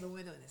head to the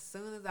window, and as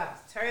soon as I was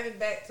turning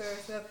back to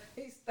herself,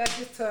 he stuck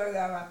his tongue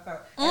out my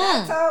throat. And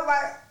I told him,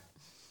 like,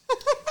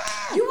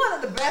 you one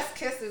of the best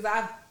kisses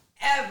I've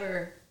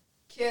ever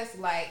kissed,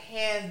 like,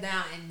 hands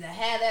down. And to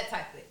have that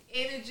type of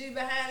energy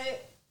behind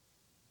it.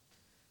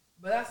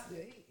 But I still,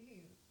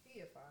 he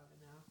a father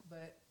now.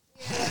 But,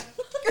 yeah.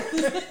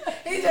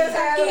 He just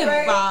had a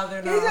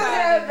baby. He just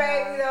had a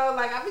baby, though.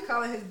 Like, I be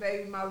calling his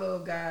baby my little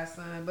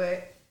godson.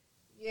 But,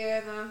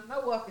 yeah,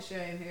 no walk of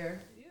shame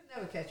here. You'll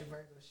never catch a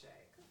burger with shame.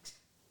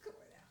 Come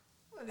on now.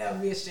 You'll never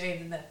be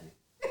ashamed of nothing.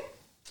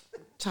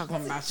 Talking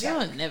about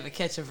you'll never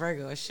catch a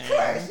Virgo of shame. Of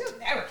course, you'll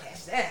never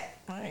catch that.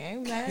 I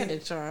ain't mad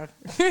at y'all.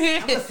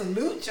 I'm gonna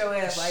salute your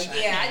ass like,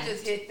 yeah, I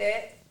just hit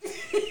that.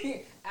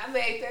 I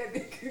made that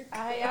nigga.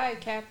 Aye,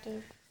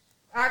 Captain.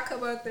 I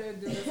come out there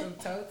and do some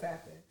toe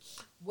tapping.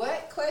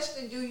 What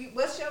question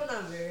what's your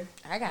number?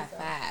 I got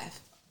 5.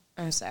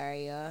 I'm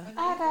sorry, y'all.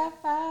 I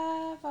got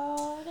 5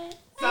 on it.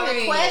 So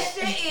the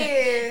question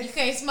is... You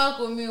can't smoke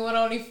with me with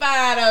only 5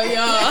 though, y'all.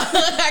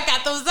 I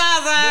got those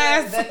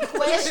eyes. The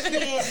question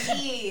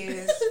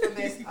is, for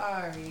Miss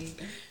Ari,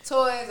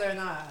 toys or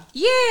not?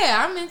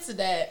 Yeah, I'm into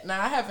that.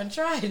 Now, I haven't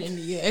tried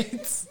any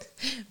yet.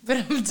 But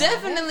I'm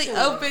definitely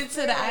open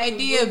to the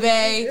idea,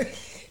 babe.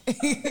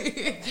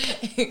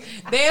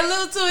 They're a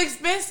little too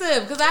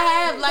expensive because I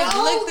have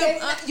looked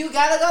them up. You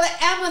gotta go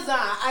to Amazon.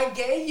 I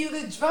gave you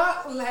the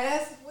drop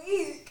last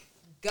week.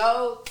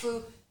 Go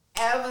to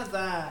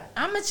Amazon.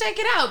 I'm gonna check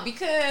it out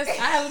because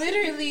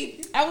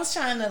I was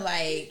trying to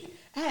I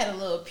had a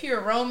little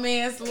Pure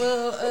Romance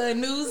little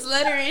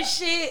newsletter and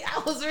shit. I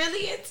was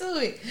really into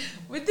it.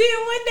 But then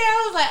one day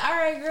I was like, all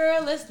right,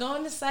 girl, let's go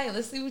on the site.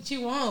 Let's see what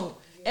you want.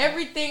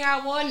 Everything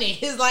I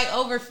wanted is like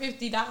over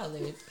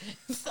 $50.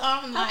 So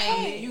I'm like,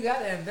 okay, you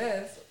gotta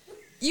invest.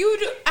 You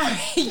do.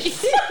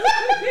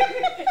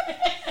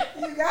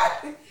 You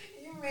got it.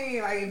 You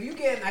mean? Like, if you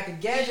get like a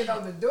gadget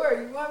on the door,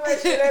 you want to make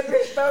sure that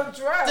bitch don't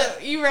drop.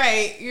 You're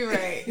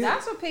right.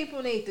 That's what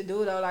people need to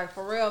do, though. Like,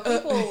 for real.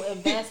 People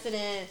invested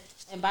in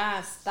and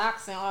buying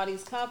stocks in all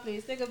these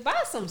companies. Nigga,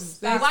 buy some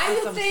stocks. Why and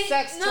you some think?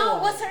 sex No,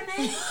 toys. what's her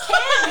name?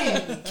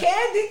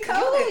 Candy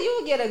coated. You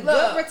will get a Look,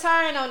 good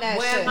return on that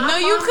when shit. my No,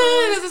 you mama-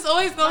 could, because it's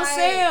always going to Like,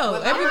 sell.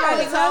 when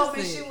Everybody my mama told loves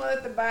me she it.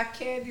 wanted to buy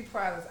candy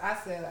products. I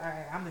said, all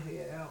right, I'm going to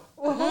head out.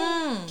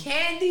 Mm.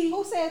 Candy?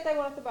 Who said they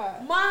wanted to buy?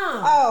 Mom.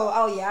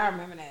 Oh yeah, I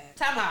remember that.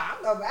 Time out.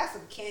 I'm going to buy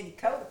some candy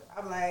coated.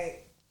 I'm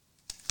like,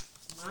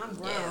 I'm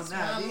grown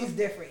now. Mama. These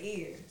different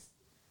ears.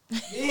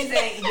 These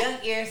ain't young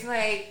ears.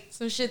 Like,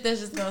 Some shit that's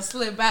just going to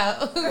slip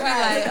out. Be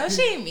like, oh,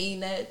 she ain't mean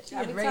that. She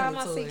Every a time I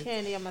regular see toy.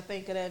 candy, I'm gonna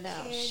think of that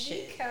now. candy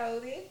Shit.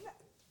 coated.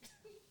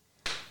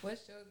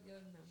 What's your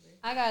number?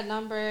 I got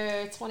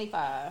number 25.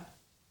 I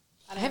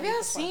didn't Have read y'all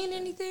the seen question.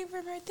 anything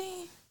from her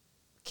thing?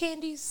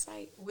 Candy's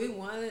site. We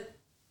wanted.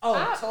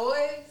 I-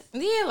 Toys?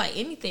 Yeah, like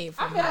anything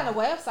from I've been her. on the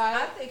website.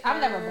 I think I've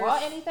never her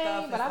bought anything,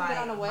 stuff but is, I've been like,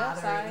 on the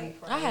moderately website.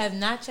 priced. I have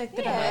not checked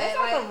it Yeah, out. it's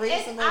like a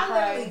reasonable I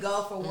literally price.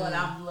 go for what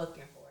I'm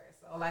looking for.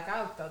 So, like,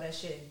 I'll throw that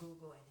shit in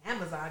Google, and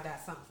Amazon got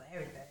something for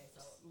everything.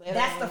 So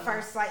that's the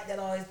first site that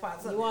always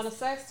pops up. You want a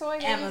sex toy?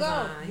 Here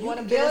Amazon. you go. You You want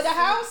to can get build a a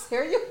house?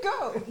 Here you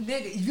go.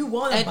 Nigga, if you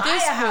want to At buy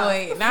this a house,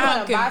 point, You now I'm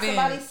want to buy somebody's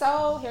convinced.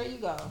 soul? Here you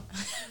go.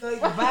 so you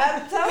can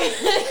buy the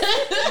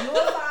toy. You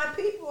will find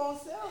people on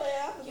sale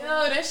at Amazon.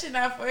 Yo, that shit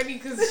not funny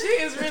because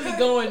shit is really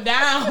going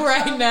down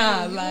right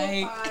now. You will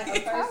Like, find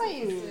a person telling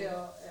you. for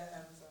sale at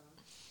Amazon.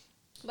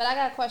 But I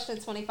got question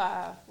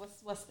 25.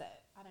 What's that?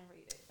 I didn't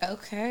read it.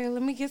 okay,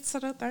 let me get to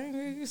the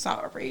thing.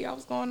 Sorry, I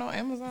was going on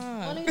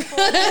Amazon.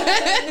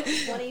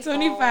 24,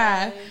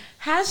 25.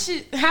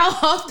 How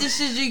often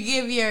should you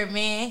give your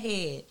man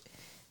head?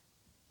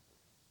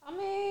 I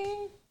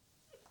mean,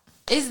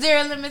 Is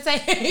there a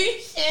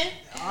limitation?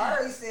 I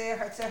already said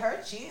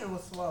her chin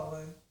was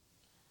swollen.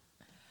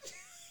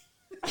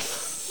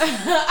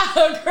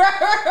 Oh,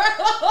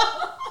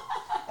 girl.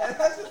 That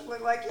just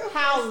look like your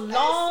how face is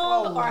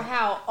long swollen. or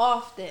how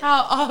often?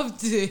 How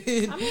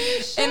often? I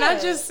mean, And I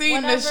shit. just seen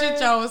Whenever- the shit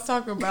y'all was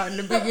talking about in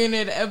the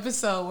beginning of the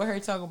episode with her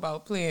talking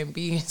about Plan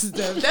B and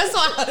stuff. That's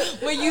why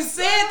when you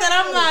said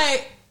that, I'm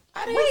like,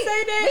 I didn't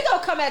say that. We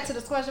gonna come back to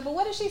this question, but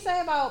what did she say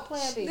about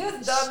Plan B?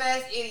 This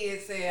dumbass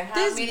idiot said, "How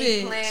This many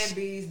bitch. Plan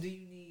Bs do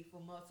you need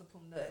for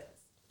multiple nuts?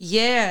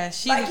 Yeah,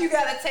 she. Like you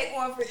gotta take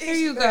one for each." Here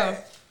you go.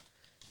 nut.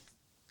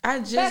 I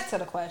Back just. to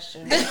the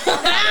question.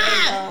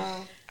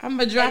 I'm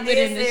gonna drop And it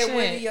then in the said,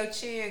 "When do chat. your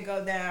chin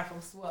go down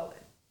from swelling?"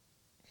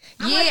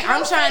 Yeah,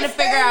 I'm trying to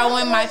figure out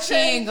when my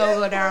chin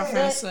go down from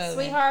But, swelling.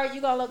 sweetheart,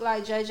 you gonna look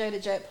like JJ the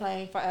Jet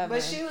Plane forever.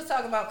 But she was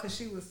talking about because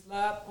she was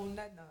slap on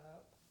that knob.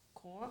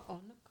 corn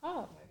on the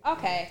cob.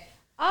 Okay.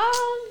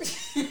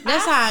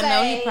 That's how I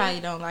know he say- probably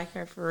don't like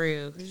her for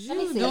real. Cause Let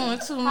me you see. doing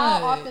too How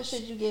much. often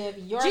should you give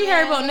your G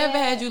man Herbo never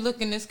head? had you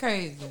looking this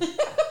crazy.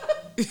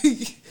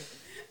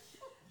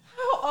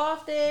 How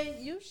often?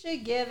 You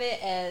should give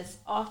it as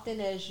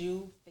often as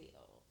you feel.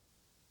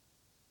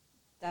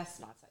 That's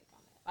my take on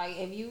it. Like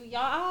if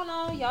y'all, I don't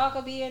know, y'all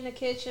could be in the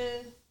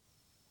kitchen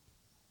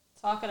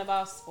talking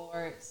about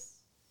sports,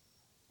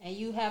 and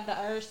you have the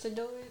urge to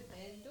do it,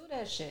 then do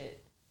that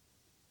shit.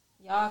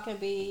 Y'all can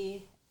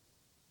be.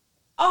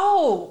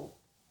 Oh,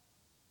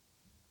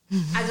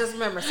 I just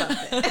remember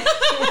something.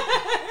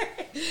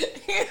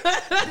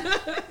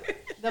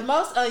 The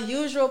most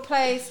unusual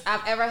place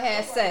I've ever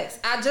had sex.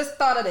 I just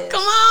thought of this.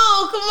 Come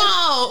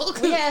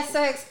on. We had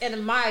sex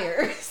in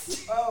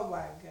Myers. Oh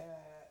my god!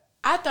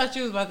 I thought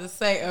you was about to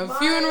say a Myers.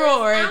 funeral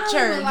or I a don't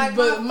church, even like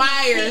but my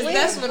Myers, feet.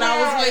 that's what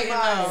I was waiting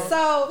Myers. on.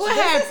 So What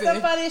this is the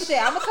happened? funniest shit.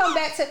 I'm gonna come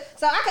back to.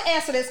 So I can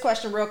answer this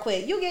question real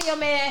quick. You get your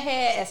man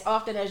head as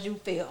often as you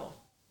feel.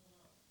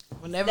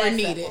 Whenever That's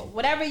needed. simple.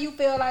 Whenever you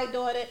feel like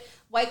doing it,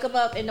 wake him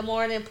up in the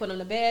morning, put him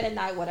to bed at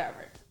night,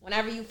 whatever.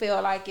 Whenever you feel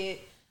like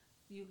it,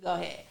 you go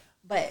ahead.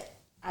 But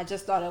I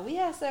just thought of we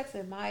had sex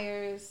in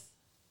Myers.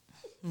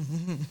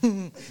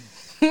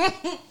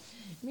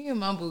 Me and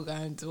my boo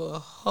got into a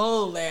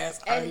whole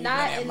ass And argument not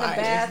at in the Myers.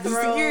 The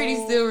bathroom.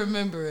 security still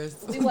remember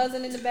us. We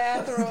wasn't in the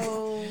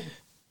bathroom.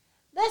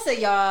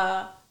 Listen,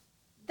 y'all.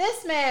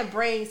 This man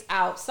brings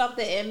out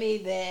something in me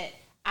that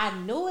I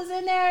knew was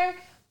in there,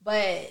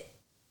 but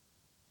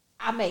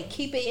I may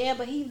keep it in,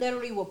 but he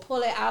literally will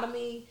pull it out of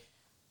me.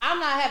 I'm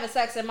not having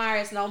sex in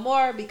Myers no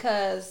more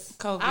because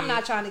COVID. I'm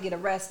not trying to get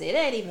arrested. It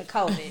ain't even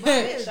COVID.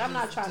 Bitch, I'm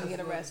not trying to get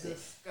arrested.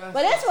 But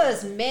this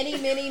was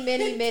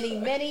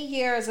many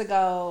years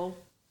ago.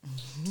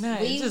 Nah,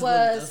 it We just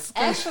was looked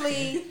disgusting.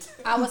 actually,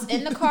 I was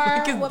in the car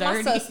Looking with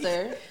my dirty.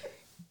 sister,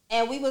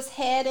 and we was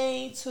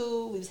heading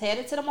to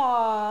the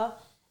mall,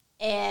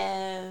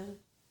 and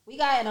we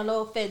got in a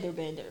little fender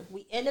bender.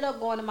 We ended up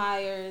going to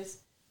Myers.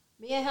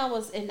 Me and him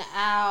was in the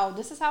aisle.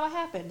 This is how it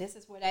happened. This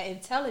is where that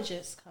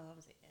intelligence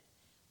comes in.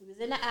 We was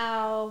in the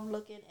aisle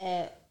looking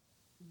at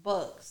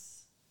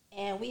books,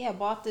 and we had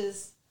bought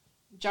this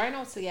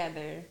journal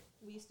together.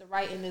 We used to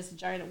write in this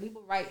journal. We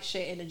would write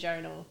shit in the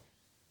journal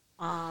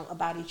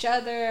about each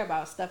other,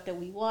 about stuff that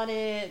we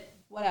wanted,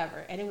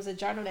 whatever. And it was a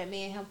journal that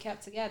me and him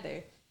kept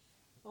together.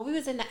 Well, we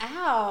was in the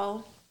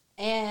aisle,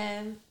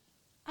 and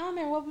I don't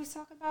remember what we was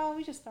talking about.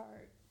 We just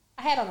started.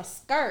 I had on a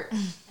skirt,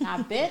 and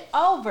I bent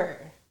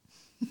over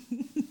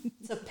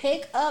to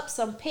pick up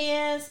some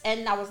pens,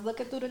 and I was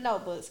looking through the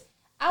notebooks.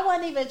 I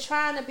wasn't even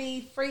trying to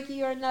be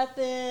freaky or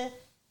nothing,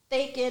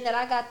 thinking that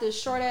I got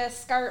this short ass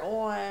skirt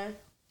on.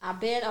 I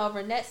bent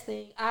over. Next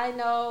thing I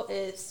know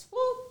is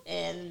whoop,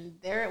 and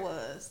there it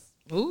was.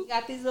 Ooh. We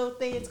got these little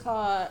things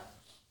called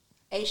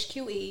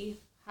HQE,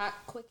 hot,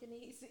 quick, and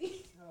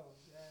easy. Oh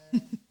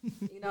God.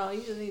 You know,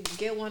 you just need to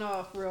get one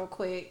off real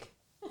quick.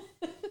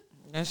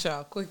 That's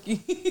y'all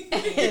quickie.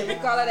 We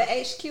call it a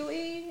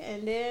HQE,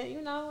 and then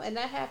you know, and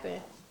that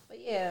happened. But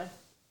yeah,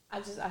 I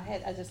just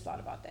thought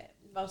about that.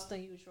 Most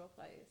unusual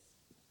place.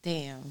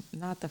 Damn,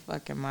 not the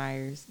fucking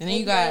Myers. And then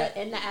you got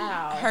in the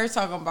aisle. her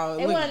talking about.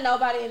 It wasn't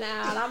nobody in the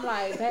aisle. I'm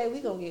like, babe,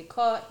 we gonna get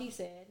caught. He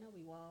said, no,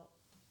 we won't.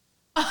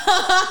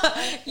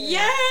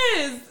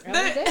 Yes,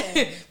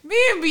 me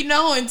and be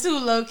knowing too,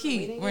 low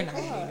key. We're not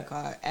getting the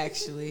car.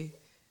 Actually,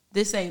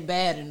 this ain't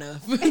bad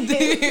enough.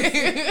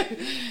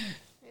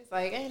 It's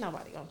like ain't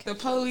nobody gonna catch the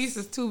police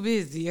is too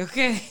busy.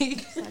 Okay,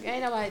 it's like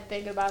ain't nobody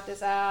thinking about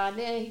this aisle. And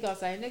then he gonna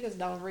say niggas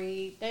don't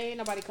read. There ain't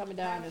nobody coming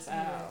down this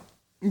aisle.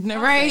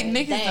 right? Okay,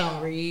 Niggas damn.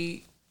 don't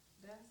read.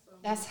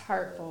 That's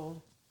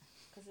hurtful.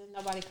 Cause then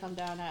nobody come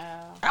down the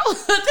aisle. I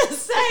was about to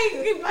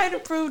say he might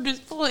have proved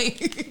his point.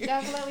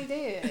 Definitely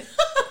did.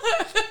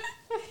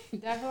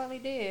 Definitely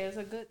did. It was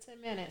a good 10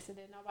 minutes, and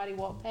then nobody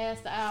walked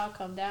past the aisle,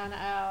 come down the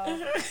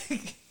aisle.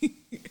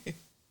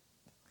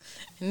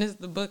 And this is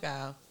the book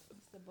aisle.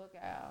 It's the book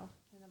aisle.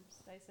 And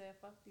they said,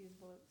 fuck these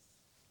books.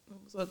 I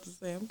was about to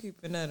say, I'm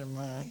keeping that in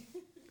mind.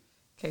 In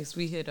case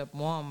we hit up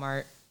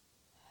Walmart.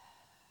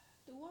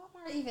 Do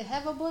Walmart even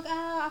have a book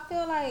aisle? I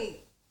feel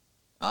like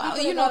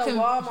You know, go to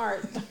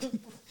Walmart.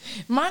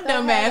 my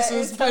dumb ass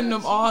was putting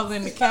them all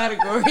in the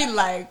category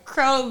like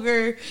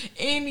Kroger,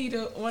 any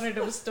one of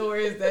those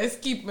stores that's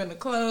keeping the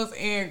clothes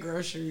and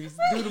groceries.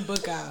 Do the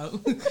book aisle.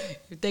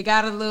 If they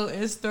got a little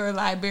in-store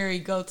library,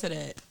 go to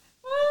that.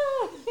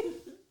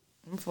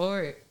 I'm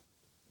for it.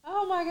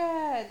 Oh my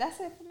God. That's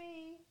it for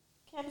me.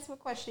 Candace, what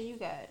question you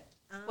got?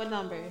 What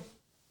number?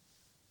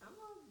 I'm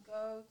gonna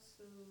go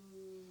to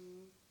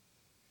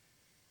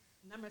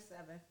number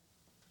 7.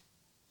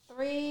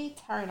 3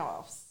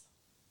 turnoffs.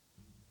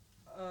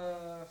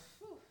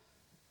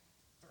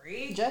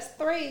 3. Just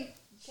 3. You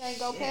can't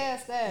go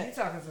past that. You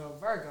talking to a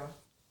Virgo?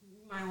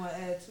 You might want to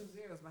add 2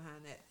 zeros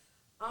behind that.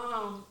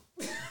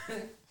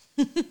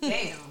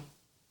 Damn.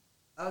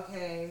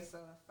 Okay, so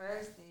the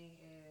first thing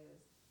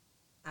is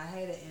I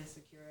hate an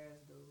insecure ass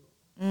dude.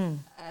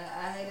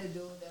 I hate a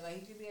dude that like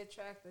he can be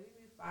attractive,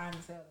 he be fine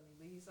as hell to me,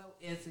 but he's so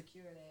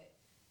insecure that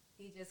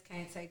he just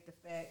can't take the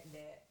fact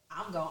that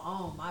I'm gonna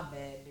own my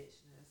bad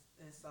bitchness.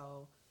 And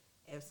so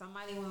if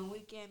somebody wanna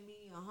wink at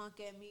me or hunk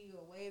at me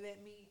or wave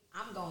at me,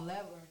 I'm gonna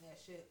level in that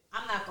shit.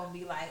 I'm not gonna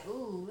be like,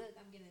 ooh, look,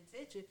 I'm getting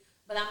attention.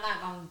 But I'm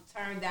not gonna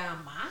turn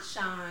down my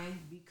shine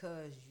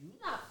because you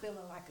not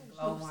feeling like a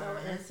glow worm. So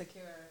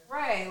insecure.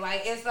 Right,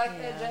 like it's like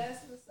Yeah. that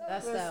Jasmine Sullivan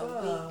That's that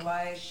song. weak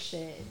Like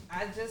shit.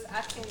 I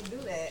can't do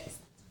that.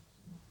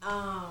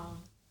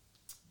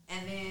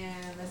 And then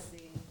let's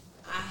see.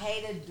 I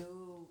hate a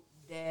dude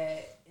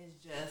that is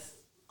just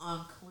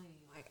unclean.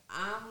 Like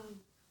I'm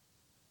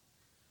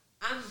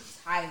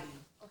tidy,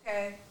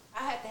 okay? I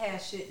have to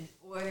have shit in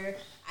order.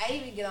 I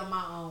even get on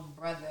my own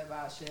brother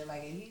about shit.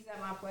 Like if he's at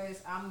my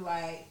place, I'm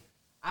like,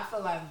 I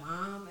feel like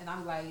mom, and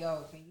I'm like,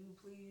 yo, can you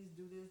please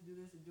do this,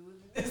 and do it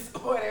in this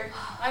order?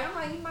 Like I'm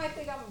like, you might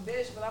think I'm a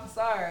bitch, but I'm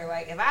sorry.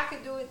 Like if I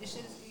could do it, the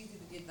shit is easy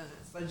to get done.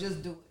 So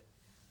just do it.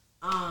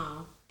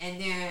 And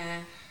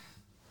then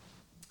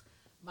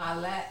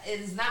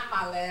it's not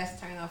my last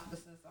turn off, but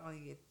since I only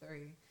get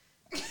 3.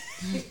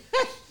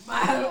 my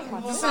other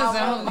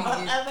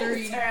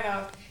turn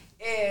off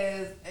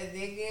is a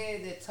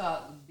nigga that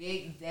talk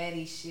big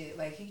daddy shit.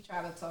 Like he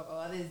try to talk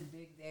all this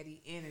big daddy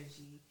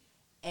energy,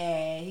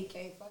 and he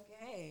can't fucking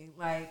hang.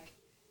 Like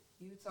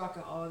you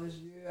talking all this,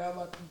 yeah,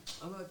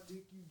 I'm gonna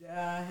dick you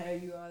down,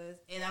 have you all this,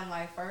 and I'm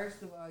like,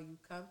 first of all, you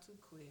come too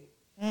quick.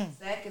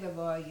 Second of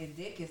all, your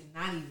dick is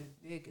not even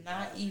big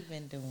enough. Not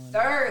even doing it.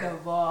 Third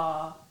of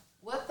all,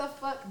 what the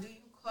fuck do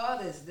you call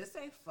this? This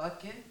ain't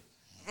fucking.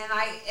 And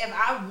if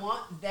I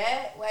want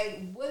that,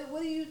 like,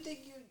 what do you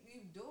think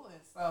you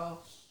doing? So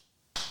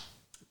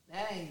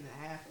that ain't even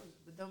half of it.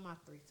 But those my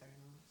 3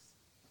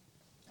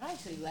 turn-offs. I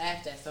actually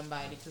laughed at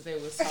somebody because they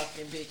was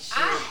talking big shit.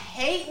 I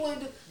hate when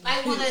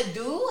a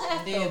dude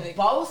has to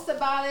boast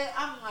about it.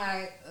 I'm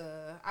like,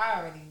 I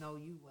already know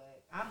you whack.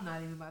 I'm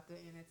not even about to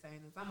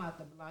entertain this. I'm about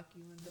to block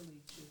you and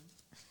delete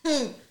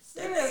you.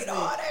 Seriously.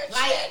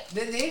 Like,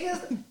 the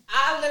niggas,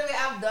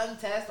 I've done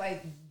tests,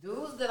 like,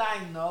 dudes that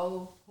I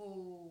know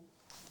who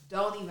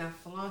don't even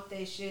flaunt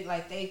their shit,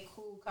 like, they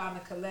cool, calm,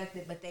 and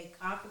collected, but they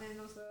confident in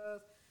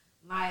themselves.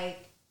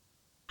 Like,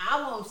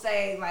 I won't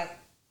say, like,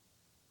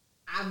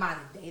 I might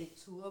have dated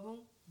 2 of them,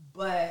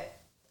 but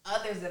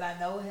others that I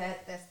know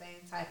had that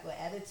same type of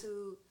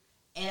attitude,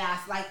 and I,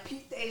 like,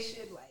 peep their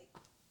shit, like,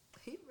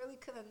 he really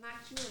could have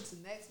knocked you into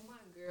next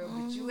month, girl,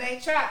 but you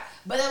ain't tried.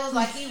 But it was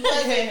like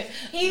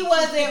he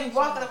wasn't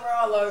walking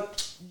around like,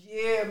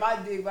 yeah, my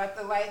dick about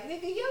to like,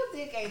 nigga, your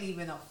dick ain't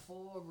even a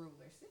full ruler.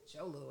 Sit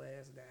your little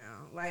ass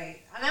down.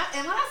 Like, and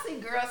when I see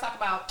girls talk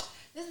about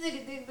this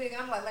nigga dick big,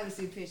 I'm like, let me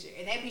see a picture,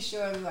 and they be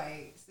showing me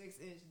like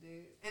 6-inch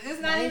dick, and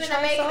it's not even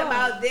making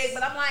about dick,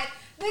 but I'm like,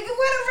 nigga,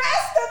 where the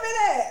rest of it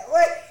at?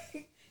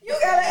 Like, you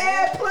gotta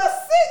add +6 to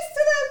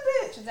that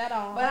bitch. Is that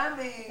all? But I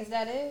mean, is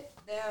that it?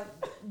 Damn.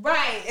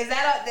 Right. Is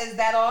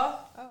that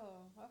all? Oh,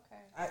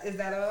 okay. Is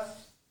that all?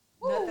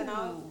 Ooh. Nothing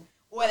else?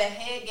 Or the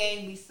head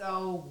game be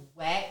so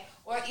whack.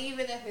 Or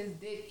even if his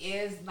dick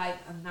is like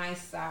a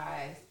nice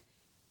size,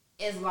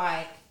 it's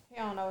like he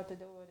don't know what to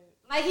do with it.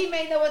 Like he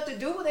may know what to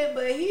do with it,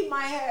 but he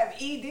might have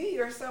ED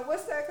or something.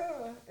 What's that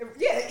called?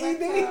 Yeah,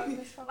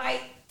 ED.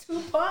 Like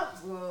 2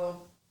 pumps.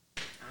 Well,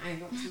 I ain't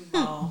gonna toot my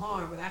own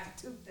horn, but I can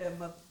toot that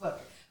motherfucker.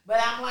 But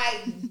I'm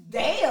like,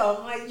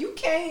 damn, like you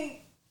can't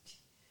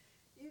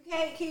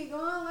keep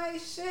going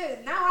like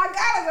shit. Now I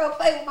gotta go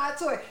play with my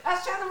toy. I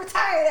was trying to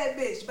retire that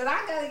bitch, but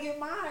I gotta get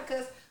mine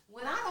because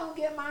when I don't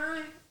get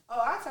mine,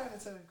 I turn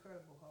into an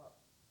Incredible Hulk.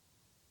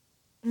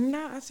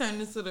 No, I turn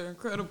into the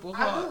Incredible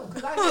Hulk. I do,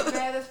 because I get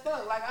mad as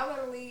fuck. Like I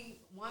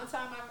literally, one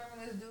time I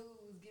remember this dude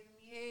was giving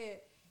me head,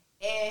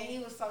 and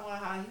he was talking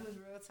about how he was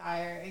real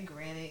tired. And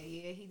granted,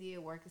 yeah, he did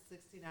work a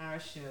 16-hour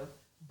shift,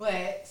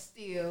 but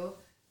still,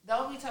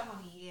 don't be talking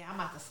about me. Yeah, I'm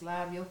about to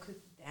slide your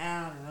cookie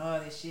down and all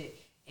this shit.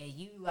 And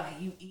you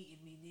eating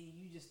me, then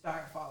you just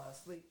start falling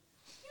asleep.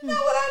 You know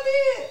what I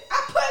did?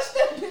 I punched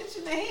that bitch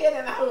in the head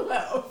and I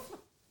left.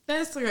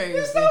 That's crazy.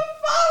 You so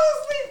fall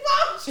asleep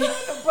while I'm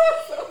trying to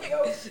bust on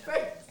your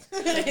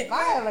face.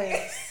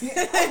 Violence.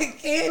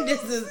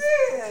 Candace is...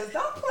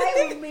 Don't play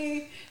with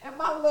me and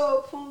my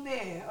little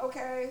poonan,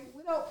 okay?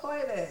 We don't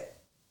play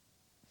that.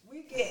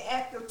 We get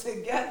active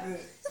together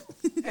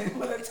and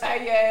we'll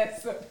tie your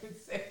ass up and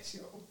set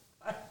you on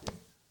fire.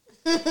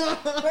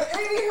 But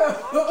anyhow,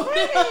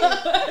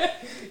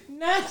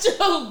 not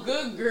your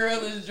good girl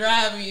is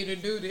driving you to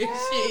do this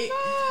shit.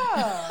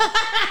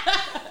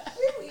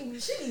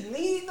 She be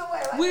leading the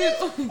way. Like,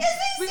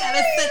 we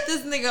gotta set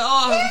this nigga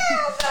off.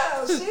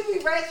 Hell no. She be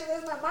ratchet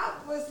as my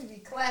pussy be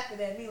clapping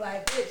at me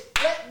like, bitch,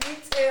 let me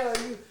tell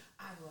you.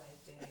 I'm like,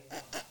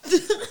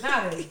 damn.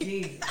 Not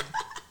again.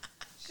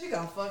 She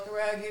gonna fuck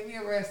around and get me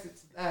arrested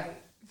tonight.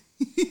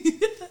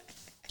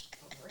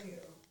 For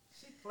real.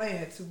 She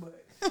playing too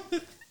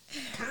much.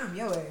 Calm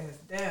your ass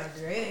down,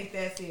 girl. It ain't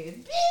that serious.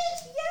 Bitch,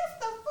 yes,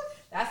 the fuck.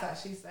 That's how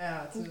she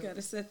sound, too. You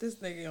gotta set this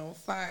nigga on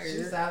fire.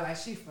 She sound like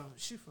she from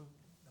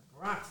the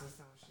Bronx or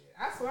some shit.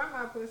 I swear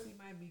my pussy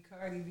might be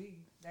Cardi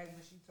B. Like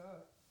when she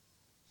talk.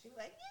 She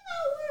like, you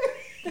know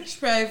what? She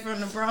probably from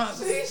the Bronx.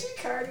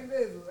 She Cardi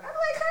Bizzle. I'm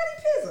like Cardi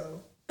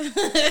Pizzle.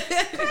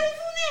 Cardi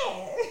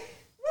Bonet.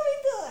 What we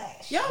doing?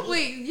 Y'all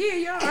wait, yeah,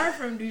 y'all are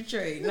from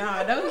Detroit.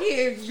 Nah, don't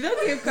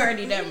give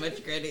Cardi that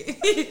much credit.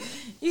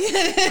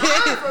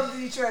 I'm from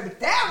Detroit, but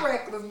that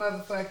reckless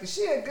motherfucker.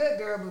 She a good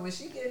girl, but when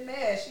she get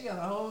mad, she on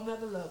a whole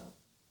nother level.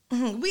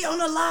 We on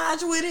the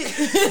lodge with it.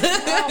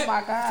 Oh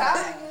my God.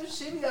 Telling you,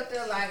 she be up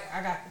there like,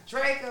 I got the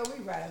Draco,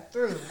 we riding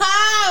through.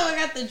 Oh, I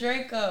got the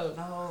Draco.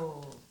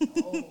 No,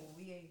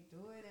 we ain't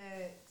doing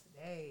that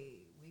today.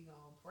 We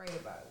gonna pray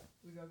about it.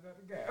 We gonna go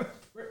to God.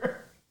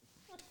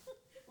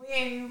 We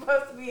ain't even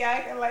supposed to be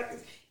out here like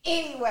this.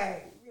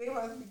 Anyway, we ain't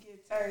supposed to be getting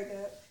turned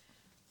up.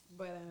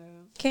 But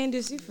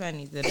Candace, you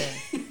funny today.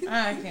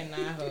 I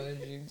cannot hold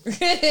you.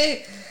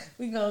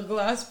 We gonna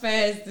gloss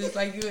past this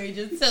like you ain't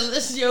just tell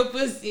us your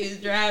pussy is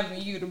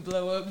driving you to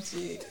blow up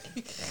shit.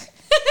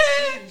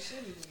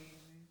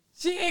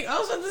 She ain't. I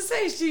was about to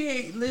say she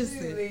ain't.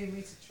 Listen. She lead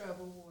me to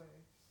troubled water.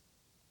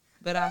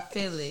 But I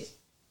feel it.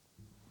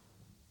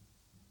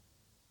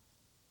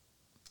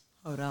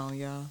 Hold on,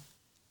 y'all.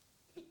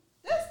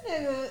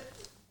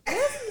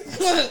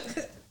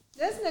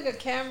 This nigga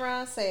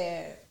Cameron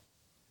said,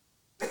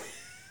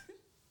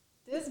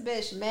 this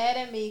bitch mad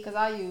at me because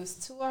I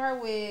used 2 of her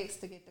wigs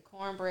to get the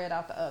cornbread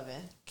out the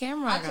oven.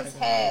 Cameron I just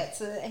had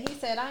to, and he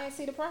said, I ain't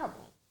see the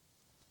problem.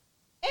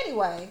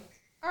 Anyway,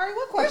 Ari,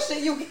 what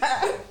question you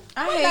got?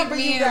 I hate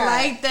being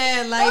like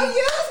that. Like,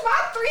 use my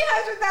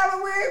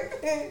 $300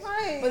 wig.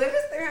 Right. But if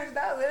it's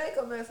 $300, it ain't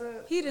gonna mess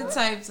up. he the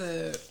type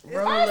to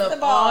roll up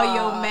all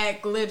your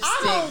MAC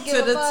lipstick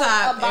to the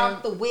top about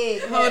and the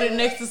wig. hold it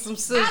next to some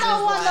scissors. I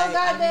don't want like, no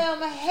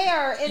goddamn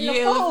hair in the if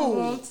you food.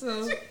 want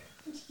to.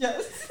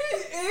 Yes.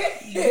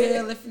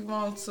 Yeah, if you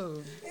want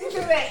to. You do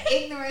that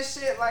ignorant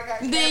shit like I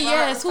can't. Then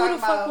yes, who the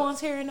fuck wants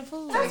hair in the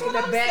food? That's what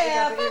I'm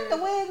saying. Fuck the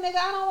wig, nigga.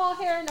 I don't want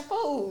hair in the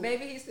food.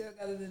 Maybe he still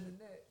got it in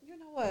the neck. You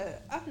know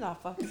what? I'm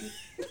not fucking you.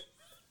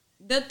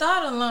 The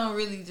thought alone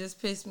really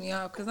just pissed me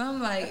off because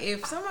I'm like,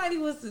 if somebody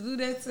was to do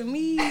that to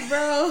me,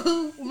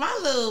 bro, my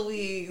little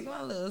wigs,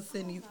 my little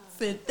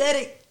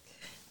synthetic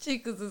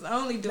chicas is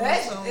only doing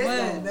so much. It's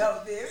gonna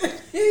melt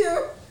this.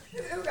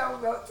 It's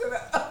gonna melt to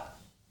the.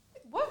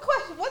 What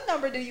question? What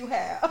number do you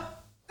have?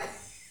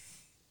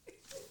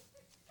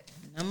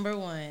 Number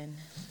 1.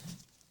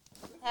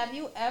 Have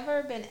you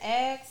ever been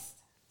asked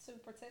to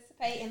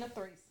participate in a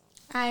threesome?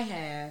 I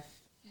have.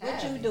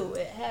 Would you do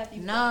it? Have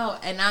you? No,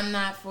 and I'm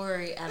not for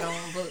it. I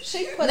don't. But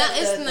She put no, up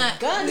it's the not.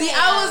 gun See, down,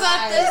 I was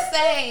about like, to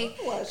say,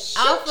 well, shoot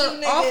off you of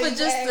niggas,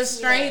 just ask the me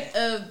strength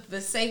of the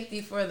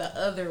safety for the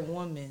other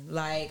woman.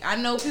 Like, I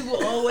know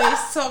people always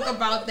talk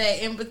about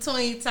that in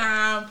between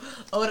time,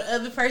 or the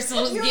other person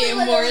was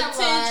getting more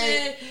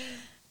attention.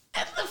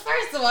 And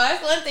first of all,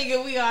 it's one thing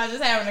if we all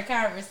just having a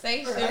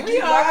conversation.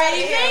 We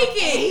already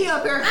naked. He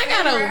up here I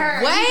gotta fingering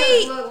her. wait.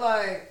 He just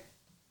look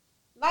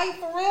Like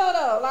for real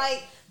though,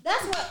 like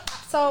that's what.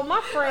 So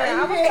my friend,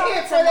 I he was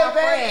talking to my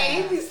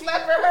friend. He be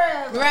slapping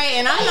her. Right,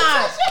 and I'm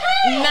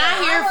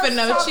not here for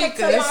no talking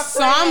to my chicas,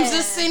 so I'm friend.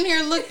 just sitting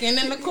here looking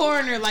in the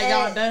corner like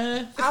y'all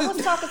done. I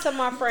was talking to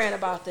my friend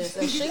about this,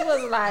 and she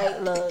was like,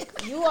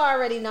 "Look, you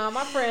already know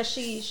my friend.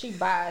 She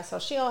bi, so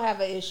she don't have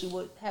an issue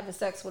with having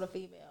sex with a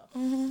female."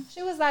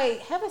 She was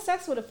like, "Having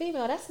sex with a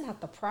female, that's not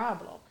the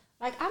problem.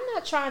 Like, I'm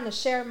not trying to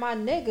share my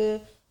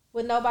nigga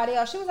with nobody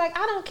else." She was like,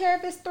 "I don't care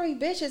if it's 3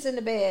 bitches in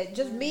the bed,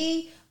 just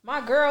me, my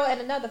girl, and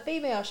another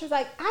female." She was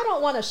like, "I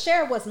don't want to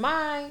share what's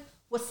mine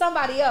with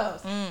somebody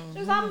else." She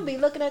was like, "I'm gonna be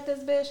looking at this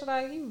bitch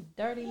like, you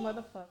dirty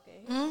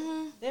motherfucker."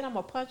 Then I'm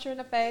gonna punch her in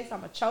the face. I'm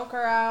gonna choke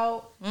her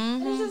out.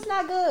 And it's just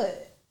not good.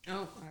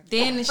 Oh,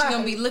 Then she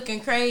gonna be looking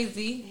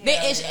crazy.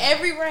 Then it's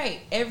every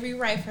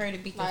right for her to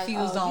be Like,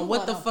 confused oh, on you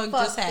what the wanna fuck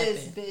just fuck happened.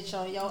 this bitch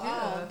on your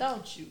own,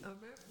 don't you?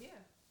 yeah.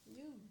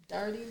 You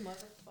dirty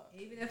motherfucker.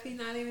 Even if he's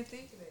not even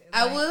thinking it.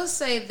 I will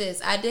say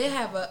this: I did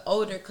have an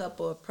older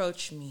couple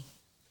approach me,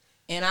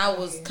 and I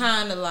was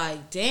kind of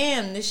like,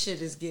 "Damn, this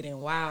shit is getting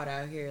wild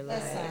out here."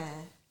 Like, When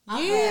I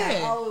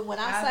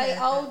I've say had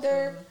that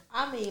older, too.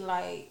 I mean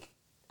like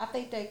I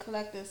think they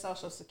collected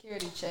Social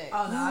Security checks.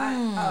 Oh no!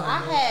 I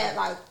had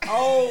like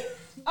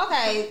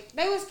okay,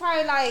 they was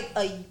probably like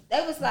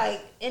they was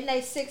like in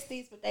their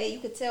 60s, but you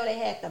could tell they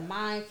had the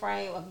mind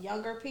frame of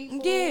younger people.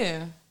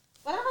 yeah.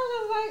 But I was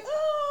just like,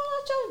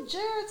 oh, what's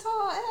your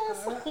Geritol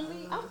ass on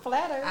me? I'm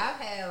flattered. I've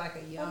had like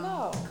a young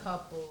no.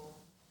 couple,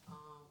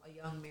 a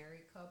young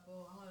married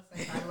couple. I want to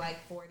say probably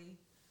like 40,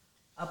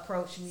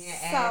 approach me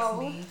and ask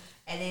me,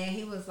 and then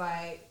he was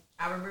like,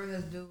 I remember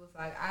this dude was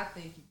like, "I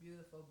think you're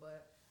beautiful,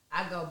 but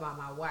I go by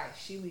my wife.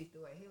 She leads the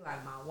way." He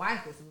like, my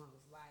wife is the one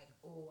was like,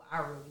 "Oh, I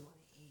really want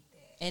to eat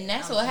that." And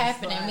that's I what was just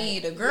happened to like, me.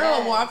 The girl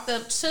yes. walked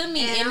up to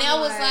me, and I'm that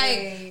was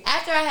like,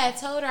 after I had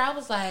told her, I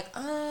was like,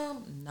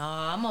 no,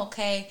 I'm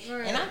okay.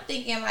 Right. And I'm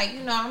thinking, like,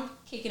 I'm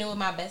kicking it with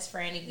my best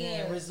friend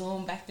again,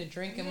 resume back to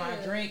drinking my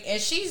drink,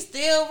 and she's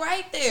still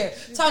right there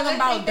talking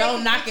about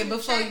don't knock it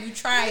before you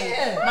try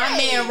it. My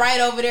man right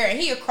over there, and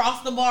he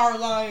across the bar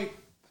like.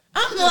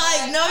 I'm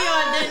like, no,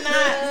 y'all did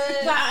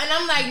not. And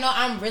I'm like, no,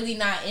 I'm really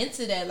not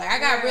into that. Like, I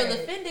got real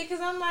offended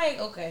because I'm like,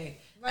 okay.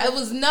 It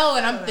was no,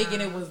 and I'm thinking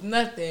it was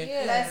nothing.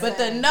 Yeah. But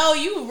the no,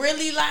 you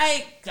really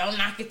like, don't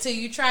knock it till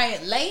you try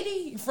it.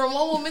 Lady, from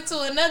one woman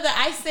to another,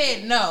 I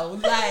said no.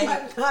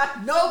 Like,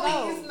 no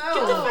means no.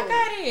 get the fuck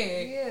out of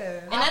here.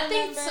 Yeah. And I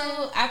think,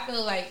 too, I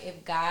feel like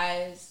if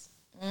guys,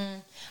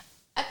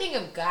 I think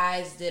if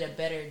guys did a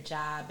better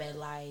job at,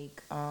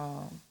 like,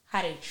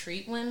 how they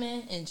treat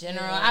women in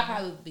general, I'd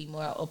probably be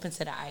more open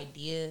to the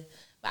idea.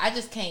 But I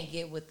just can't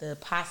get with the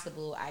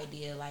possible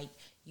idea, like,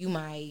 you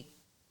might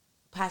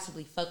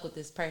possibly fuck with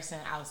this person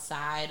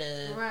outside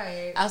of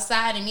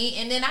me,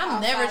 and then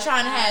I'm never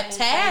trying to have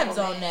tabs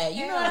on that.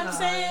 You know what I'm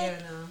saying?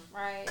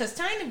 Right. Because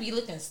Tiny be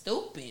looking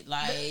stupid.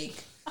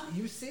 Like,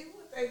 you see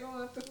what they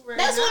going through right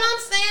that's now? what I'm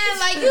saying.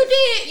 Like,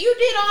 you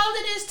did all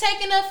of this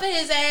taking up for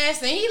his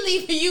ass, and he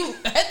leaving you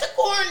at the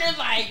corner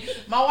like,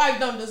 my wife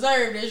don't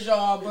deserve this,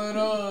 y'all, but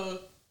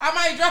I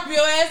might drop your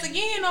ass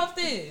again off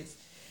this.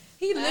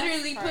 He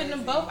literally putting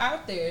them both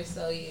out there.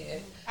 So yeah,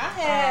 I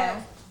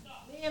had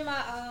me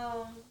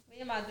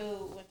and my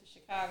dude went to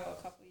Chicago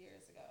a couple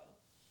years ago,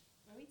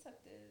 and we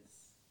took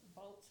this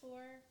boat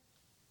tour,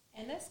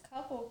 and this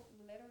couple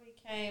literally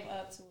came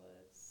up to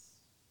us.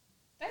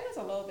 They was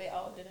a little bit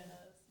older than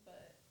us,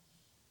 but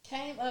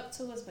came up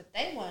to us, but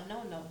they wasn't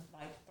no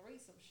like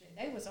threesome shit.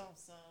 They was on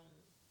some,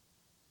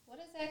 what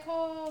is that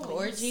called?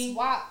 Orgy?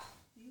 Swap.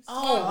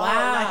 Oh,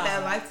 wow. Like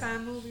that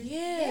Lifetime movie?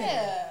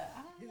 Yeah.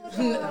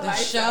 The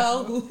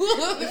show.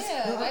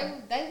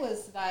 Yeah, they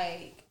was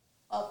like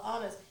up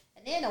on us.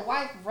 And then the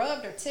wife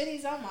rubbed her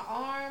titties on my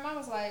arm. I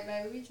was like,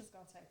 baby, we just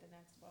gonna take the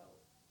next boat.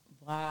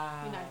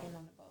 Wow. We're not getting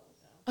on the boat with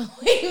them.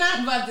 We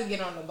not about to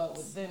get on the boat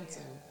with them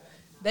two.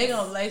 They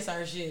gonna lace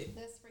our shit.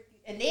 That's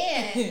freaky. And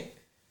then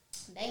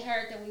they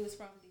heard that we was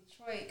from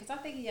Detroit, because I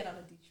think he had on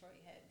a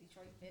Detroit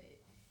fitted.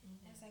 And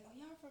I was like, oh,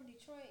 y'all from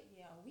Detroit?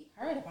 Yeah, we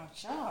heard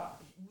about y'all.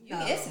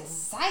 It's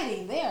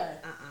exciting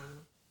there.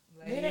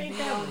 Like, ain't you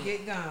that don't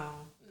get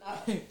gone.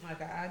 No.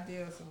 Like an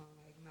ideal song.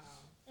 Like, no.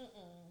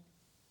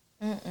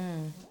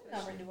 What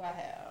number do I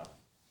have?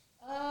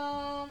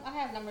 I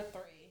have number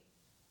 3.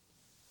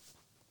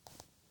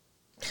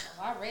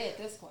 Oh, I read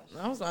this question.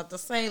 I was about to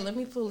say, let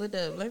me pull it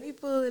up.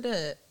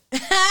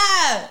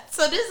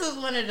 So this is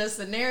one of the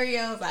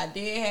scenarios I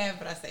did have,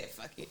 but I said,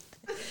 fuck it.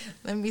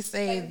 Let me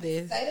save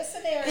this. Say the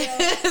scenario.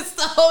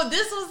 So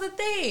this was the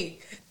thing.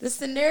 The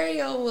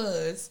scenario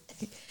was,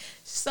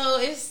 so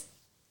it's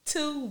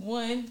 2,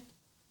 1.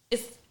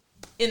 It's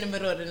in the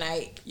middle of the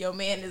night. Your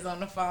man is on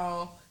the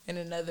phone in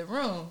another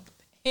room.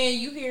 And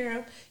you hear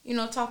him, you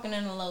know, talking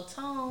in a low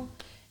tone.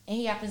 And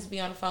he happens to be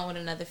on the phone with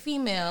another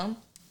female.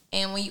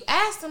 And when you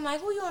ask him,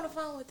 like, who you on the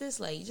phone with this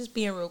lady? Just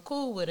being real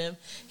cool with him.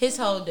 His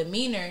whole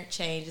demeanor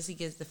changes. He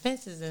gets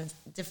defensive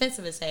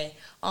and say,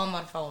 oh, I'm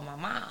on the phone with my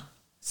mom.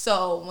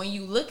 So when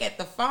you look at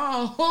the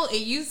phone and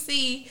you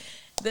see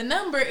the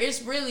number,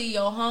 it's really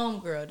your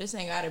homegirl. This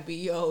ain't got to be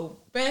your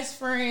best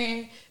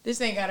friend.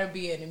 This ain't got to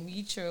be in a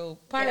mutual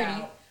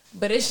party.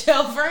 But it's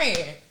your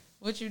friend.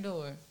 What you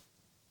doing?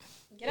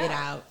 Get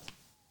out.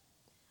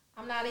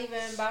 I'm not even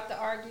about to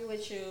argue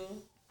with you.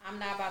 I'm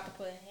not about to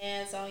put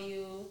hands on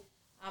you.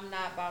 I'm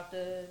not about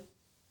to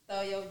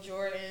throw your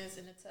Jordans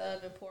in the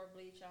tub and pour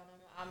bleach on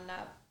them. I'm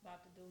not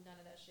about to do none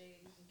of that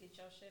shit. You can get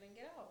your shit and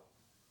get out.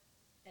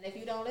 And if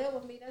you don't live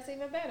with me, that's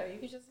even better. You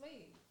can just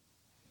leave.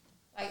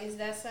 Like, it's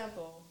that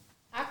simple.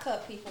 I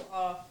cut people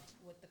off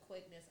with the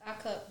quickness. I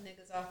cut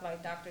niggas off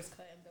like doctors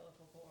cutting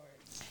umbilical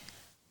cords.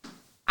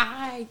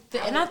 I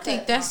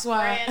think that's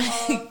why.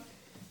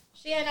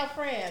 She ain't no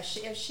friend.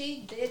 If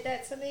she did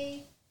that to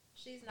me,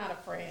 she's not a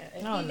friend.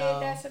 If he did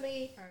that to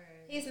me,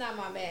 he's not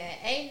my man.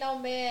 Ain't no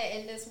man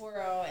in this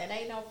world and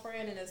ain't no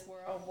friend in this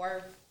world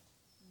worth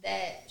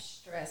that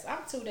stress. I'm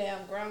too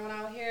damn grown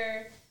out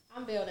here.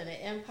 I'm building an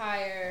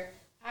empire.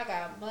 I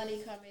got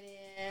money coming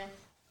in.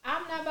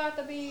 I'm not about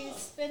to be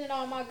spending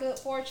all my good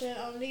fortune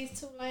on these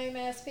 2 lame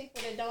ass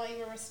people that don't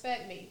even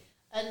respect me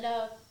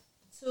enough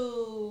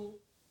to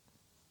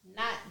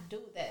not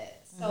do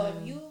that. So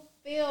if you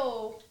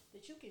feel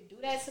that you can do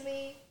that to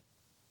me,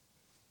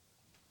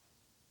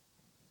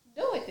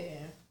 do it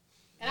then.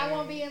 And I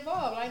won't be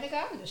involved. Like,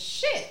 nigga, I'm the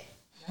shit.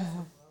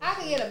 I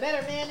can get a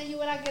better man than you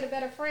and I can get a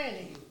better friend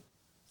than you.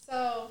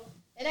 So,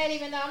 it ain't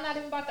even, I'm not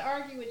even about to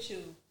argue with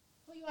you.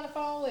 Who you on the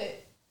phone with?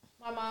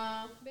 My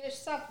mom. Bitch,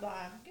 stop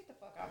lying. Get the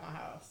fuck out of my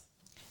house.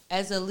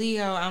 As a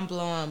Leo, I'm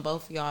blowing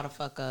both of y'all the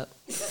fuck up.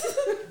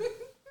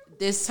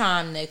 This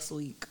time next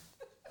week.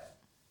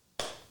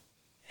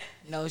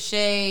 No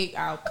shade.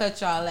 I'll cut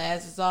y'all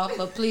asses off,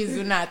 but please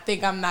do not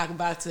think I'm not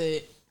about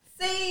to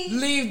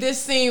leave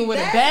this scene with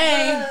a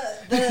bang.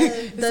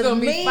 It's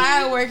gonna be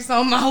fireworks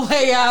on my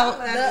way out.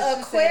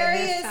 The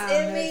Aquarius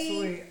in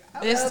me.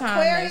 This time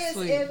next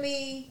week. In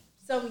me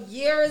some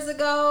years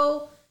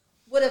ago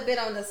would have been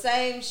on the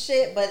same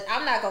shit, but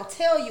I'm not gonna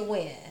tell you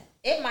when.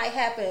 It might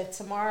happen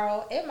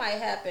tomorrow. It might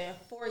happen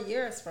 4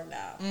 years from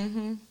now.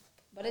 Mm-hmm.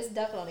 But it's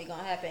definitely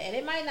gonna happen, and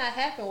it might not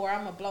happen where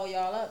I'm gonna blow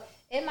y'all up.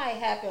 It might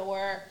happen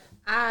where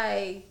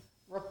I,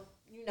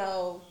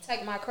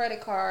 take my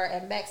credit card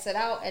and max it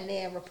out and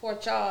then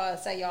report y'all and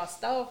say y'all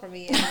stole from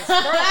me. And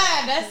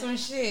that's some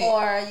shit.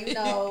 Or,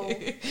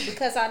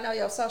 because I know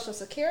your social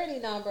security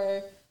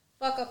number,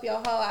 fuck up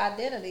your whole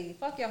identity.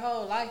 Fuck your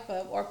whole life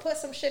up. Or put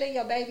some shit in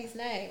your baby's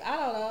name. I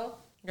don't know.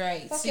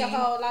 Right. Fuck your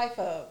whole life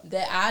up.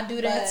 That I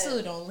do that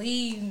too. Don't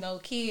leave no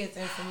kids'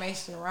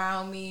 information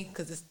around me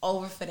because it's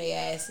over for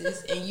their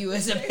asses and you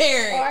as a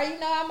parent. Or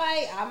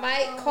I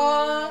might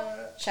call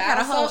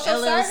child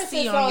social LLC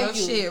services on your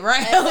shit,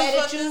 right?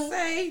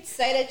 And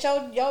say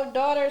that your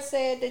daughter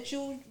said that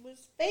you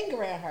was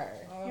fingering her.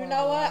 You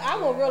know what? I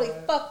will really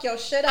fuck your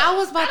shit up. I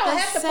was about to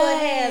have to put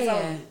hands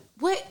on you.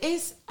 What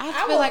is? I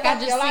feel like I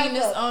just seen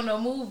this on a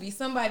movie.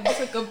 Somebody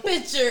took a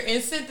picture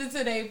and sent it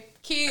to their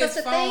kid's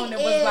phone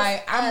and was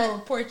like, "I'm gonna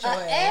report your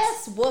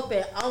ass." Ass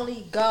whooping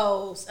only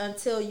goes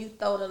until you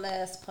throw the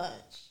last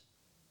punch.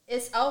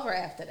 It's over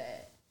after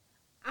that.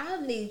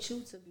 I need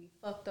you to be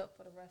fucked up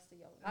for the rest of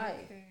your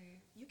life. Okay.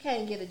 You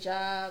can't get a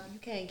job. You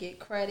can't get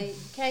credit.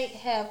 You can't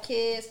have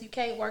kids. You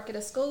can't work at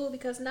a school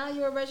because now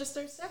you're a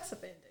registered sex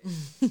offender.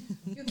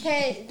 You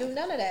can't do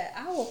none of that.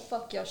 I will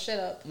fuck your shit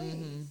up, please.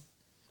 Mm-hmm.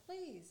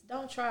 Please,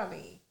 don't try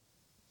me.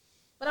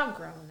 But I'm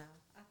grown now,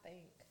 I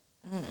think.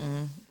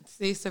 Mm-mm.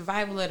 See,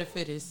 survival of the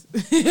fittest.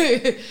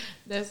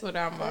 That's what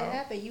I'm on.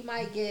 Happen. You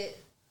might get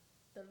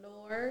the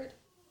Lord,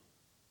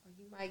 or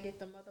you might get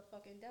the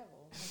motherfucking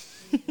devil.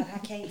 But I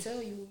can't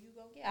tell you who you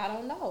gonna get. I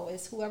don't know.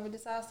 It's whoever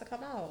decides to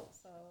come out.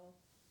 So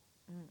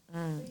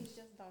please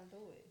just don't do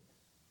it.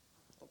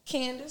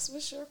 Candace,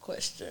 what's your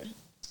question?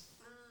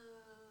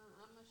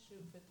 I'm gonna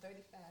shoot for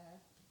 35.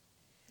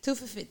 2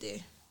 for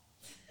 50.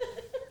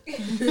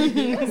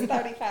 What's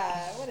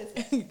 35? What is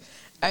it?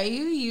 Are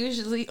you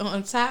usually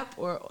on top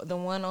or the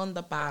one on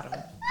the bottom?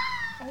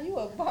 Are you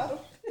a bottom?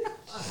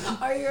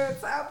 Are you a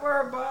top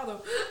or a bottom?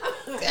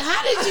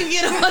 How did you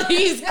get all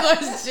these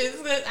questions?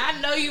 I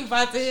know you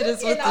about to hit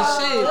us with the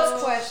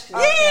shit. Questions.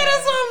 Yeah,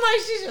 that's why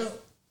I'm like,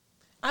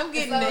 I'm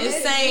getting the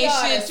insane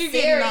shit. You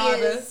getting all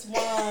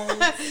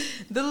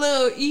the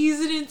little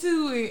easing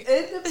into it.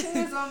 It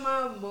depends on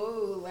my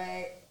mood.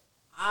 Like,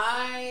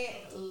 I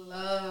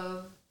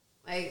love,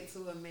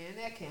 to a man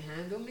that can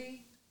handle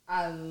me,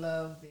 I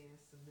love being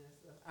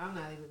submissive. I'm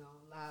not even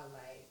gonna lie.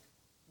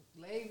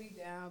 lay me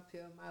down,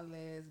 peel my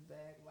legs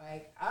back.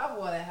 Like, I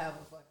want to have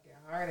a fucking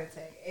heart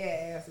attack and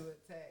acid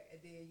attack.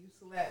 And then you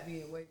slap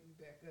me and wake me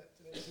back up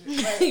to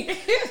that shit.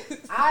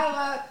 Like, I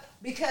love,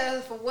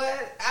 because for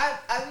what,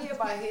 I be in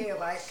my head,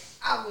 like,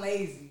 I'm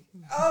lazy.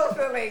 I don't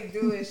feel like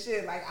doing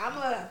shit. Like,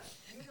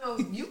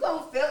 you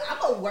gonna feel, I'm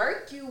gonna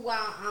work you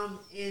while I'm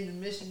in the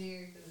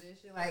missionary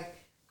position. Like,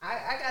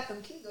 I got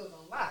them Kegels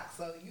on lock.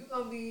 So you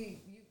gonna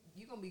be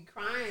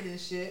crying and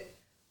shit.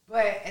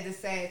 But at the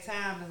same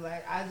time, it's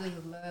like, I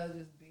just love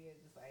just being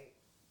just like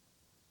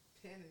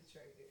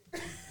penetrated.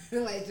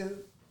 Like,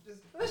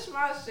 just push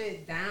my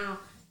shit down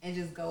and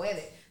just go at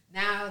it.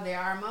 Now, there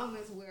are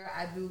moments where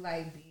I do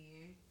like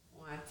being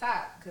on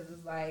top, because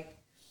it's like,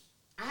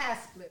 I have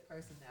split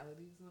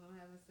personalities when I'm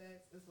having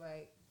sex. It's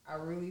like, I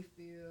really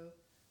feel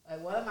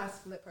like one of my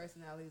split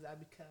personalities, I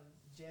become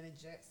Janet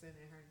Jackson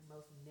in her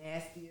most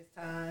nastiest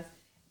times.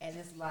 And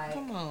it's like,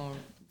 come on,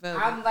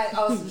 I'm like,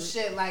 oh, some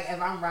shit. Like,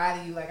 if I'm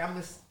riding you, like, I'm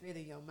gonna spit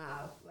in your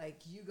mouth. Like,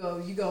 you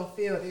gonna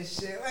feel this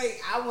shit.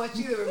 Like, I want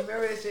you to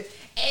remember this shit.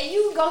 And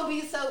you gonna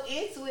be so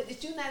into it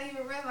that you not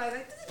even realize,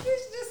 like, this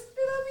bitch just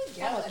spit on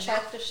me. I'm gonna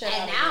choke the shit out of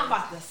you. And now I'm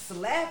about to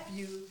slap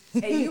you.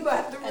 And you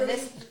about to really...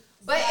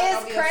 But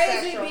it's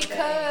crazy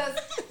because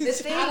the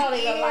thing I don't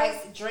even is,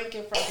 like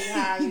drinking from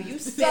behind you. You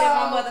spit in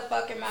my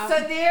motherfucking mouth.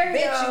 Scenario.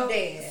 Bitch, you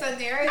dead.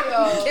 Scenario.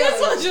 That's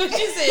what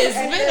she said.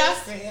 Spit,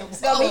 I said.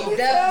 It's gonna be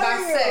death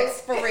by sex,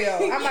 for real.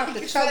 I'm about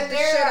to choke the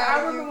shit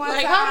out of you.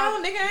 Like, hold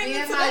on, nigga, I ain't me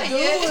get and to my that dude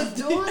yet. was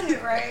doing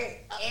it, right?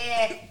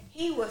 And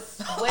he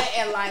was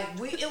sweating like,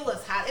 it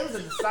was hot. It was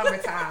in the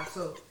summertime,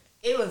 so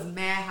it was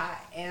mad hot.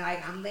 And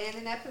like, I'm laying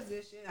in that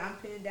position, I'm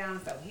pinned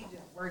down, so he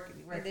just working.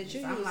 Did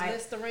you so I'm use like,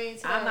 Listerine?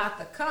 I'm about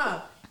to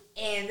come.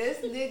 And this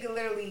nigga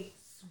literally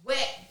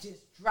sweat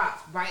just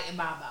drops right in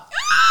my mouth.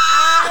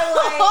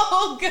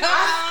 Oh, God.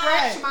 I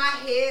scratched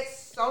my head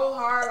so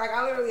hard, like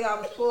I literally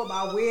almost pulled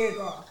my wig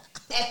off.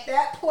 At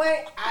that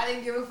point, I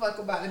didn't give a fuck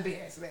about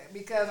embarrassment,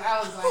 because I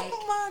was like,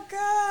 oh my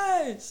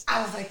gosh.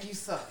 I was like, you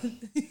suck.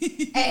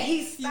 And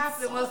he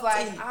stopped and was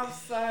like, I'm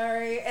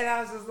sorry. And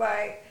I was just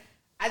like,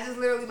 I just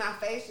literally, my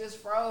face just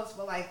froze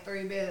for like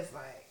 3 minutes,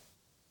 like.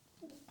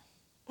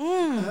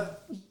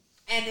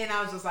 And then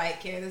I was just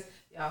like, Candace,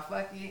 y'all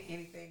fucking,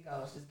 anything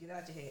goes. Just get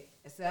out your head.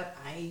 Except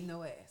I ain't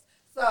no ass.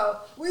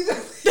 So we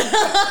just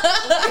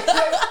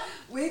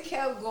we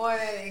kept going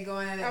at it and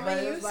going at it. I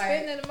mean, you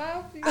spitting in the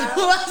mouth. I'm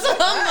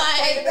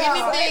like,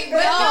 anything no,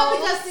 goes.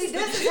 because see,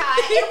 this is how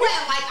it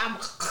wasn't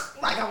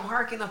like I'm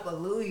harking up a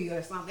Louis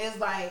or something. It's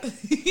like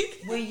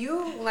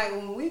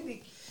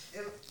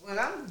when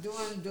I'm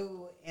doing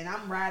dude and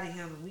I'm riding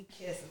him and we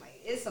kissing,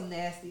 like, it's some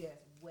nasty ass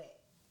wet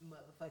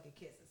motherfucking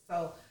kisses.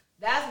 So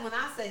that's when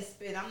I say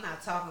spit, I'm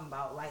not talking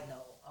about like,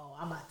 no,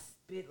 I'm about to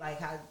spit like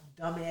how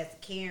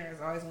dumbass Karens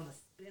always want to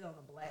spit on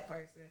a black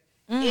person.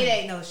 It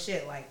ain't no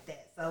shit like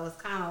that. So it's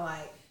kind of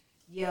like,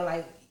 yeah,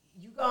 like,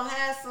 you gonna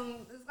have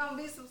there's gonna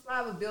be some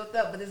saliva built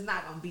up, but it's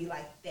not gonna be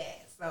like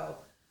that. So,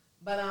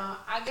 but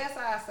I guess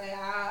I say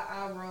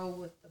I roll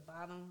with the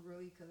bottom,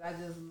 really, because I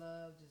just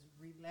love just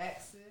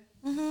relaxing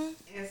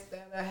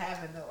instead of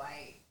having to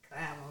like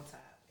climb on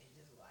top and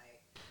just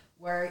like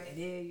work. And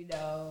then, you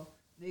know,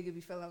 nigga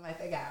be feeling like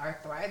they got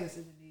arthritis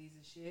in the knees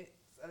and shit.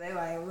 So they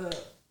like, look,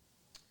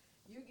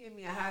 you give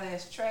me a hot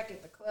ass track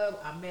at the club,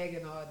 I'm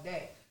Megan all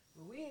day.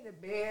 But we in the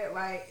bed,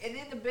 like, and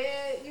in the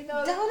bed, you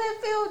know. Don't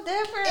it feel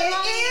different? It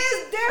like,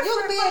 is different.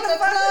 You be at the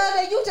club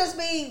and you just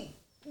be,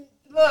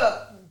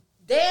 look,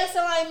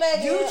 dancing like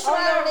Megan. you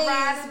try to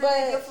ride knees, in the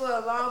nigga for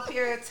a long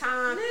period of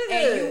time,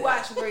 and you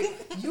watch where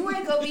you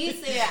ain't gonna be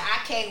saying, I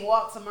can't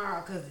walk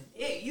tomorrow, because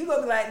you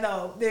gonna be like,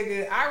 no,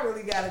 nigga, I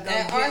really gotta go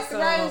that get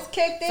arthritis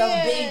kicked some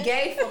in. big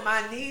gay for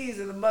my knees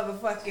and the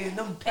motherfucking,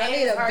 them I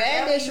need a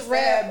bandage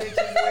wrap.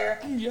 bitches wear.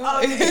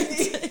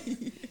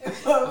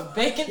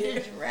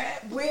 Bandage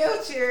wrap.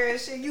 Wheelchair and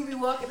shit. You be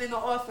walking in the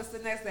office the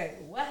next day.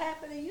 What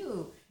happened to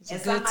you? It's a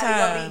and good somebody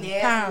time. gonna be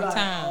nasty, Pound like,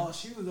 time. oh,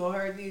 she was on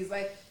her knees.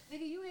 Like,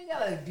 nigga, you ain't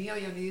gotta be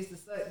on your knees to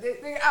suck.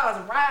 Nigga, I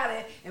was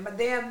riding and my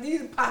damn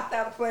knees popped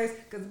out of place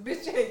because the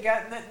bitch ain't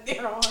got nothing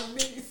there on her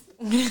knees.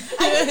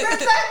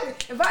 Exactly.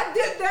 If I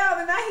dip down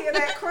and I hear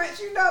that crunch,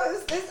 you know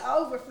it's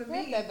over for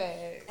me. That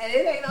bad. And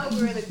it ain't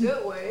over in a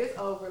good way. It's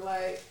over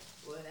like,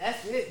 well,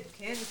 that's it.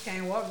 Candace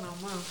can't walk no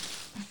more.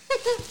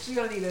 She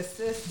gonna need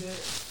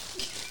assistance.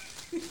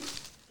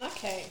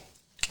 Okay.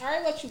 All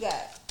right, what you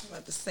got? I'm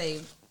about to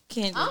say,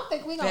 Candy. I don't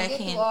think we're going to get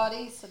through all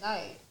these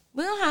tonight.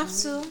 We don't have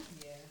to.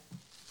 Yeah.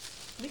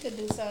 We could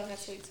do some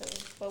next week, too.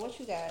 But what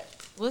you got?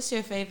 What's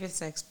your favorite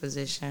sex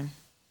position?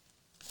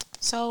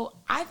 So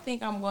I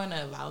think I'm going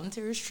to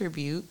volunteer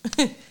tribute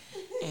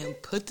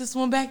and put this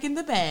one back in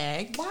the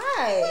bag.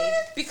 Why?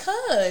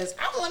 Because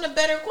I want a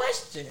better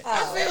question.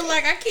 I feel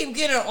like I keep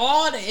getting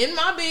all the in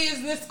my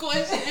business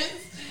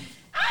questions.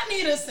 I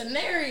need a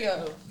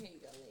scenario.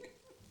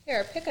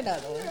 Here, pick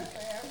another one.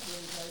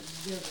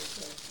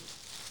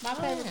 My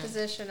favorite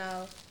position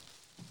of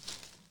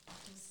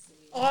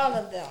all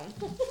of them.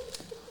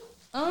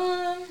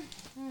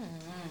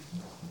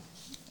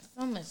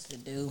 So much to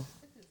do.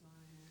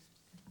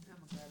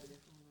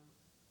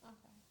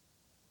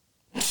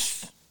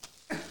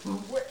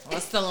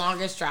 It's the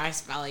longest dry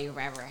spell you've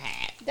ever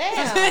had. Damn.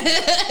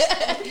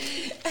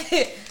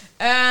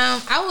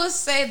 I would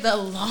say the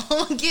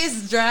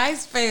longest dry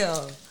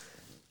spell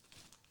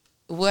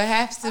would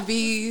have to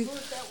be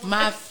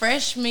my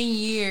freshman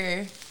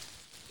year.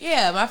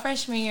 Yeah, my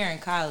freshman year in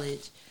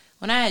college.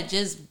 When I had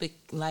just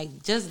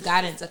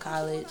got into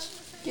college.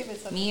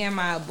 Me and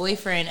my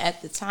boyfriend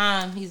at the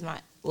time, he's my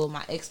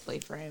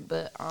ex-boyfriend,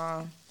 but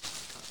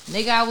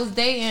nigga I was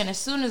dating, as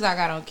soon as I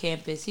got on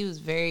campus, he was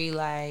very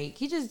like,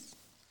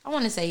 I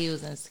want to say he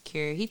was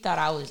insecure. He thought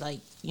I was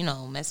like,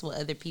 messing with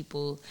other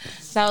people.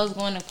 So I was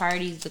going to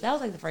parties, but that was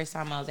like the first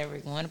time I was ever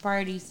going to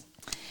parties.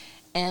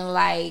 And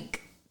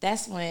like,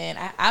 that's when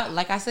I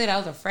like I said, I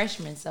was a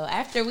freshman. So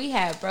after we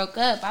had broke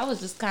up, I was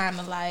just kind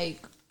of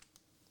like,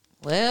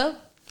 well,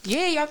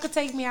 yeah, y'all could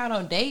take me out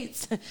on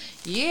dates.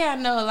 Yeah,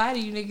 I know a lot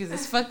of you niggas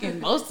is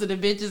fucking most of the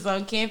bitches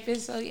on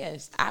campus. So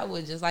yes, I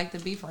would just like to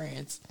be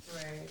friends.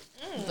 Right.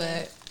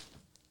 But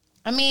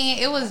I mean,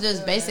 it was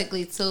just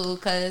basically too,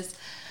 because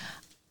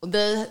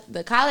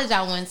the college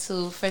I went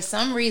to, for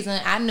some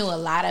reason, I knew a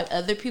lot of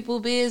other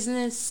people's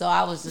business. So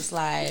I was just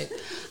like,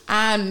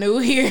 I'm new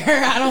here.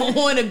 I don't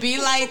want to be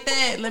like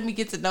that. Let me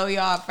get to know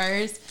y'all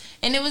first.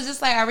 And it was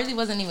just like, I really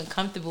wasn't even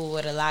comfortable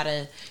with a lot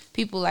of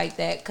people like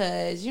that,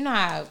 because y'all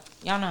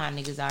know how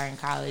niggas are in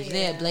college.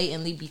 Yeah. They'll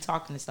blatantly be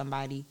talking to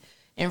somebody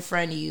in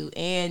front of you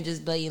and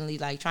just blatantly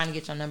like trying to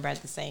get your number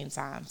at the same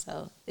time.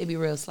 So they be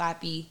real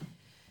sloppy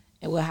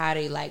and with how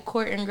they like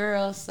courting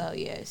girls. So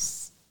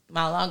yes,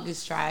 my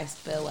longest dry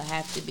spell would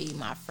have to be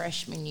my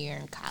freshman year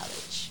in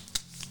college.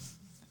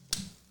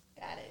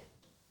 Got it.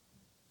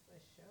 For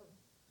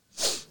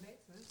sure.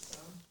 Makes sense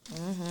though.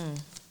 Mm-hmm.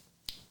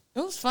 It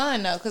was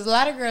fun though, because a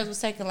lot of girls was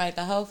taking like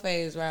the whole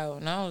phase route,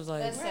 and I was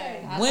like,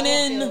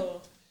 winning.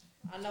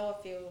 I know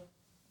a few.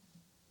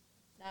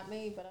 Not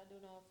me, but I do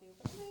know a few.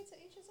 But I mean, to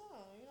each his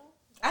own,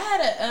 I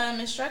had a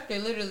instructor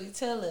literally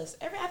tell us,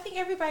 I think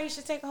everybody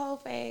should take a whole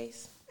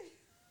phase.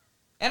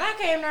 And I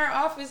came to her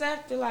office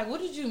after, like, what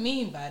did you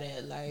mean by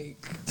that?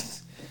 Like,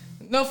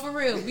 no, for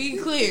real, be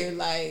clear.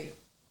 Like,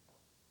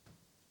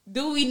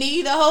 do we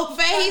need a whole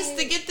phase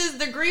to get this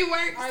degree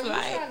work? Are you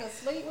trying to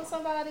sleep with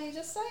somebody?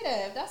 Just say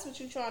that. If that's what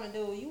you're trying to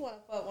do, you want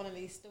to fuck one of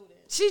these students.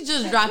 She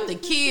just dropped the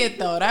kid,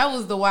 though. That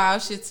was the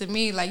wild shit to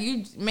me. Like,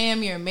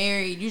 ma'am, you're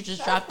married. You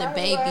just dropped the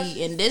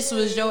baby, and this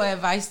was your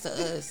advice to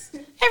us.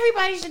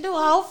 Everybody should do a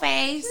whole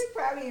phase. She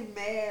probably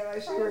mad,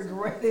 like she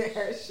regretted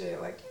her shit.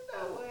 Like, you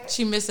know what?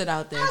 She missed it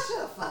out there. I should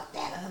have fucked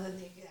that other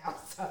nigga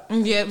outside.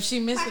 Yep, she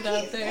missed it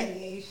out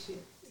there.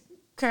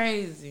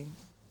 Crazy.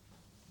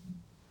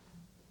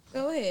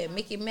 Go ahead,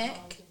 Mickey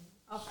Mac.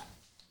 Okay.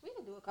 We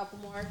can do a couple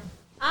more.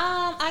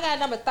 I got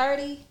number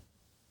 30.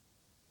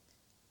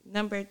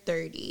 Number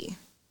 30.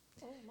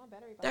 Oh, my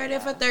battery 30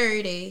 for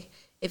 30.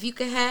 If you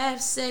could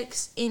have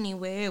sex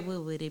anywhere,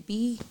 what would it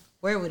be?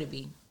 Where would it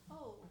be?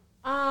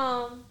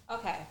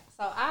 Okay.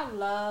 So I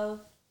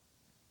love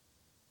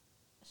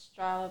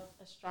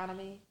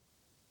astronomy.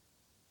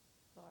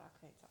 Lord, I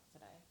can't talk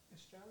today.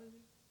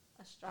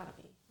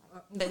 Astronomy.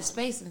 The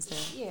space and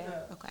stuff.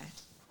 Yeah. Okay.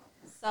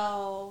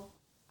 So,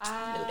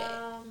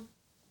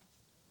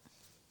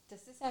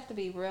 does this have to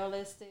be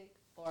realistic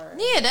or?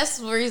 Yeah, that's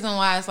the reason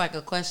why it's like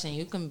a question.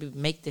 You can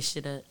make this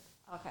shit up.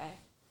 Okay.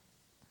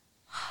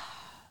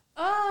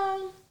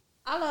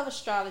 I love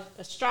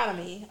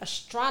astronomy.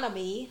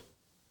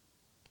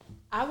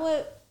 I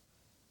would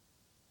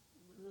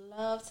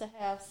love to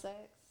have sex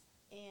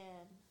in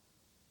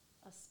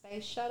a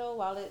space shuttle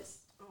while it's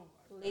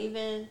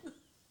leaving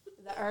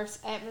the Earth's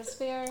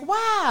atmosphere.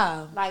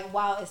 Wow. Like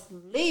while it's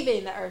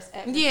leaving the Earth's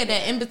atmosphere. Yeah,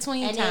 that in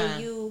between time. And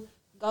then you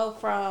go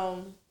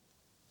from,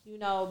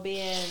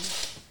 being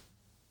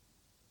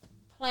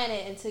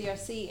planted into your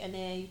seat, and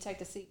then you take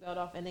the seatbelt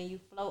off, and then you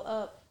float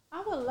up.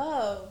 I would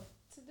love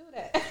to do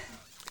that.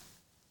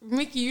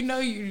 Mickey, you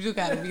do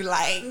gotta be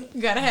like,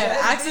 you gotta have an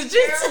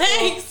oxygen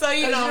tank so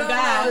you don't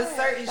die.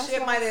 Certain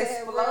shit might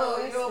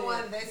explode. You don't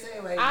want, they say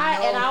like,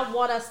 I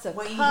want us to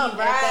when come he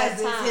at that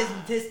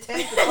time. His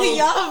testicles.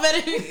 Y'all better,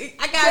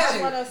 I got you.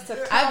 I want us to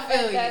come I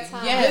feel at that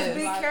time. Yes. Just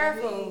be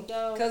careful.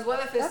 Because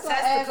what if his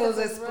testicles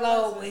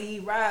explode when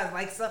he rides?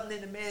 Like something in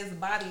the man's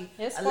body,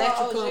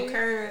 electrical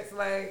currents,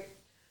 like,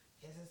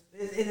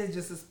 it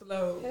just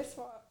explode. That's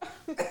why.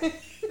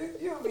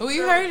 We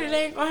heard it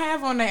ain't gonna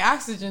have on their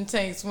oxygen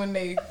tanks when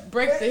they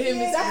break the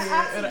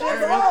hemisphere of the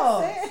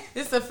earth.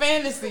 It's a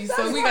fantasy,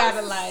 so we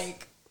gotta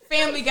like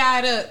Family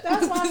Guide up.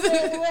 That's why I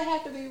said it would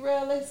have to be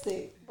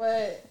realistic.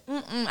 But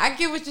I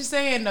get what you're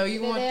saying though.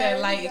 You want that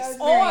like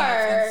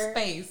experience in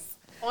space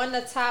on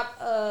the top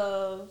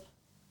of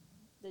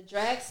the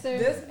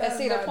dragster at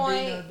Cedar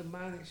Point. No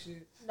demonic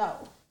shit. No,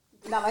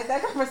 not like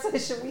that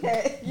conversation we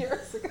had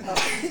years ago.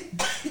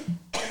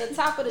 On the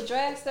top of the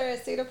dragster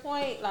at Cedar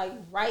Point, like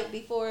right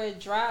before it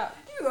dropped.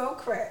 You gonna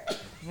crack.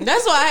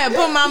 That's why I had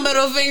put my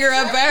middle finger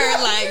up at her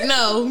like,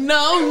 no.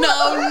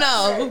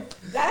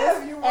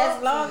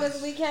 As long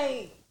as we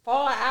can't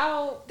fall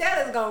out.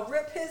 That is gonna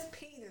rip his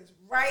penis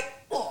right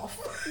off.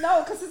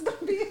 No, because it's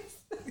gonna be...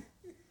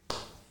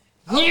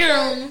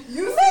 You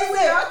see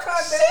where I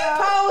cut that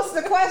out? She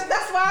was the question.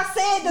 That's why I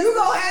said this. You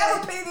gonna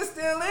have a penis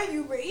still in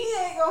you, but he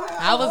ain't gonna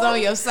have. I was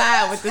on your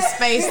side with the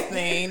space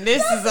thing.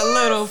 This is a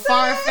little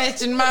far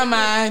fetched in my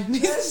mind.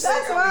 That's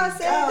why I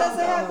said it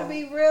doesn't have to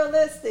be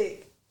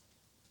realistic.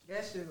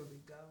 That shit will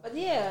be gone. But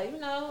yeah, you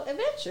know,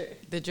 adventure.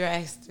 The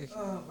dragster.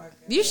 Oh my god.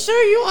 You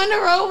sure you on the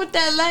road with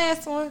that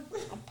last one?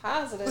 I'm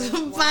positive.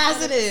 I'm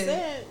positive.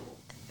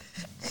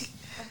 100%.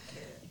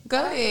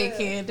 Go ahead,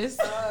 Candace.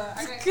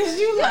 Because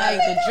you like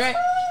the drag.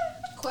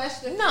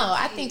 Question. No,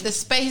 I think the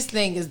space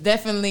thing is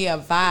definitely a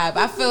vibe.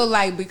 I feel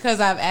like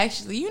because I've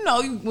actually, you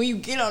know, when you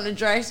get on the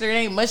dragster, it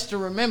ain't much to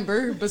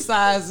remember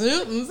besides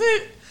it.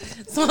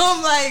 So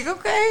I'm like,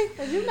 okay.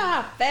 Cause you know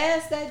how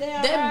fast that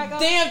damn ride goes?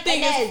 Damn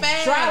thing and is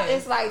fast. Drop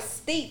is like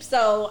steep,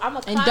 so I'm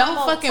gonna climb And don't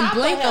on fucking top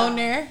blink of him. on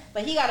there.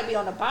 But he gotta be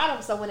on the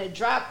bottom, so when it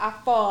drop, I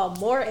fall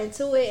more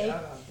into it, and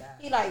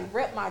he like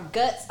ripped my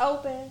guts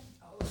open.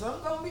 Oh, so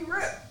I'm gonna be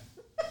ripped.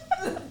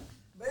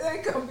 But it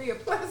ain't gonna be a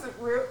pleasant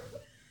rip.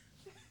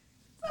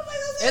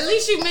 At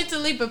least you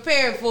mentally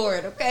prepared for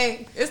it,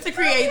 okay? It's the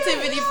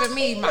creativity for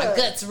me. My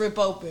guts rip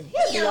open.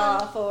 He'll be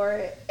all for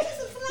it.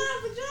 It's a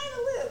flying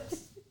vagina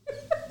lips.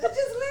 They're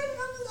just landing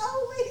on this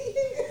old lady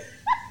here.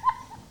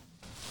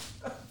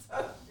 I'm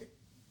talking.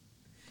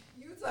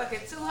 You talking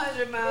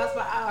 200 miles per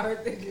hour,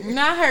 thinking.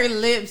 Not her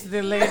lips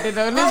that landed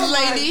on this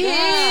lady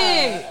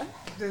head.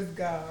 Just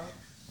go.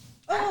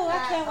 Oh, I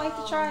can't wait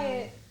to try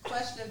it.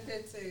 Question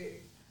 15.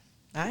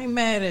 I ain't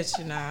mad at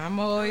you now. I'm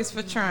always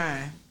for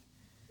trying.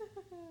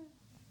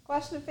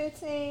 Question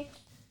 15.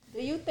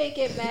 Do you think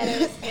it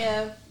matters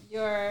if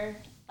you're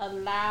a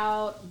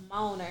loud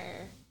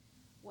moaner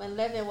when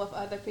living with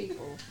other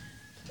people?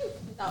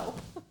 No.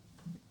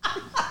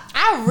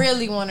 I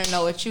really want to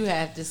know what you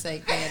have to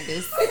say,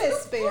 Candace. I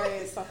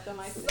experienced something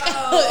like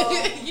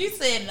that. You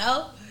said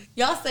no.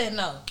 Y'all said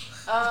no.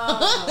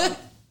 Let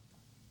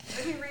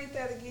me read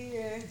that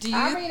again. Do you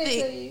I'll read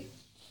think? it to you.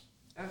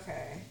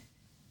 Okay.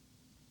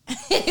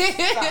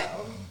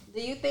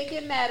 Do you think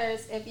it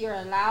matters if you're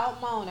a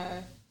loud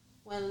moaner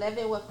when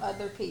living with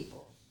other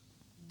people?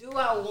 Do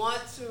I want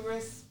to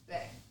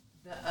respect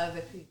the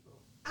other people?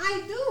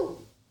 I do.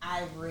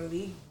 I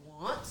really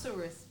want to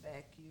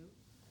respect you.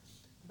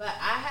 But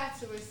I have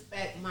to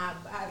respect my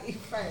body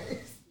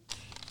first.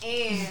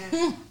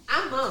 And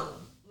I'm on.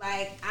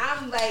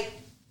 I'm like,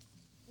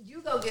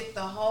 you go get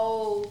the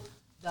whole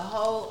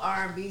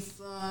R&B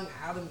song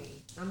out of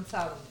me. I'm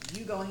telling you.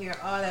 You gonna hear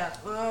all that,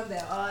 all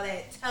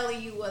that, telling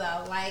you what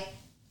I like,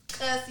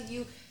 cussing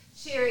you,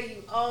 cheering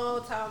you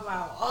on, talking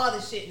about all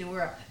the shit in the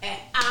world. And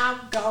I'm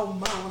gonna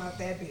moan up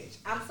that bitch.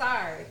 I'm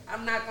sorry.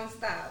 I'm not gonna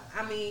stop.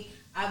 I mean,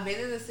 I've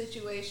been in a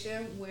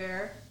situation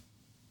where,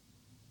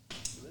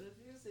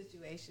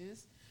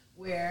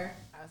 where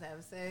I was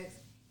having sex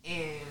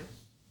and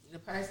the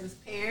person's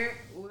parent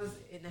was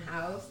in the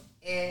house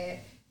and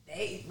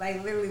they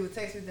literally would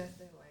text me that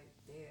day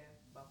damn,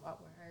 Bob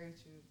would hurt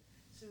you.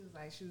 She was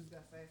like, she was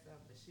gonna say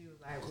something, but she was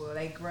like, well,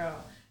 they grown.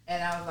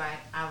 And I was like,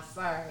 I'm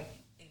sorry.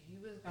 If you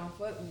was gonna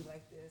fuck me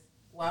like this,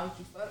 why would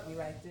you fuck me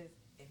like this?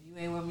 If you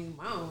ain't want me to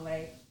moan,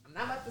 I'm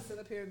not about to sit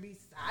up here and be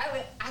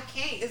silent. I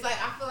can't. It's I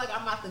feel like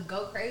I'm about to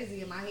go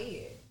crazy in my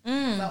head.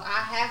 So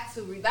I have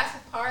to, that's a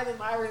part of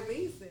my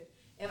releasing.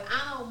 If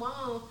I don't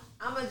moan,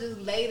 I'm going to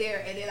just lay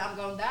there and then I'm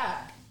going to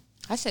die.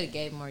 I should have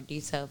gave more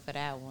detail for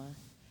that one.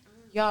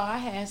 Y'all, I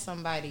had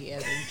somebody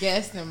as a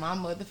guest in my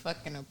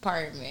motherfucking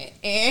apartment.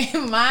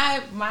 And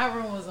my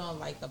room was on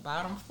the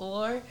bottom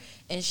floor.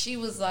 And she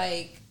was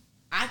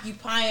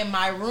occupying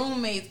my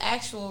roommate's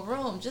actual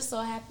room. Just so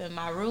happened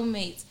my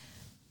roommate's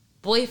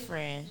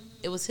boyfriend,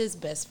 it was his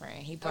best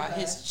friend. He brought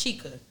his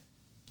chica.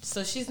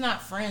 So she's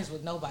not friends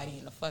with nobody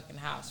in the fucking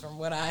house from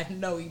what I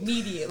know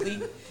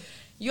immediately.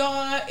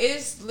 Y'all,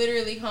 it's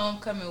literally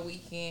homecoming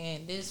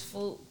weekend. This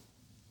fool,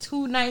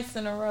 2 nights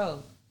in a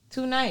row.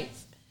 2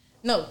 nights.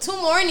 No, 2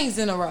 mornings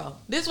in a row.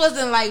 This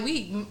wasn't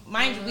we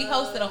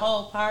hosted a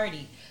whole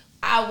party.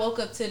 I woke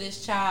up to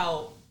this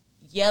child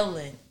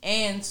yelling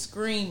and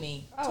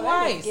screaming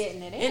twice.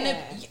 Getting it in.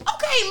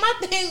 Okay, my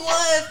thing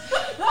was,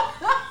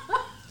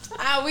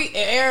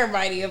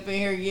 everybody up in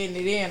here getting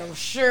it in, I'm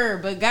sure.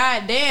 But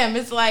goddamn,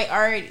 it's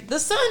already the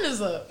sun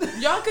is up.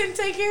 Y'all couldn't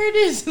take care of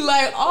this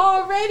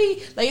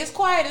already. It's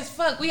quiet as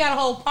fuck. We had a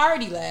whole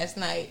party last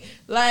night.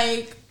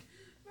 Maybe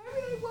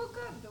they woke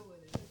up doing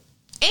it.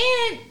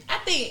 And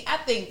I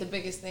think the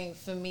biggest thing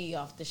for me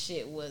off the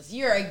shit was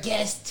you're a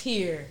guest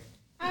here.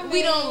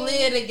 We don't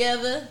live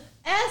together.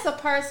 As a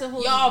person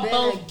who's Y'all been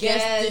both a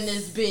guests in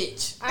guest,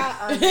 this bitch.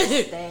 I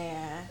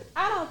understand.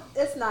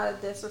 It's not a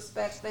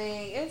disrespect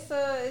thing. It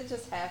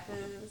just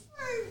happens.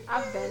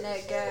 I've been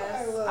that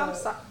guest. I'm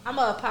sorry. I'm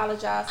gonna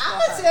apologize. I'm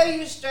gonna tell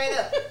you straight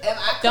up. If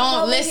I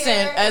Don't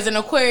listen. As an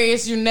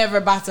Aquarius, you're never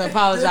about to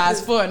apologize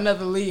for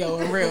another Leo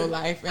in real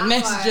life, and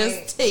that's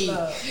just tea.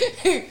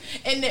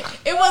 And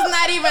it was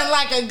not even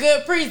a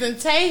good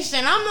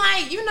presentation. I'm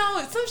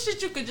some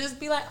shit you could just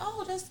be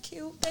oh, that's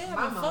cute. They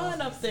having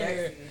fun up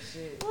there.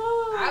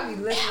 I be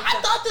listening.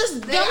 I thought this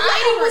young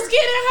lady was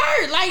getting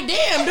hurt.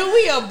 Damn, do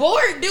we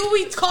abort? Do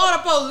we call the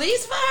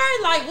police for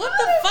her? What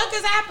the fuck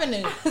is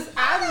happening?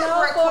 I know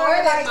for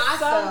like myself.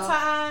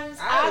 sometimes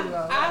I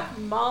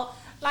I've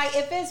like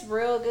if it's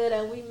real good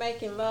and we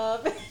making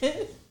love.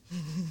 I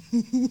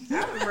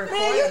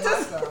recorded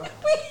myself.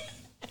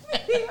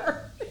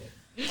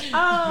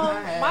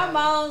 My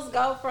moans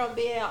go from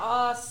being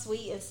all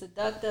sweet and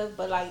seductive,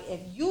 but like if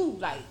you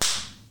like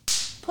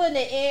putting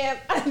it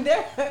in,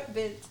 there have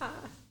been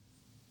times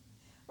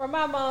where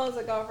my moans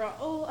will go from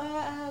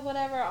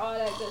whatever, all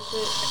that good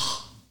shit.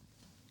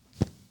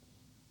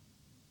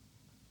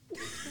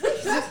 We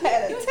just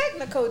had a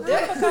technical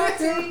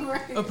difficulty,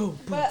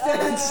 but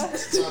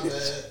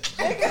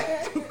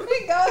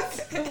it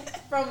goes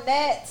from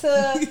that to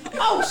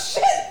oh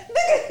shit,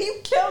 nigga, you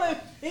killing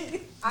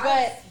me.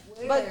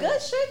 But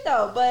good shit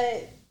though.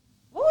 But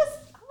I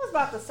was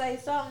about to say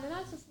something, and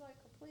I just like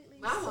completely.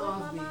 My slipped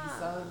moms be mind.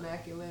 so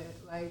immaculate.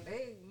 Like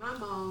my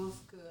moms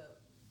could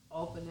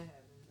open the heavens.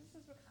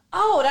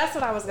 Oh, that's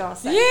what I was gonna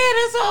say. Yeah,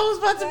 that's what I was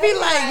about to be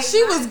like.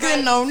 She was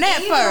getting on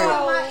that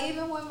part.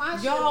 Even when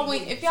my Y'all,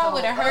 if y'all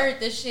would have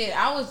heard this shit,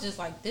 I was just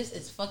like, this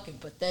is fucking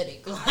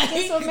pathetic. Like, I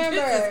just remember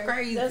this is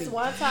crazy. this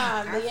one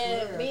time,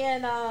 me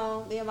and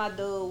my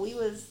dude,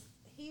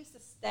 he used to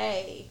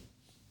stay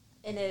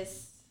in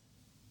his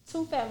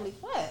 2-family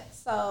flat.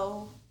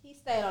 So he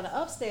stayed on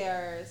the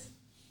upstairs,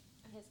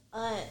 and his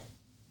aunt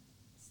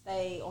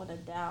stayed on the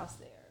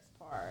downstairs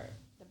part,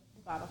 the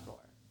bottom floor.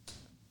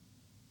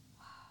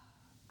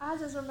 I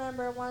just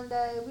remember one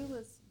day we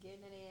was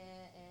getting it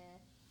in, and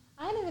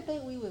I didn't even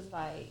think we was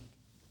like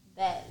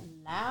that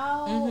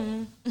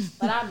loud,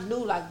 but I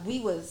knew like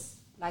we was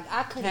like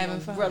I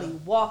couldn't even really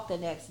walk the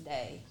next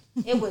day.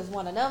 It was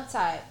one of them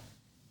type.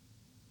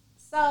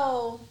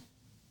 So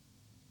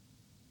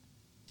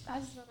I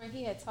just remember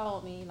he had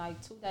told me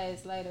like 2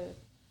 days later.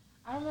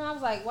 I remember I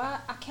was like, why?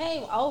 I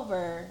came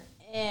over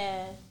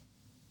and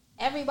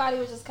everybody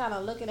was just kind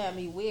of looking at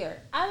me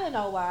weird. I didn't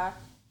know why.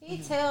 He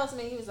tells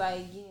me, he was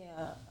like,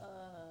 yeah,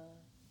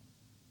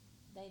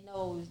 they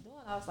know what we was doing.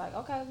 I was like,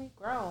 okay, we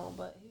grown.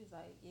 But he was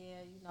like,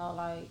 yeah, you know,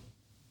 like,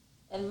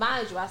 and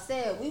mind you, I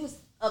said we was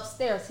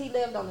upstairs. He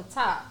lived on the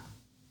top.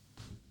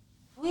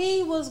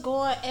 We was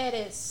going at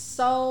it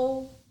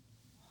so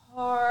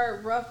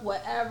hard, rough,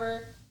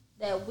 whatever,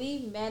 that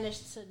we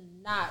managed to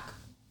knock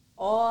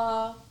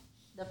all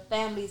the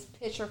family's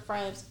picture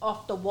frames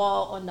off the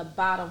wall on the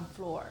bottom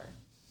floor.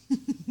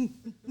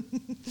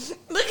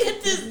 Look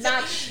at this.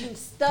 Knock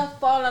stuff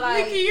falling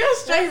like. Look at your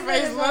straight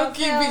face, low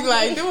key be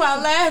like, do I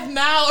laugh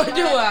now or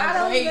do I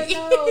don't wait?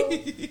 even know.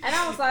 And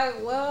I was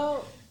like,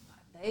 well,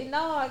 they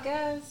know, I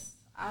guess.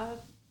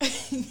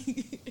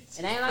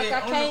 It ain't like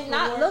I can't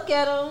not look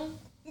at them.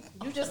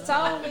 You just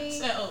told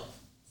me.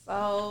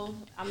 So,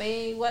 I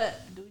mean,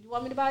 what? Do you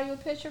want me to buy you a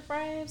picture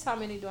frames? How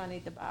many do I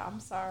need to buy? I'm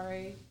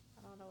sorry.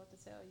 I don't know what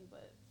to tell you,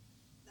 but.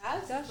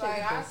 That's that like,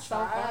 shit I was so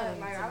try, funny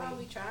like, to I don't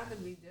me. be trying to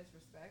be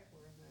disrespectful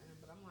or nothing,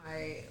 but I'm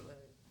like,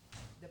 look,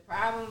 the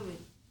problem is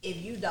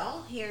if you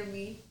don't hear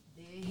me,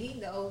 then he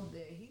knows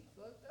that he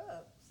fucked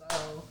up.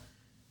 So,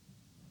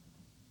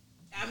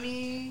 I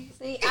mean.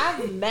 See,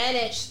 I've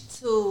managed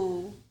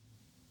to,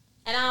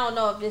 and I don't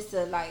know if it's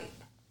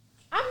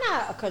I'm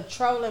not a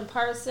controlling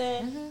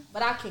person,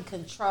 but I can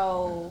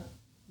control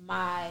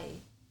my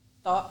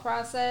thought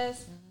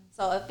process.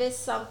 So if it's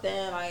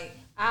something like,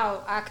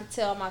 I could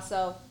tell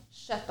myself,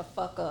 shut the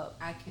fuck up.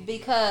 I can't.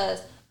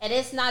 Because, and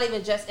it's not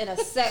even just in a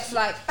sex,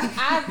 like,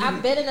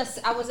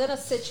 I was in a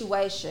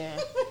situation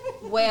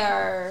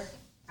where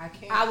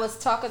I was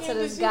talking to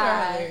this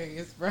guy.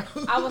 Hilarious, bro.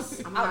 I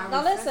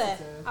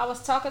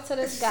was talking to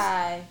this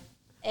guy,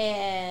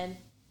 and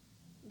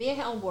me and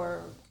him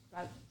were,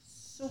 like,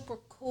 super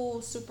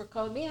cool, super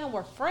close. Me and him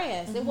were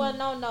friends. It wasn't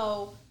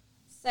no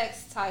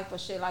sex type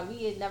of shit. Like,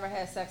 we had never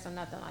had sex or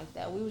nothing like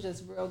that. We were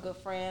just real good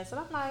friends. And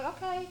I'm like,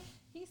 okay,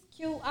 he's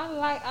cute.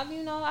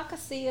 I could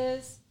see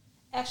us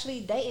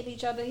actually dating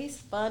each other. He's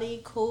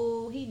funny,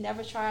 cool. He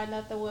never tried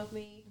nothing with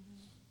me.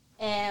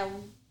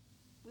 And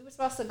we were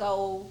supposed to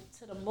go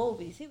to the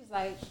movies. He was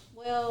like,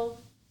 well,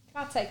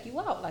 can I take you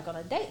out, like on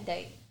a date?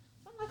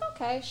 So I'm like,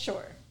 okay,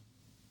 sure.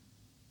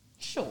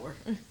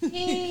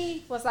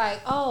 He was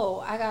like, oh,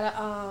 I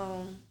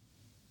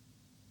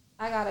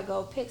gotta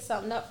go pick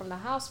something up from the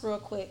house real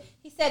quick.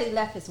 He said he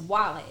left his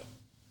wallet.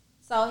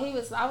 So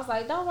I was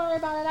like, don't worry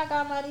about it. I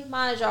got money.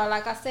 Mind y'all,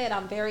 like I said,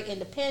 I'm very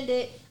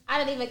independent. I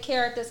didn't even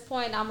care at this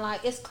point. I'm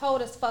like, it's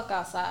cold as fuck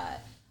outside.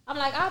 I'm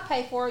like, I'll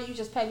pay for it. You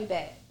just pay me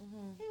back.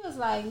 He was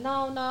like,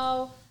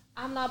 no,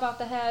 I'm not about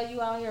to have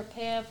you out here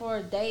paying for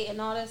a date and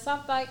all this. So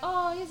I'm like,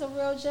 oh, he's a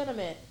real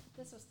gentleman.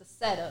 This was the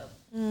setup.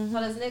 So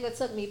this nigga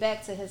took me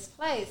back to his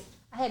place.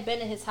 I had been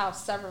in his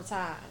house several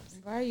times.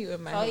 Why are you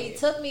in my So head? he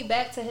took me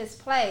back to his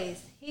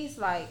place. He's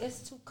like,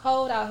 it's too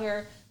cold out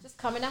here. Just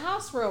come in the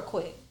house real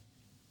quick.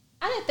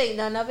 I didn't think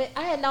none of it.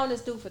 I had known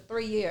this dude for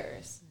 3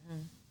 years.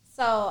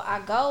 So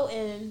I go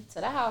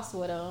into the house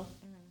with him.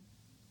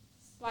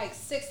 It's like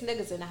 6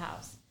 niggas in the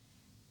house.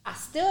 I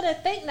still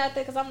didn't think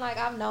nothing because I'm like,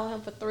 I've known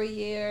him for 3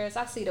 years.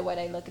 I see the way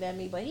they looking at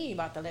me, but he ain't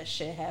about to let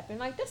shit happen.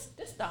 Like, this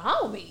the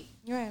homie.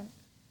 Right.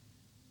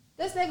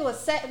 This nigga was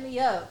setting me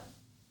up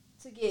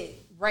to get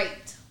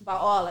raped by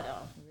all of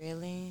them.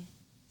 Really?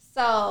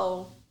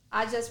 So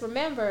I just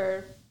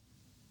remember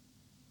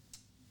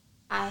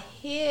I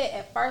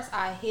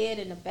hid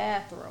in the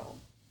bathroom.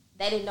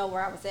 They didn't know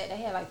where I was at. They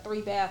had like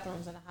 3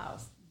 bathrooms in the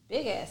house.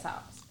 Big ass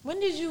house. When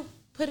did you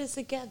put it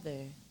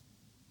together?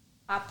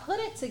 I put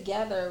it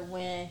together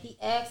when he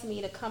asked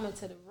me to come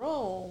into the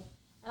room.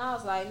 And I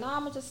was like, no,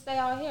 I'm going to just stay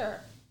out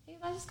here. He's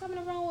like, just come in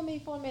the room with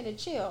me for a minute,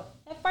 chill.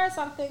 At first,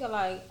 I'm thinking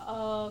like,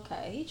 oh,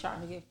 okay, he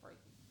trying to get freaky.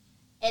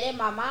 And in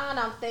my mind,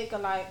 I'm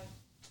thinking like,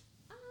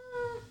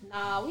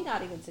 nah, we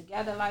not even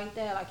together like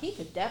that. Like, he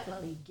could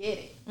definitely get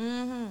it.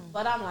 Mm-hmm.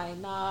 But I'm like,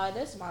 nah,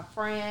 this is my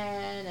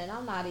friend, and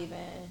I'm not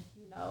even,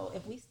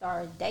 if we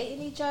start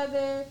dating each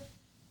other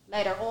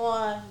later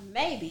on,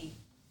 maybe.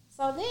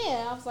 So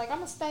then I was like, I'm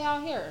going to stay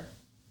out here.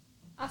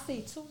 I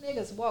see 2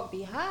 niggas walk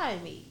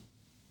behind me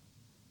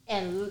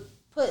and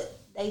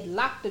they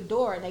locked the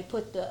door, and they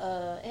put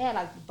it had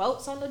like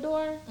bolts on the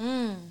door.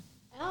 And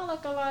I'm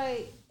looking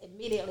like,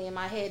 immediately in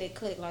my head it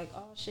clicked like,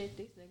 oh shit,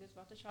 these niggas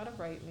about to try to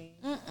rape me.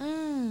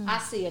 I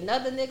see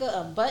another nigga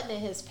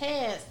unbuttoning his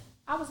pants.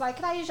 I was like,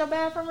 can I use your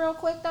bathroom real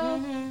quick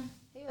though?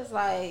 He was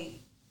like,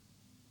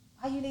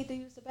 why you need to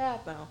use the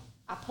bathroom?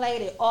 I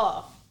played it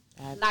off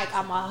like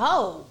I'm a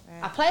hoe.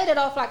 I played it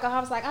off like a hoe. I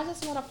was like, I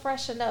just want to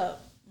freshen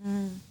up.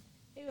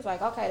 He was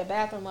like, okay, the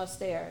bathroom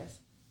upstairs.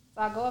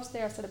 So I go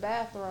upstairs to the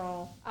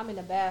bathroom. I'm in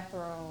the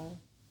bathroom.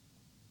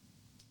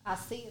 I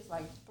see it's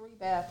like 3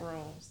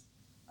 bathrooms.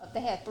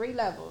 They had 3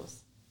 levels.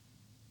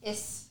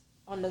 It's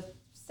on the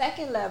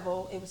 2nd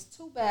level, it was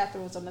 2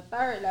 bathrooms. On the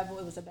 3rd level,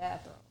 it was a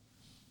bathroom.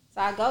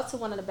 So I go to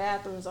one of the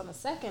bathrooms on the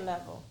 2nd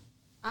level.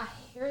 I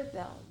hear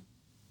them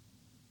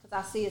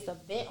because I see it's a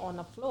vent on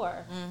the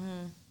floor.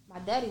 My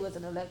daddy was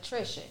an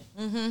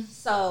electrician.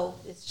 So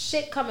it's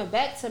shit coming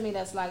back to me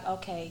that's like,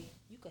 okay,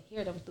 you could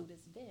hear them through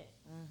this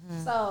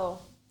vent. So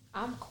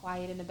I'm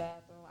quiet in the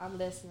bathroom. I'm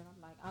listening.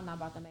 I'm like, I'm not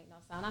about to make no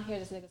sound. I hear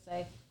this nigga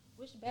say,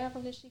 which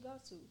bathroom did she go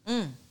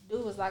to?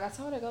 Dude was like, I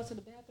told her to go to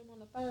the bathroom on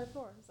the 3rd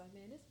floor. He's like,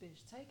 man, this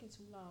bitch taking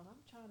too long. I'm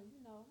trying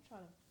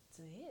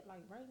to hit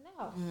like right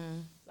now.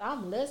 So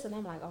I'm listening.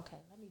 I'm like, okay,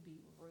 let me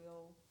be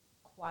real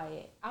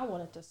quiet. I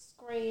wanted to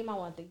scream. I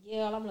wanted to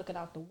yell. I'm looking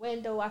out the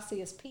window. I see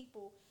his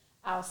people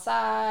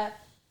outside.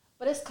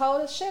 But it's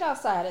cold as shit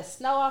outside. It's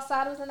snow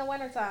outside. It was in the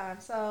wintertime.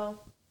 So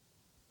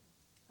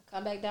I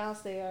come back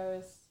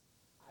downstairs.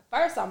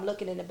 First, I'm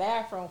looking in the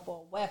bathroom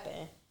for a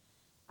weapon.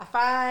 I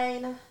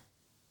find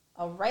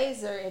a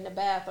razor in the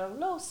bathroom, a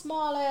little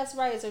small ass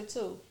razor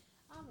too.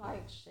 I'm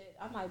like, shit,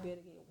 I might be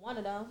able to get one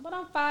of them, but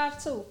I'm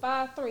 5'2",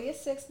 5'3".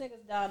 It's 6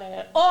 niggas down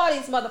there. All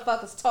these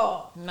motherfuckers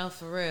tall. No,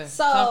 for real.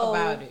 So, talk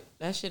about it.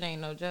 That shit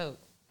ain't no joke.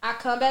 I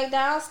come back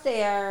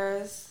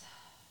downstairs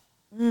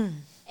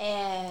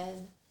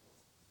and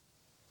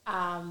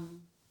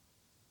I'm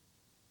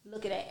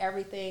looking at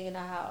everything in the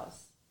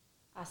house.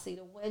 I see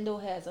the window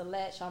has a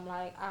latch. I'm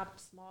like, I'm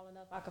small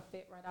enough I could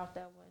fit right out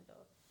that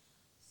window.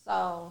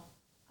 So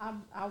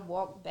I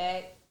walk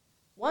back.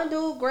 One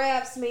dude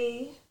grabs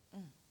me,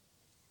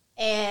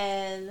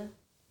 and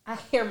I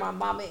hear my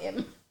mama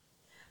in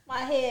my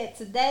head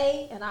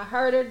today, and I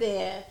heard her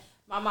then.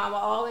 My mama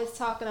always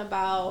talking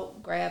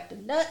about grab the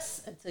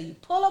nuts until you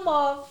pull them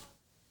off,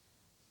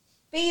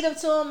 feed them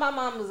to him. My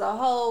mom was a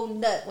whole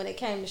nut when it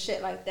came to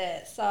shit like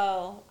that.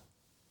 So,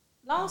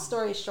 long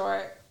story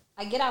short,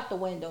 I get out the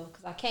window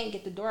because I can't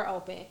get the door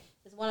open.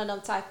 It's one of them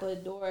type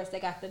of doors.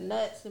 They got the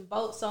nuts and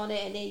bolts on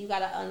it, and then you got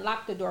to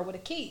unlock the door with a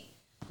key.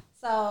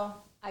 So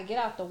I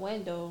get out the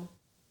window.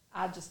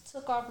 I just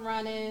took off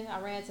running.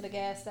 I ran to the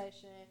gas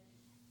station,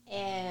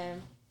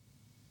 and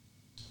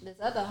this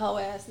other hoe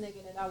ass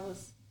nigga that I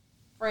was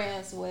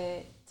friends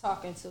with,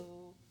 talking to,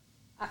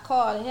 I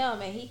called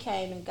him, and he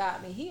came and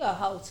got me. He a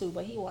hoe too,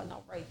 but he wasn't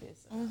no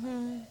rapist or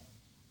nothing like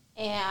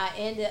that. And I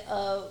ended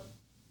up,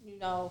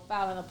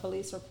 filing a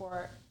police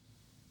report.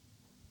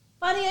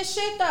 Funny as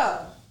shit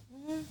though.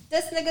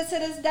 This nigga to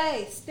this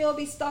day still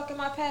be stalking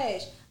my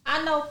page.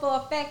 I know for a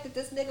fact that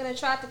this nigga done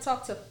tried to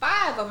talk to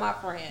 5 of my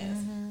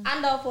friends.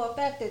 I know for a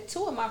fact that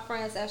 2 of my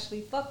friends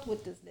actually fucked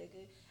with this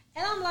nigga.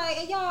 And I'm like,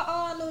 and y'all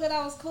all knew that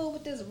I was cool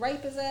with this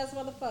rapist ass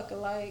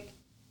motherfucker. Like,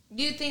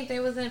 Do you think they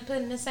wasn't put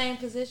in the same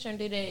position?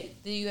 Do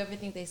you ever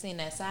think they seen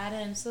that side of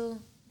him too?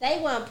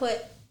 They weren't put.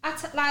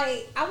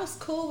 I was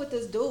cool with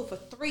this dude for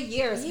 3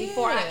 years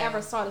before I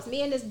ever saw this.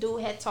 Me and this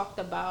dude had talked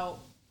about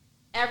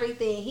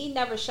everything. He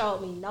never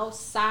showed me no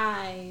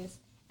signs,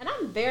 and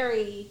I'm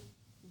very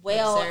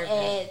well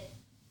at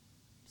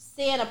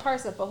seeing a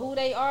person for who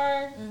they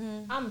are.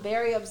 I'm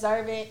very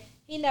observant.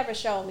 He never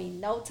showed me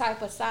no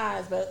type of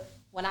signs, but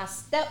when I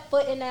stepped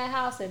foot in that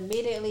house,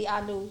 immediately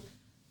I knew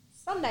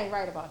something ain't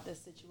right about this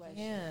situation.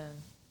 Yeah,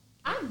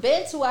 I've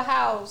been to a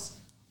house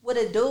with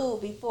a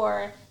dude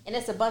before, and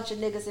it's a bunch of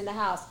niggas in the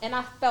house, and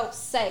I felt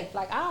safe.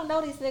 Like, I don't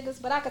know these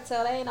niggas, but I could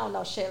tell they ain't on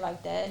no shit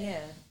like that.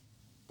 yeah.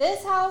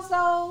 This house,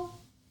 though,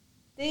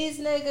 these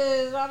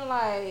niggas, I'm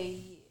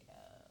like,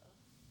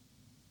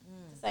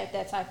 this ain't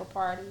that type of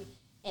party.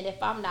 And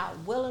if I'm not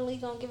willingly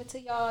gonna give it to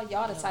y'all,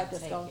 y'all the type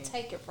that's gonna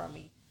take it from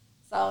me.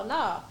 So,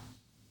 no.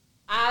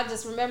 I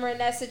just remember in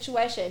that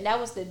situation, and that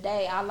was the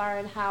day I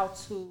learned how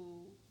to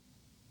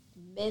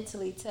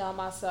mentally tell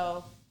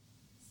myself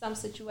some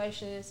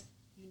situations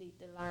you need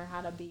to learn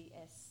how to be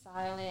as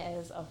silent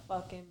as a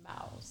fucking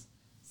mouse.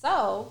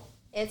 So,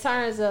 in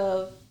terms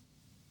of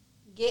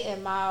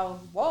getting my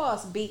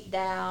walls beat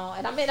down,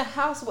 and I'm in a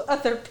house with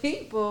other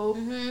people,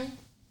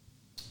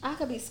 I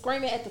could be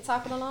screaming at the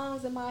top of the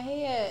lungs in my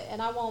head,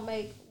 and I won't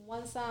make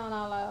one sound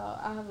out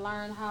loud. I have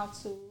learned how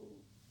to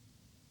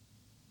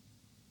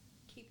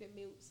keep it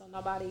mute so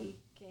nobody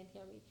can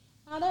hear me.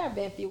 Now, there have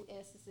been a few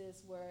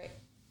instances where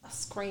a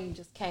scream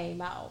just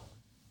came out,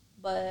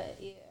 but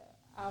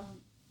yeah,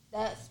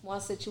 that's one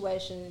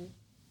situation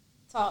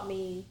taught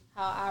me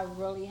how I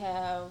really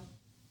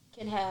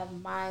can have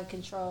mind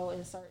control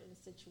in certain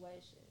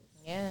situations.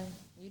 Yeah,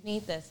 you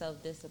need that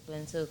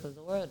self-discipline too, because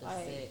the world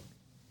is sick.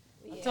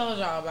 Yeah. I told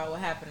y'all about what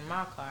happened in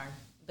my car,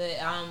 but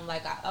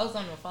like I was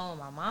on the phone with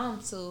my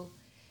mom too,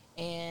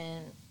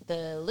 and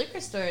the liquor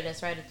store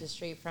that's right up the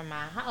street from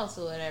my house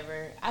or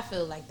whatever, I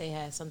feel like they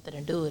had something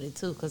to do with it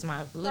too, because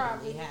my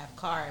literally have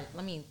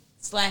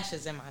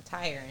slashes in my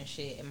tire and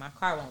shit, and my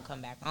car won't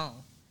come back on,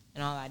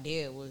 and all I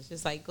did was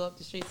just like go up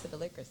the street to the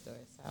liquor store.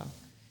 So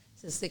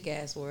it's a sick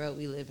ass world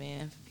we live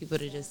in for people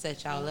to just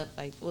set y'all up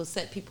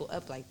set people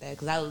up like that,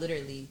 because I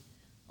literally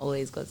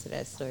always go to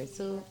that store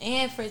too,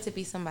 and for it to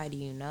be somebody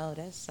you know,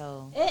 that's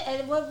so.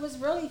 And what was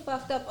really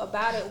fucked up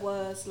about it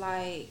was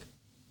like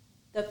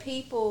the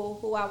people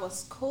who I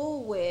was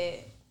cool with,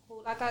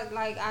 who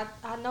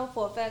I know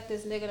for a fact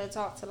this nigga done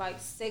talked to like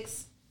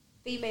 6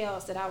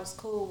 females that I was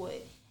cool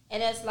with,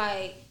 and it's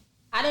like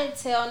I didn't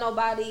tell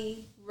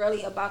nobody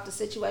really about the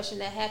situation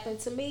that happened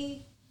to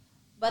me,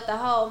 but the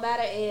whole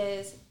matter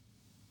is,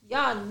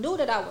 y'all knew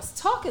that I was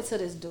talking to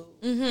this dude,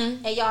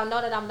 and y'all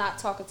know that I'm not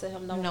talking to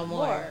him no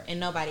more.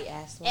 And nobody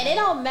asked me. And it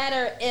don't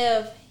matter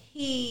if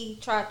he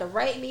tried to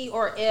rape me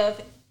or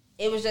if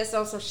it was just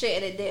on some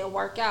shit and it didn't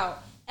work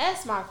out.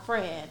 Ask my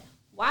friend,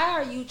 why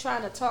are you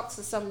trying to talk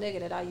to some nigga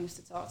that I used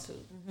to talk to?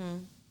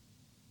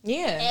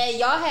 Yeah. And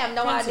y'all have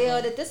no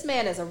idea that this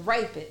man is a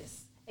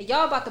rapist. And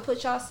y'all about to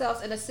put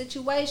yourselves in a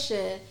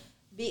situation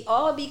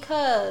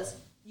because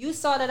you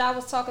saw that I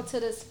was talking to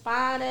this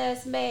fine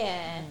ass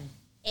man.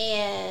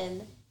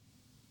 And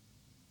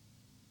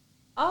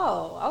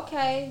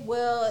okay,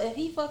 well, if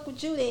he fuck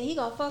with you, then he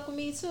gonna fuck with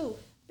me too.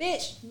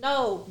 Bitch,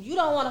 no, you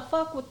don't want to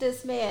fuck with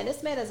this man.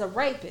 This man is a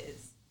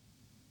rapist.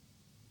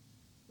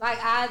 Like,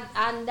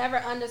 I never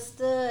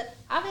understood.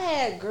 I've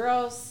had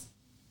girls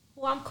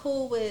who I'm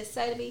cool with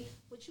say to me,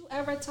 would you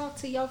ever talk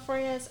to your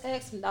friend's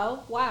ex?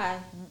 No. Why?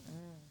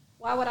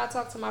 Why would I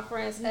talk to my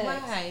friend's ex?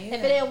 Why? Yeah.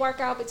 If it didn't work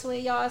out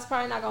between y'all, it's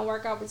probably not gonna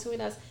work out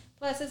between us.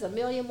 Plus, there's a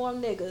million more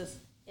niggas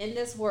in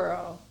this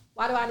world.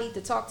 Why do I need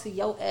to talk to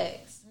your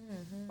ex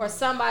or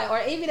somebody,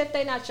 or even if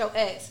they not your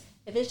ex,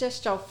 if it's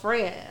just your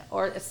friend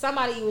or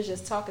somebody you was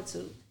just talking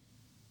to?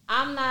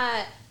 I'm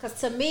not, because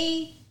to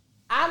me,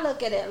 I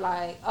look at it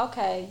like,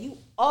 okay, you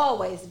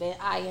always been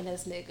eyeing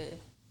this nigga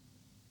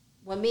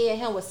when me and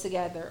him was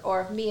together,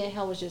 or if me and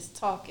him was just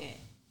talking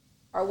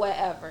or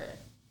whatever.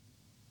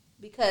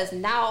 Because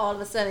now all of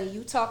a sudden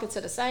you talking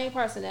to the same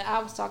person that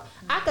I was talking.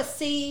 I could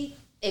see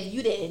if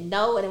you didn't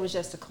know and it was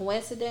just a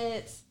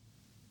coincidence,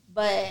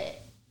 but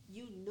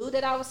you knew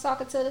that I was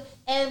talking to.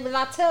 And when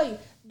I tell you,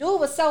 dude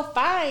was so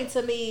fine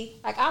to me.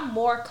 Like, I'm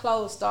more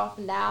closed off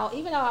now,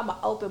 even though I'm an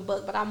open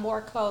book, but I'm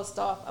more closed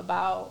off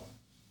about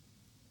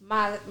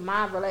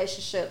my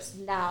relationships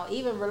now.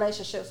 Even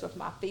relationships with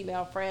my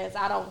female friends,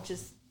 I don't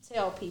just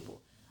tell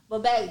people.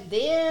 But back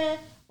then,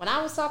 when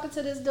I was talking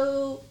to this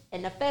dude,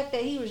 and the fact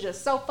that he was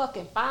just so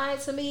fucking fine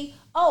to me,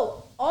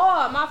 all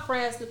my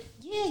friends,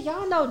 yeah,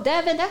 y'all know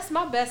Devin, that's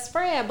my best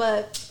friend,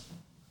 but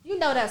you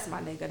know that's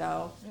my nigga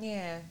though.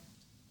 Yeah.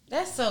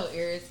 That's so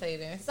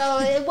irritating. So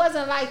it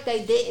wasn't like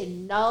they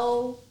didn't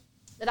know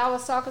that I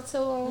was talking to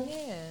him.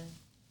 Yeah.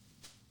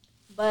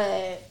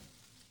 But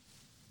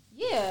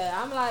yeah,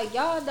 I'm like,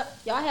 y'all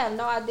have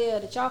no idea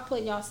that y'all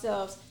putting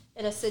yourselves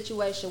in a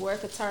situation where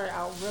it could turn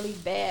out really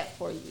bad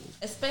for you.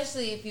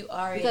 Especially if you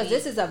already, because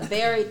this is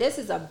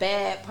a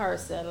bad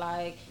person.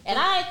 Like,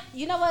 and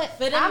you know what?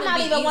 I'm not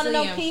be even one of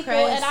them people,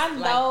 and I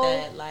know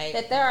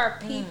that there are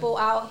people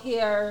out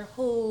here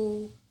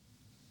who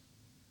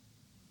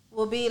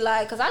will be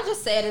like, because I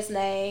just said his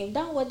name.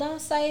 Don't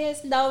say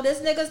his. No, this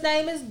nigga's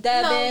name is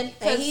Devin,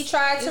 and he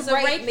tried to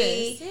rape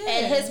me,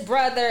 and his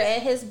brother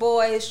and his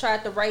boys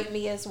tried to rape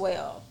me as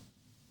well.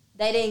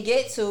 They didn't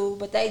get to,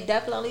 but they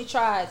definitely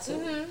tried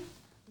to.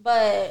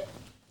 But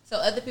so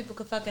other people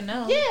could fucking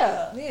know.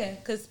 Yeah.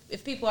 Because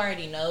if people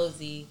already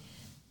nosy,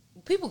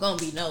 people gonna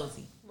be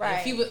nosy. Right.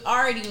 If you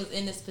already was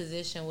in this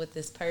position with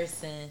this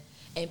person,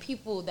 and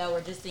people that were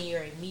just in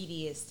your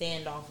immediate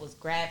standoff was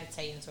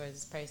gravitating towards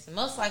this person,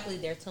 most likely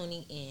they're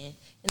tuning in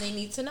and they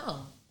need to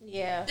know.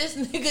 Yeah. This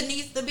nigga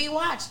needs to be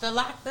watched or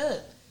locked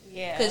up.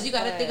 Yeah. Because you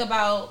got to think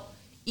about,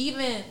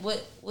 even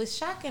what's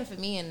shocking for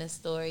me in this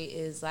story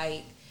is,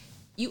 like,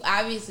 you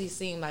obviously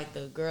seem like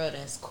the girl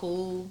that's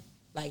cool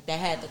Like that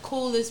had the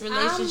coolest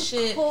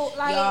relationship. Cool,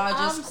 like, y'all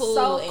just I'm cool,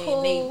 so and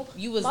cool.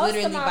 you was Most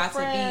literally of my about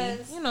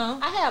friends, to be, you know.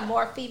 I have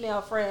more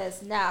female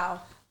friends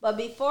now, but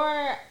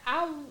before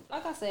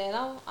like I said,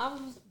 I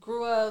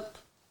grew up.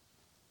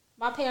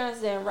 My parents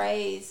didn't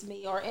raise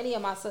me or any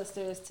of my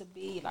sisters to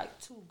be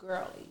like too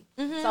girly.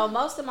 Mm-hmm. So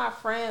most of my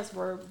friends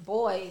were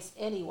boys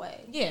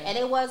anyway. Yeah. And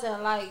it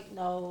wasn't like,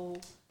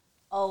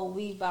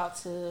 we about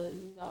to,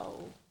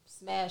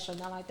 smash or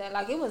nothing like that.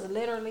 Like it was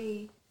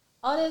literally,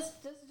 this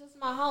is just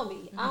my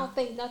homie. Mm-hmm. I don't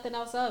think nothing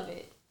else of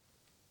it.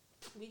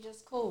 We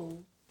just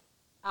cool.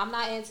 I'm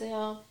not into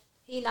him.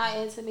 He not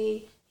into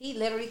me. He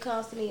literally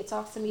comes to me and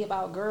talks to me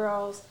about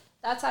girls.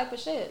 That type of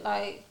shit.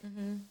 Like,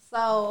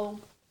 so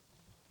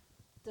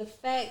the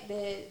fact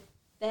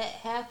that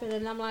happened,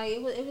 and I'm like,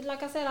 it was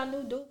like I said, I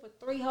knew dude for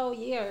 3 whole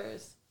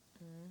years,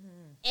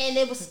 and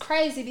it was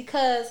crazy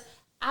because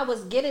I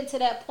was getting to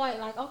that point,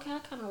 like, okay, I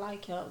kind of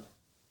like him.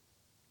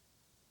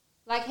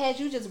 Like, had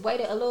you just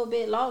waited a little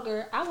bit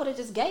longer, I would have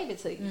just gave it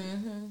to you.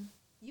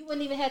 You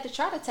wouldn't even have to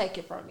try to take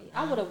it from me.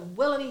 I would have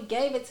willingly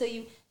gave it to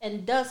you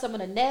and done some of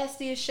the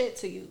nastiest shit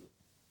to you.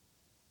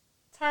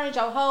 Turned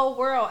your whole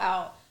world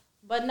out,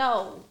 but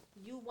no,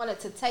 you wanted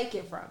to take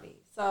it from me.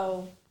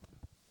 So.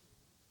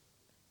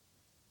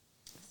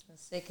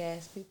 Sick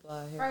ass people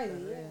out here.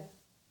 Crazy, yeah.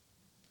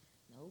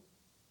 Nope.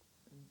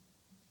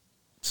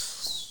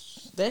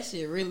 That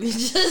shit really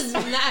just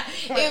not.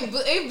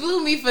 It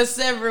blew me for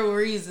several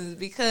reasons,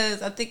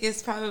 because I think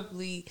it's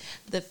probably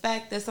the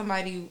fact that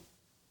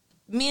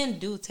men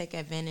do take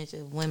advantage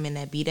of women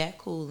that be that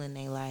cool in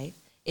their life.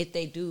 If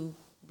they do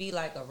be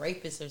like a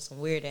rapist or some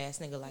weird ass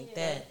nigga like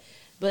that.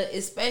 But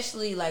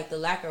especially, like, the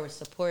lack of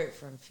support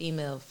from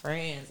female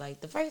friends.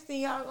 Like, the first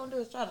thing y'all gonna do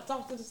is try to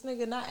talk to this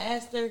nigga, not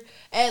ask her.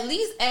 At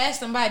least ask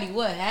somebody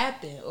what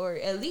happened. Or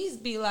at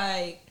least be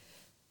like,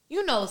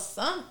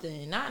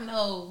 something. Not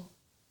know,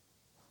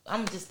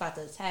 I'm just about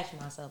to attach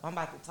myself. I'm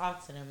about to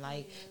talk to them.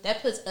 Like,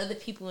 that puts other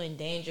people in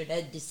danger.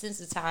 That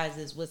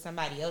desensitizes what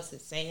somebody else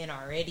is saying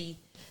already.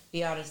 For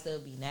y'all to still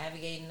be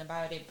navigating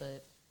about it,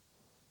 but...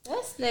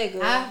 This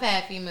nigga. I've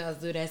had females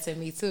do that to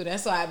me too.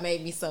 That's why it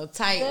made me so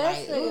tight.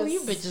 This Like, ooh,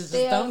 you bitches just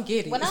don't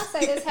get it. When I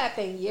say this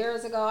happened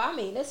years ago, I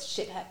mean this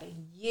shit happened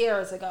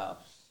years ago.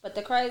 But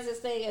the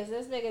craziest thing is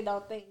this nigga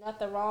don't think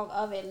nothing wrong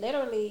of it.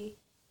 Literally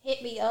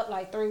hit me up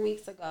like 3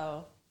 weeks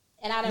ago,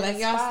 and I didn't like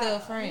respond. y'all still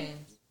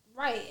friends,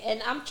 right?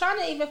 And I'm trying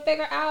to even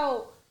figure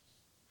out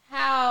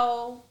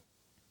how.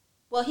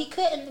 Well, he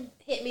couldn't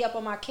hit me up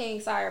on my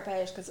King Sire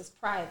page because it's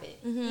private.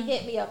 He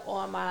hit me up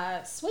on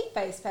my Sweet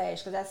Face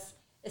page because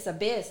it's a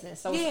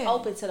business, so it's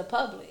open to the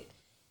public.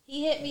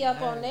 He hit me up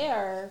on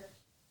there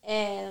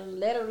and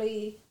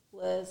literally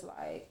was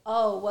like,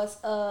 "Oh, what's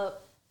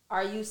up?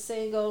 Are you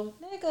single?"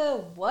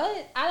 Nigga,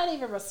 what? I didn't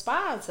even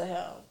respond to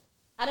him.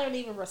 I didn't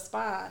even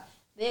respond.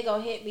 They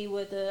gonna hit me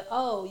with the,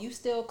 "Oh, you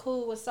still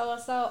cool with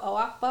so-and-so? Oh,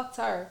 I fucked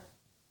her."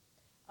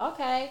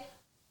 Okay.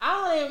 I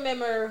don't even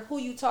remember who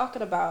you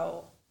talking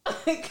about.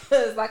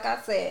 Because, like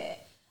I said,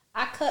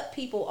 I cut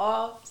people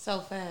off so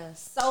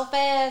fast.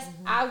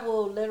 I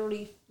will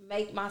literally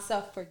make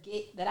myself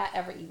forget that I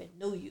ever even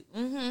knew you.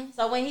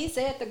 So when he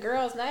said the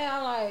girl's name,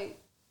 I'm like,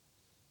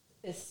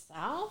 it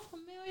sounds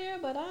familiar,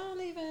 but I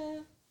don't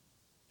even.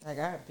 Like,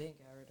 I've been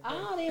got rid of I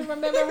her. don't even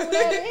remember who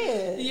that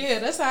is. Yeah,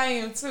 that's how I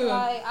am too.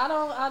 Like I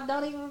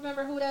don't even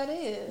remember who that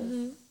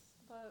is.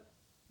 But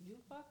you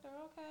fucked her,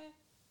 okay?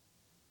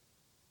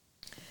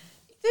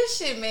 This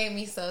shit made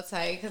me so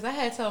tight because I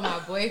had told my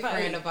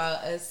boyfriend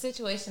about a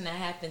situation that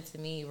happened to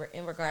me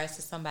in regards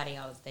to somebody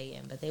I was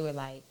dating, but they were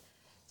like,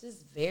 they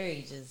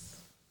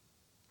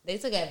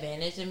took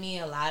advantage of me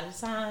a lot of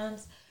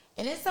times.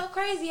 And it's so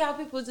crazy how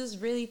people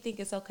just really think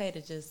it's okay to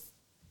just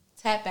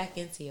tap back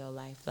into your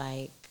life.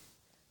 Like,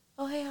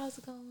 oh, hey, how's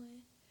it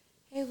going?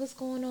 Hey, what's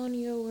going on in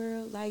your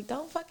world? Like,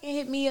 don't fucking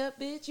hit me up,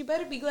 bitch. You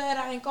better be glad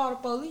I ain't called the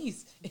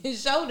police and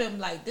show them,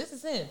 like, this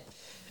is him.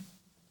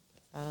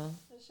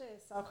 This shit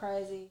is so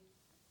crazy.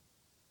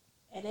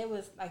 And it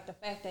was like the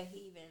fact that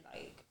he even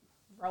like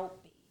wrote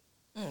me.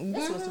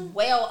 This was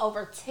well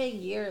over 10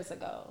 years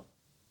ago.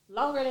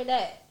 Longer than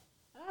that.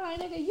 And I'm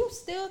like, nigga, you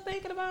still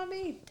thinking about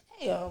me?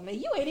 Damn, man,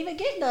 you ain't even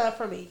getting none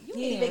from me. You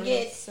ain't even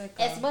get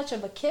as much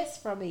of a kiss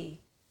from me.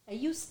 And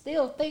you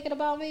still thinking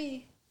about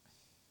me?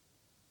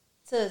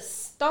 To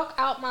stalk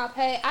out my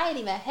pay. I ain't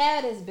even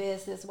had this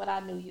business when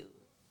I knew you.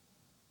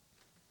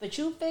 But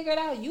you figured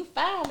out, you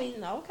found me.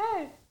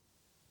 Okay.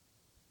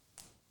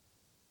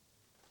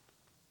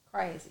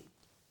 Crazy.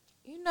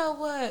 You know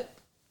what?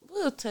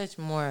 We'll touch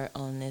more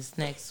on this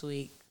next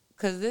week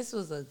because this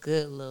was a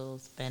good little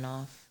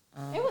spinoff.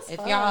 It was if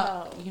fun,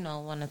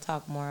 y'all, want to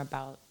talk more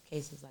about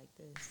cases like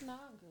this. No,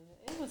 I'm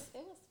good. It was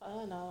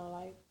fun though.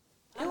 Like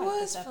it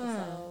was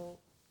fun.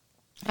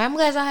 I'm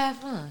glad y'all had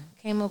fun.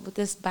 Came up with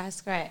this by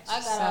scratch.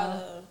 I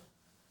got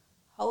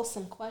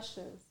wholesome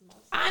questions.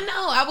 I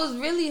know. I was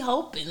really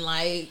hoping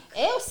like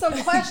it was some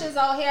questions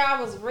out here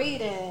I was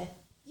reading.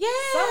 Yeah,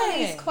 some of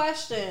these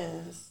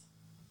questions.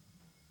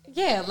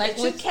 Yeah, like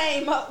what you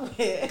came up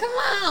with. Come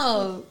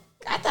on.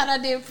 I thought I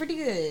did pretty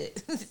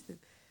good.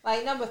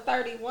 Like number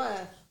 31.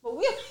 But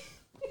we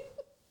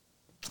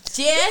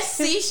Yes,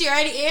 see, she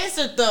already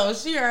answered though.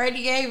 She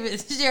already gave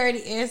it. She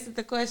already answered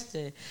the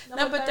question.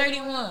 Number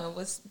 31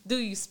 was, do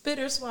you spit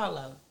or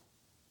swallow?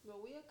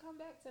 But we'll come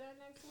back to that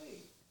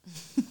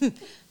next week.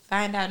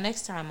 Find out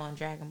next time on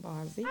Dragon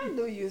Ball Z. I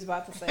knew you was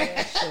about to say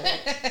that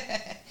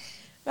shit.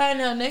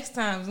 Find out next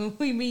time when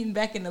we meeting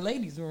back in the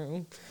ladies'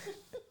 room.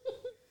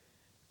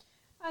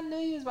 I knew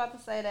you was about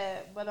to say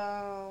that, but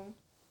I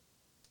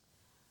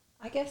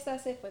guess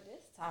that's it for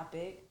this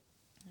topic.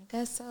 I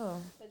guess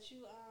so. But you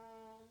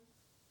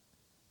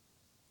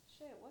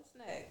shit, what's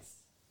next?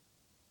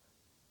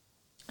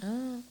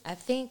 I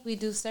think we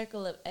do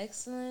Circle of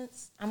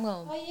Excellence. I'm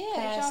gonna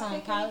pass y'all on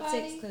pick politics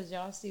anybody? because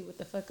y'all see what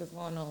the fuck is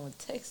going on with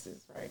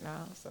Texas right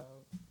now. So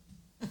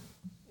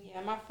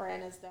Yeah, my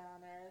friend is down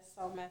there. It's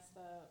so messed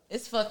up.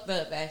 it's fucked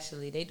up.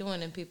 Actually, they doing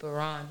them people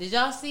wrong. Did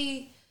y'all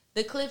see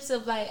the clips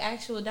of like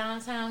actual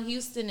downtown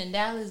Houston and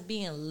Dallas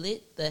being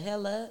lit the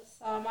hell up?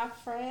 So my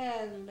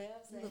friend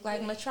lives in Look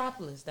like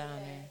Metropolis down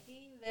there.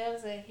 He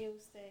lives in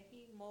Houston.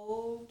 He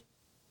moved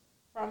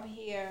from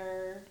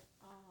here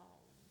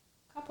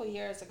a couple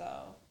years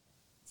ago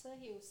to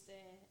Houston,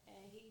 and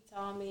he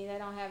told me they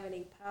don't have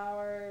any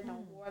power,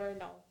 no water,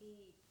 no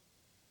heat.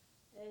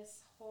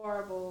 It's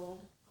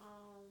horrible.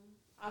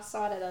 I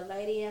saw that a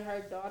lady and her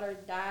daughter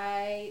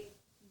died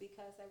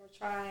because they were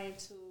trying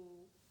to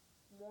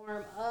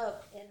warm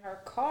up in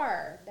her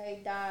car.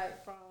 They died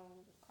from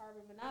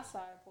carbon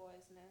monoxide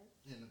poisoning.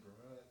 In the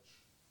garage.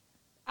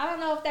 I don't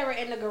know if they were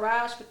in the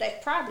garage, but they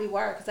probably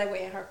were because they were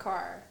in her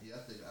car. Yeah,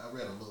 I think I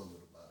read a little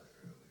bit about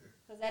it earlier.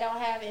 Because they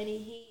don't have any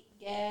heat,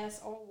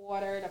 gas, or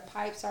water. The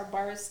pipes are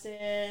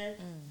bursting.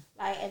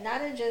 Like, and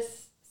not in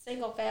just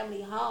single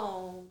family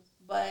homes,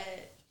 but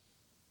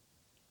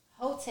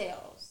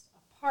hotels,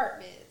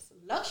 apartments,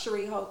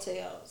 luxury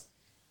hotels.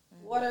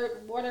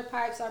 Water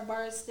pipes are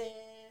bursting.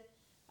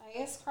 Like,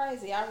 it's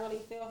crazy. I really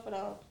feel for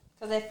them.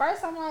 Because at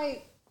first I'm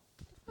like,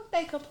 what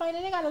they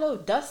complaining? They got a little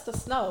dust of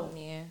snow.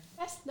 Yeah,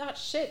 That's not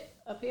shit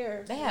up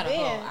here. they had a Then,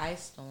 whole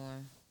ice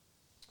storm.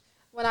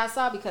 when I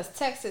saw, because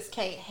Texas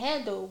can't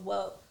handle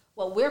what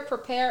we're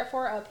prepared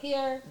for up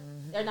here,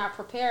 they're not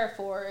prepared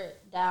for it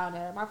down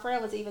there. My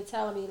friend was even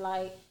telling me,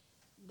 like,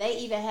 they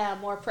even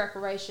have more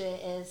preparation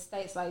in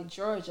states like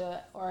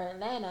Georgia or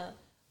Atlanta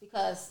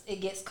because it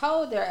gets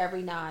cold there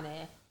every now and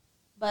then.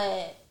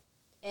 But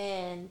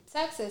in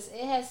Texas,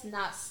 it has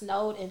not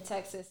snowed in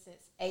Texas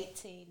since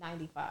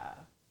 1895.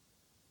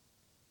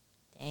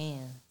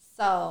 Damn.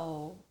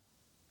 So,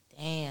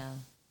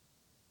 Damn.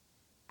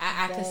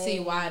 I can see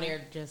why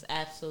they're just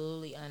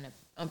absolutely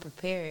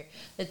unprepared.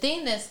 The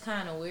thing that's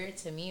kind of weird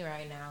to me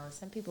right now is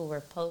some people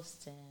were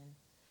posting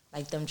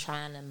like them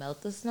trying to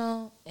melt the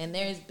snow, and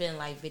there's been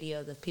like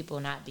videos of people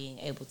not being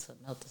able to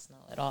melt the snow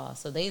at all.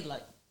 So they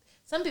like,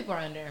 some people are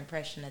under the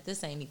impression that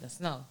this ain't even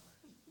snow.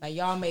 Like,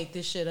 y'all made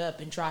this shit up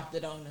and dropped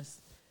it on us.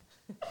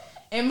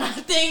 And my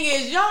thing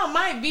is, y'all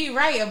might be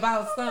right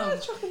about something.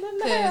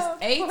 Because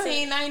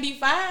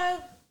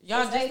 1895,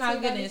 y'all just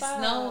not getting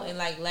snow. And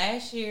like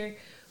last year,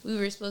 we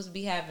were supposed to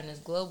be having this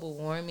global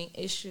warming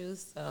issue.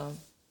 So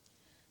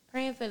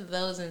praying for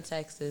those in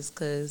Texas,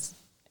 because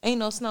ain't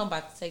no snow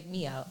about to take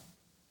me out.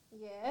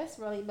 yeah, it's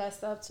really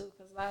messed up too.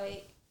 Because,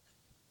 like,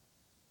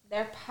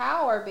 their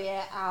power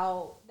being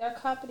out, their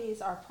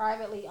companies are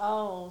privately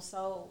owned.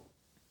 So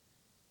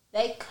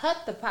they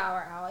cut the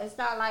power out. It's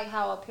not like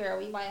how up here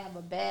we might have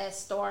a bad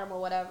storm or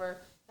whatever,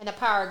 and the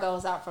power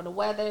goes out for the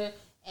weather,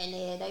 and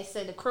then they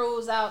send the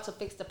crews out to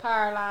fix the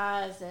power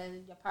lines,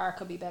 and your power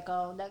could be back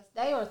on next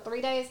day or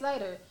 3 days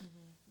later.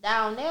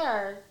 Down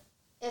there,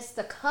 it's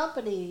the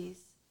companies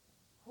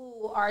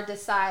who are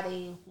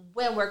deciding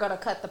when we're going to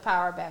cut the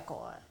power back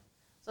on.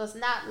 So it's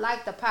not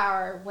like the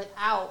power went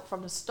out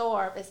from the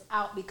storm. It's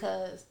out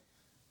because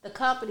the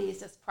companies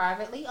that's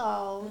privately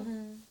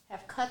owned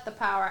have cut the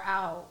power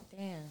out.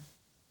 Damn.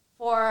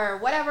 For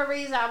whatever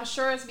reason, I'm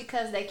sure it's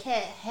because they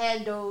can't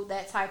handle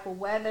that type of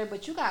weather.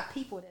 But you got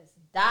people that's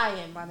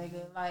dying, my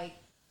nigga. Like,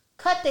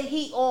 cut the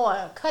heat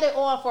on. Cut it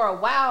on for a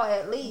while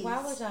at least.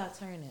 Why would y'all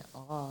turn it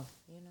off,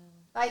 you know?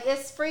 Like,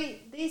 it's free.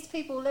 These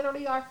people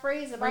literally are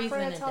freezing. My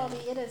friend Freezing told to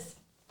me it is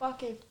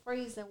fucking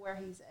freezing where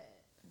he's at.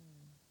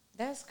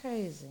 That's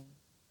crazy.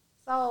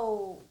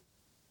 So,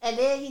 and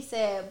then he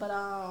said, but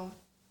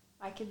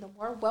like in the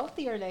more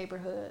wealthier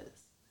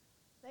neighborhoods,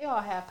 they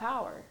all have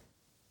power.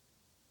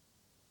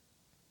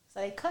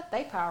 So they cut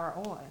their power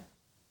on.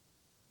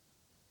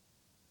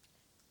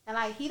 And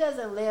like, he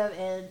doesn't live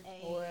in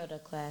World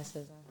of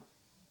classism.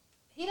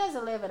 he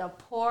doesn't live in a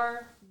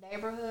poor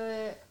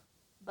neighborhood,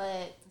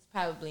 but It's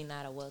probably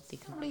not a wealthy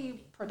probably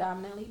community.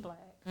 predominantly black.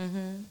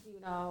 Mm-hmm.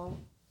 You know,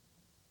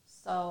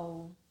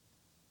 so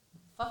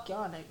fuck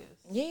y'all niggas.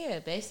 Yeah,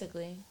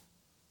 basically.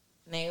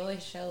 And they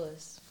always show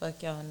us,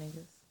 fuck y'all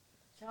niggas.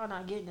 Y'all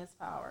not getting this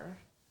power.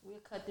 We'll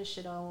cut this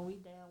shit on when we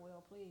damn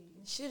well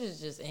please. Shit is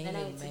just That ain't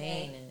inhumane.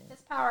 today. And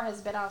This power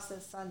has been out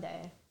since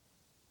Sunday.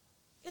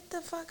 get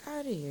the fuck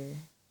out of here.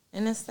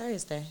 And it's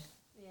Thursday.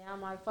 Yeah,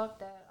 I'm like, fuck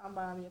that. I'm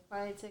buying me a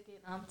plane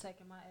ticket and I'm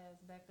taking my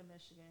ass back to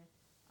Michigan.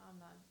 I'm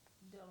not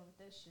dealing with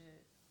this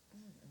shit.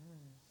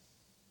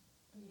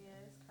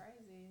 Yeah, it's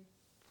crazy.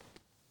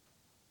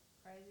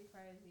 Crazy.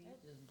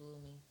 That just blew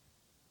me.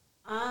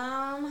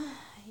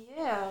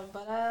 Yeah,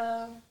 but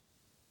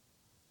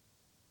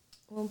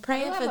Well, I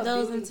praying have for a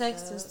those in beauty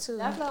Texas tip. too.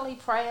 Definitely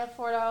praying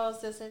for those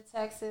that's in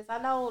Texas. I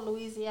know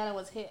Louisiana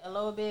was hit a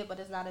little bit, but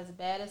it's not as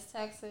bad as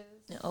Texas.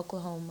 In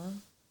Oklahoma.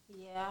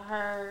 Yeah, I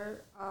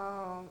heard.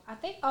 I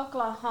think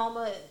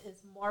Oklahoma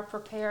is more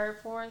prepared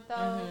for it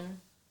though,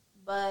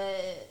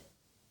 but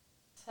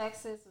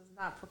Texas is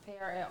not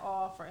prepared at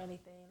all for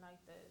anything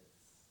like this.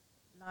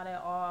 Not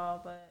at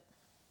all, but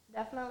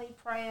definitely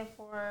praying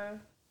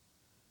for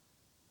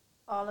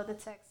all of the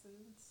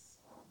Texans.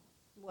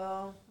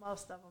 Well,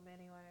 most of them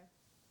anyway.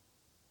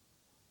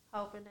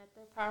 Hoping that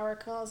their power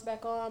comes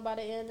back on by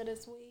the end of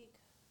this week.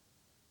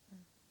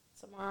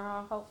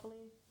 Tomorrow,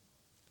 hopefully.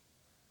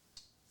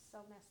 So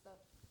messed up.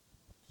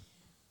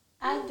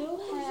 I have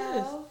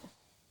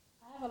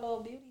a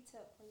little beauty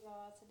tip for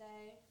y'all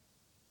today.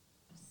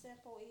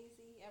 Simple,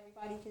 easy,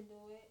 everybody can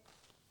do it.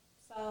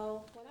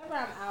 So whenever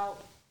I'm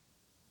out,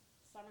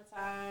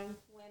 summertime,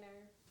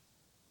 winter,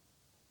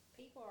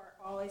 people are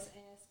always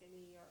asking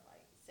me or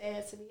like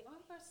saying to me, "Oh,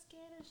 your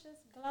skin is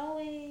just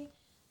glowing.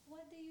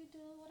 What do you do?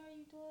 What are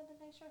you doing to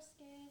make your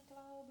skin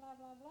glow? Blah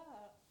blah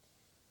blah."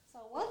 So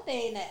one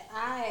thing that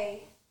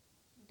I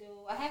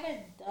do, I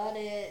haven't done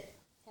it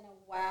in a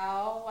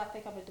while. I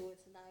think I'm gonna do it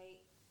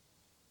tonight.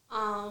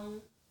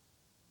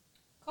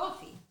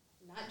 Coffee,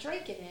 not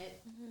drinking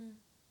it.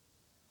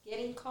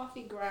 Getting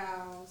coffee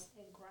grounds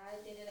and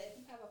grinding it. If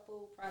you have a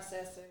food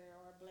processor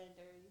or a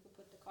blender, you can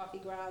put the coffee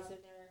grounds in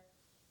there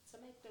to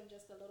make them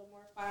just a little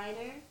more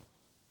finer.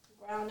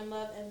 Ground them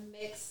up and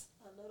mix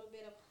a little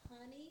bit of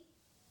honey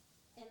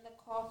in the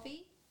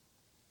coffee.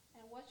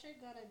 And what you're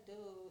going to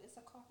do is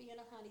a coffee and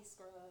a honey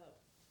scrub.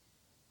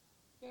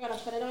 You're going to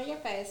put it on your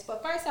face.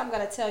 But first I'm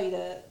going to tell you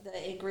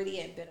the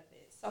ingredient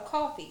benefits. So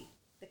coffee,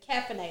 the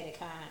caffeinated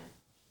kind.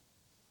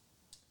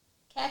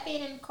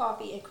 Caffeine in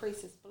coffee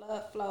increases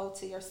blood flow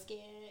to your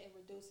skin. It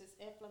reduces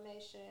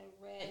inflammation,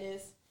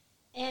 redness,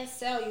 and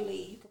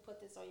cellulite. You can put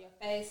this on your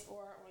face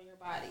or on your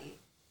body.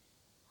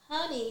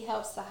 Honey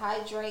helps to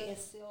hydrate and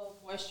seal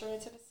moisture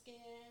into the skin.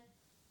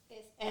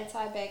 It's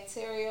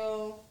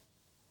antibacterial,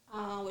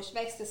 which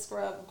makes the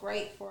scrub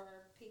great for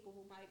people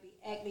who might be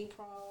acne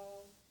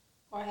prone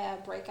or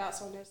have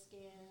breakouts on their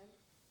skin.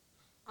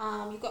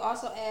 You can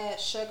also add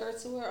sugar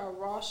to it or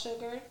raw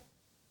sugar.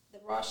 The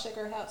raw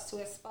sugar helps to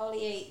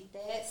exfoliate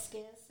dead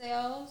skin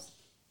cells.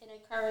 It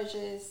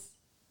encourages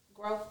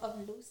growth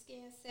of new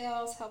skin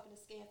cells, helping the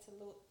skin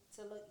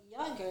to look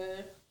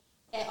younger.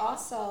 And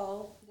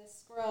also, the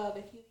scrub,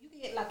 if you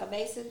can get like a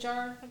mason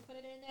jar and put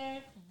it in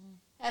there,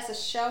 has a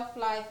shelf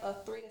life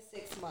of 3 to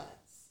 6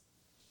 months.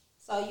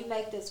 So you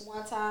make this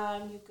one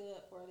time, you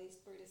good for at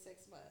least 3 to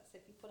 6 months.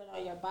 If you put it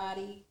on your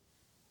body,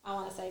 I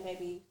want to say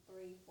maybe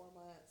 3, 4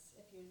 months.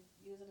 If you're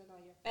using it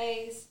on your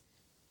face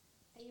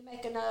and you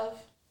make enough,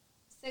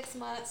 6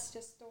 months,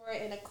 just store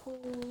it in a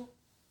cool,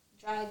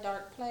 dry,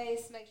 dark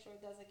place. Make sure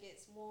it doesn't get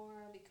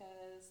warm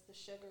because the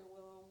sugar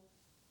will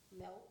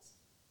melt.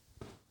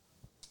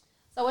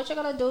 So what you're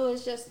going to do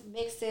is just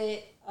mix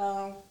it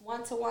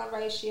 1-to-1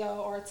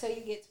 ratio or until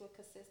you get to a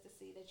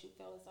consistency that you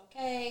feel is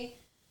okay.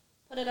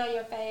 Put it on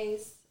your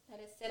face. Let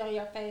it sit on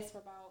your face for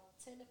about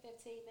 10 to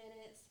 15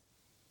 minutes.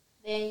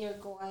 Then you're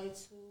going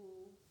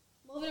to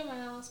move it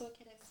around so it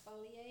can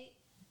exfoliate.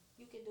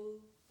 You can do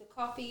the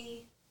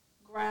coffee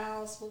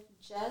grounds with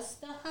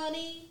just the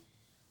honey,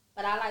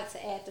 but I like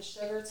to add the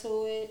sugar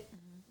to it.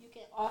 You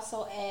can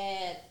also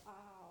add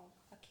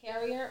a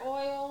carrier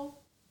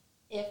oil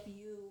if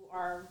you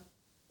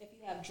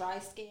have dry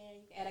skin.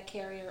 You can add a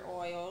carrier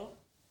oil,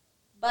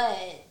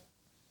 but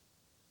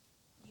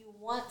you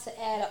want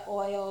to add an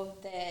oil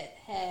that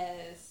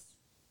has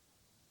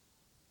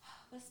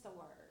what's the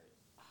word?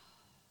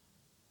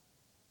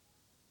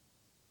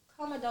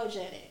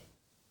 Comedogenic.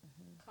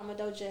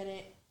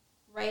 Comedogenic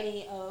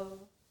rating of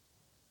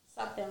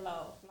something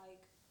low, like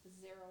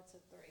 0 to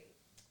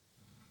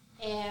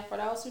 3. And for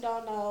those who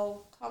don't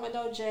know,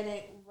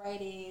 comedogenic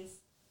ratings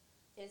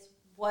is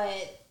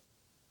what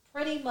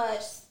pretty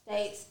much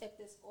states if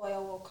this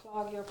oil will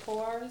clog your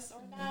pores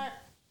or not.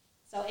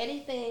 So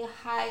anything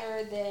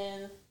higher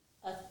than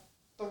a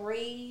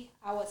 3,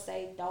 I would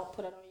say don't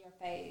put it on your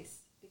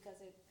face because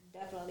it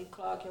definitely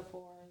clog your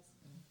pores.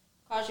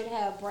 Cause you to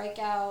have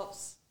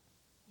breakouts.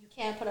 You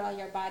can't put it on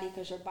your body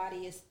because your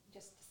body is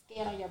just the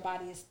skin on your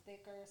body is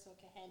thicker, so it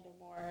can handle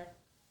more.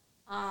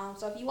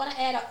 So if you want to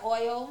add an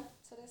oil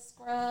to the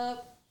scrub,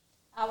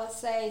 I would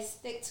say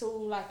stick to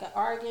like an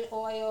argan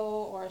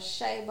oil or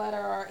shea butter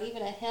or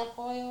even a hemp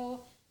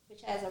oil,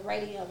 which has a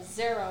rating of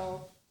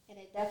 0, and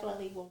it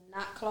definitely will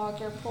not clog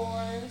your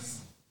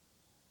pores.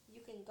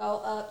 You can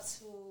go up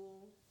to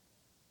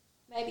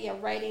maybe a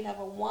rating of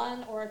a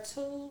 1 or a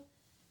 2.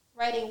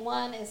 Rating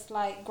 1 is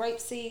like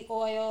grapeseed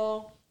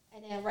oil,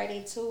 and then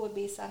rating 2 would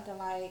be something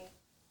like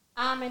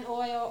almond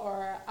oil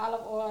or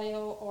olive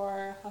oil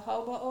or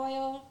jojoba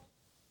oil.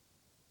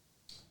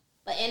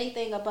 But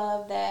anything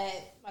above that,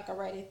 like a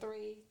rating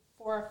 3,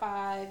 4 or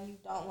 5 you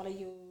don't want to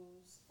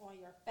use on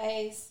your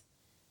face,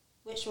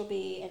 which will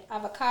be an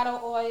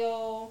avocado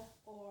oil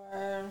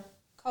or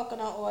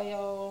coconut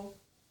oil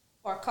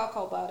or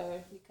cocoa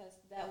butter, because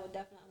that will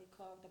definitely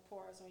clog the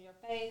pores on your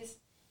face.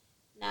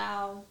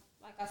 Now,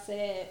 like I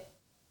said,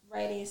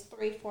 ratings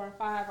 3, 4, and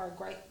 5 are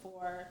great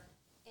for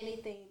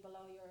anything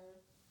below your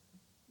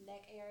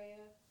neck area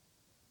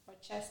or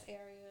chest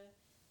area,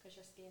 because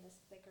your skin is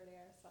thicker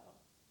there, so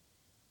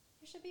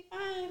you should be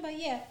fine. But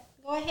yeah,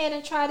 go ahead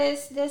and try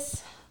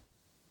this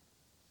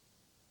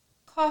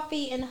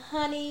coffee and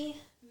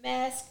honey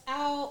mask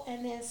out,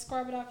 and then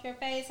scrub it off your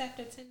face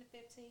after 10 to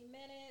 15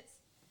 minutes.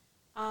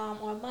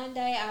 On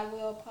Monday, I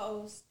will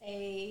post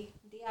a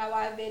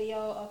DIY video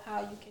of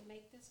how you can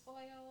make this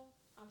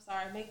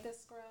make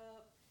this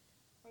scrub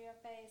for your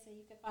face, and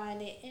you can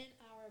find it in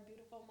our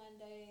Beautiful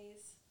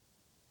Mondays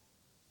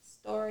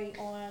story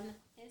on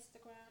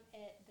Instagram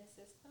at This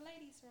Is the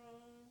Ladies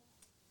Room.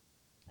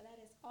 So that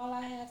is all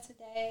I have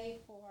today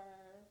for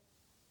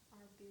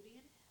our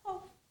beauty and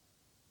health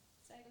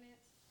segment.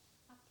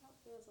 My throat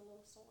feels a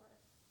little sore.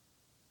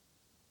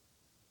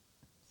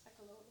 It's like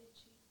a little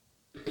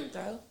itchy.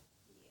 Throat?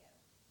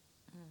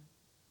 Yeah.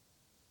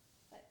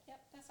 But yep,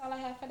 that's all I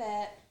have for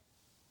that.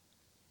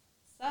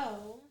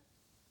 So,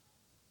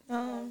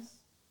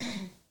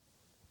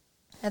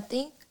 I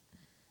think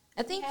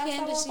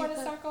Candace, for the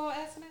Circle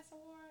SMS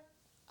Award.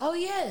 Oh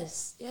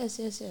yes. I'm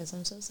so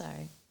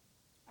sorry.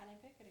 I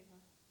didn't pick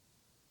anyone.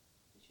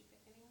 Did you pick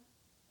anyone?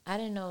 I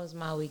didn't know it was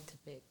my week to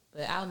pick,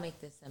 but I'll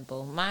make this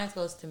simple. Mine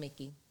goes to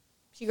Mickey.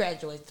 She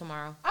graduates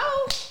tomorrow.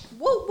 Oh,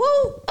 woo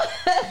woo.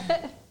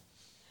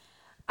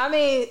 I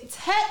mean,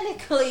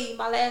 technically,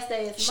 my last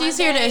day is She's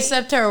Monday, here to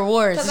accept her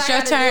awards. It's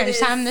your turn. It's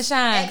time to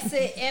shine.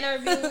 Exit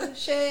interview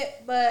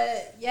shit.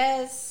 But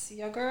yes,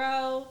 your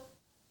girl,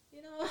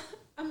 you know,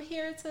 I'm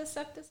here to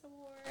accept this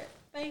award.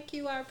 Thank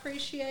you. I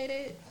appreciate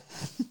it.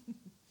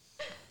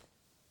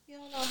 You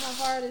don't know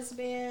how hard it's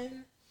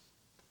been.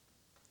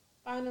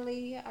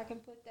 Finally, I can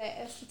put that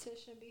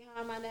esthetician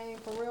behind my name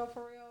for real,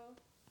 for real.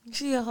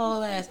 She a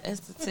whole ass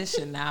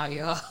esthetician now,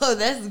 y'all.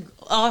 That's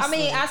awesome. I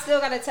mean, I still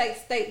gotta take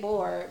state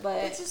board,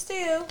 but you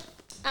still,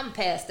 I'm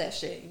past that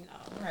shit, you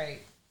know. right.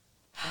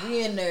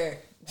 We in there.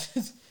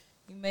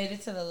 You made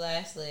it to the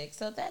last leg.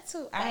 So that's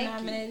who I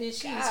nominated.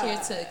 She is here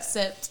to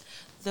accept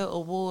the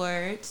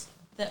award.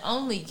 The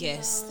only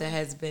guest that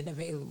has been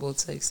available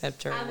to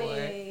accept her award.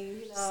 I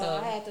mean, you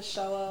know, I had to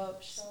show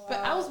up. But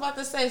I was about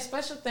to say,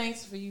 special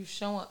thanks for you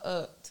showing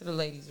up to the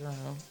ladies'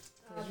 room.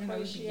 Because you know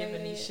we be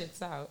giving these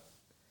shits out.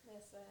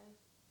 Listen,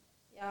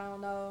 y'all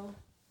don't know,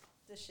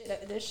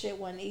 this shit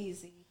wasn't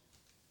easy.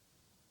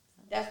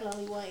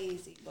 Definitely wasn't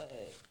easy, but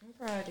I'm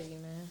proud of you,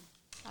 man.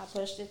 I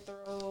pushed it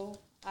through.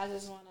 I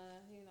just want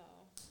to, you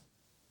know,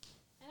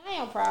 and I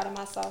am proud of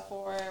myself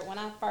for it. When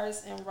I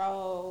first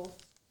enrolled,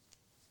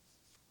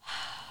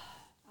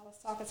 I was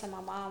talking to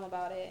my mom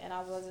about it, and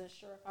I wasn't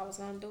sure if I was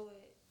going to do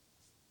it.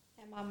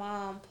 And my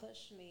mom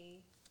pushed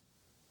me.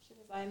 She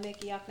was like,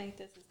 Mickey, I think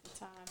this is the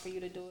time for you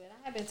to do it.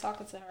 I have been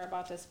talking to her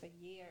about this for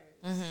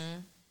years.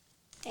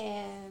 Mm-hmm.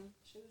 And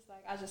she was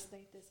like, I just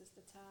think this is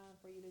the time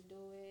for you to do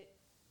it.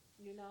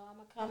 You know, I'm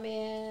going to come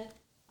in.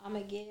 I'm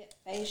going to get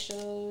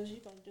facials.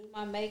 You're going to do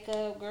my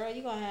makeup. Girl,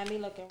 you're going to have me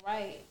looking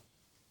right.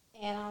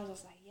 And I was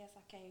just like, yes,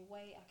 I can't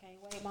wait.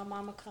 My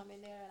mama come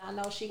in there, and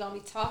I know she going to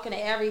be talking to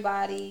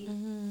everybody.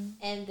 Mm-hmm.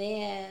 And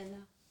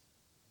then,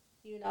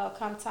 you know,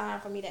 come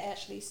time for me to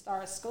actually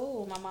start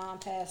school, my mom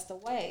passed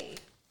away.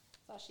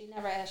 So she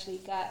never actually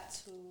got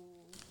to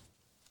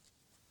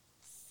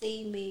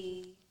see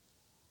me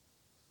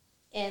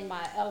in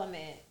my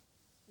element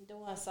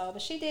doing so.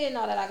 But she did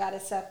know that I got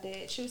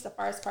accepted. She was the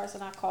first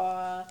person I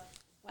called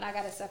when I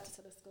got accepted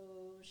to the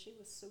school. She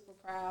was super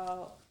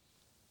proud.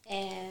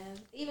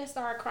 And even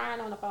started crying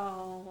on the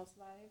phone. Was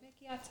like,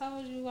 Mickey, I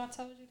told you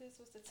this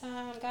was the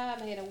time. God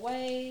made a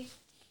way.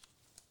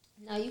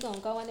 Now you going to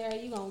go in there,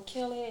 you going to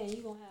kill it, and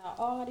you going to have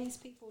all these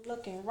people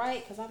looking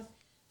right. Because I'm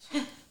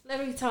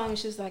literally telling me,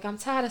 she was like, I'm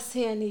tired of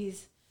seeing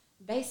these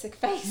basic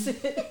faces.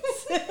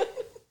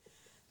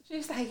 She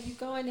was like, you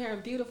go in there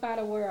and beautify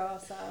the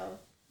world. So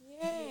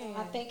yeah, you know,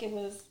 I think it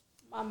was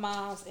my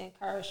mom's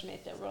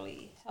encouragement that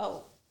really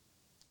helped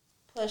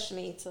push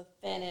me to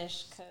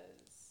finish, because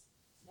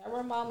there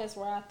were moments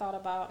where I thought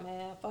about,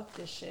 man, fuck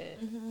this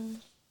shit. Mm-hmm.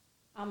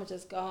 I'm going to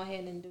just go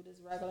ahead and do this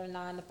regular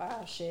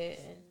 9-to-5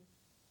 shit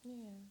and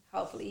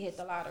hopefully hit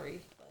the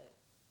lottery.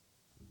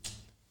 But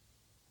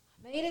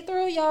I made it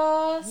through,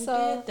 y'all.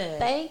 So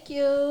thank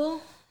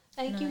you.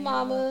 Thank you,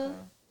 Mama.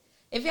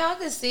 If y'all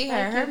could see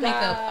her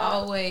makeup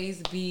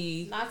always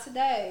be... Not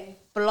today.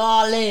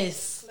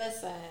 Flawless.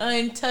 Listen.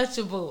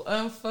 Untouchable.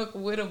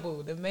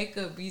 Unfuckwittable. The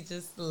makeup be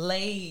just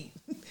laid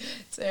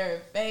to her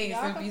face.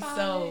 Y'all and be find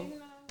so...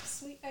 It,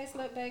 Sweet Face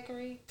Lip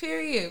Bakery.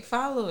 Period.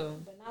 Follow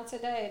him. But not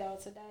today, though.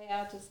 Today,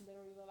 I just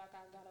literally look like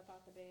I got up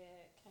out the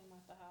bed, came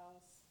out the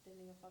house,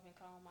 didn't even fucking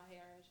comb my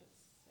hair. Just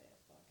said,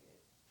 fuck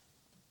it.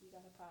 We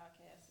got a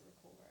podcast to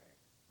record.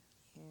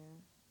 Yeah.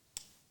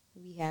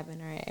 We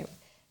having our...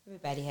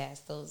 Everybody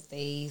has those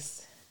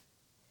days.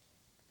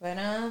 But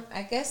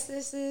I guess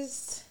this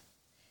is.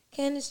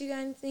 Candace, you got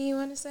anything you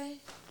want to say?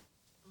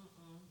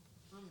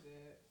 I'm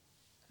good.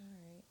 All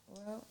right.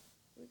 Well,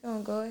 we're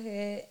gonna go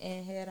ahead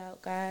and head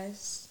out,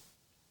 guys.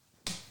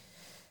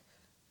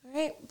 All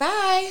right.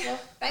 Bye. Well,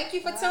 thank you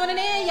for tuning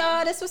in,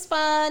 y'all. This was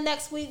fun.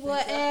 Next week we'll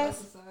answer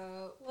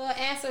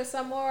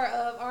some more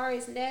of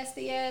Ari's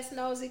nasty ass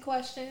nosy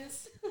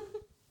questions.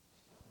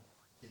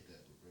 Hit that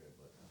red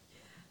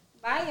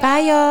button. Bye,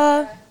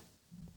 y'all. Bye, y'all.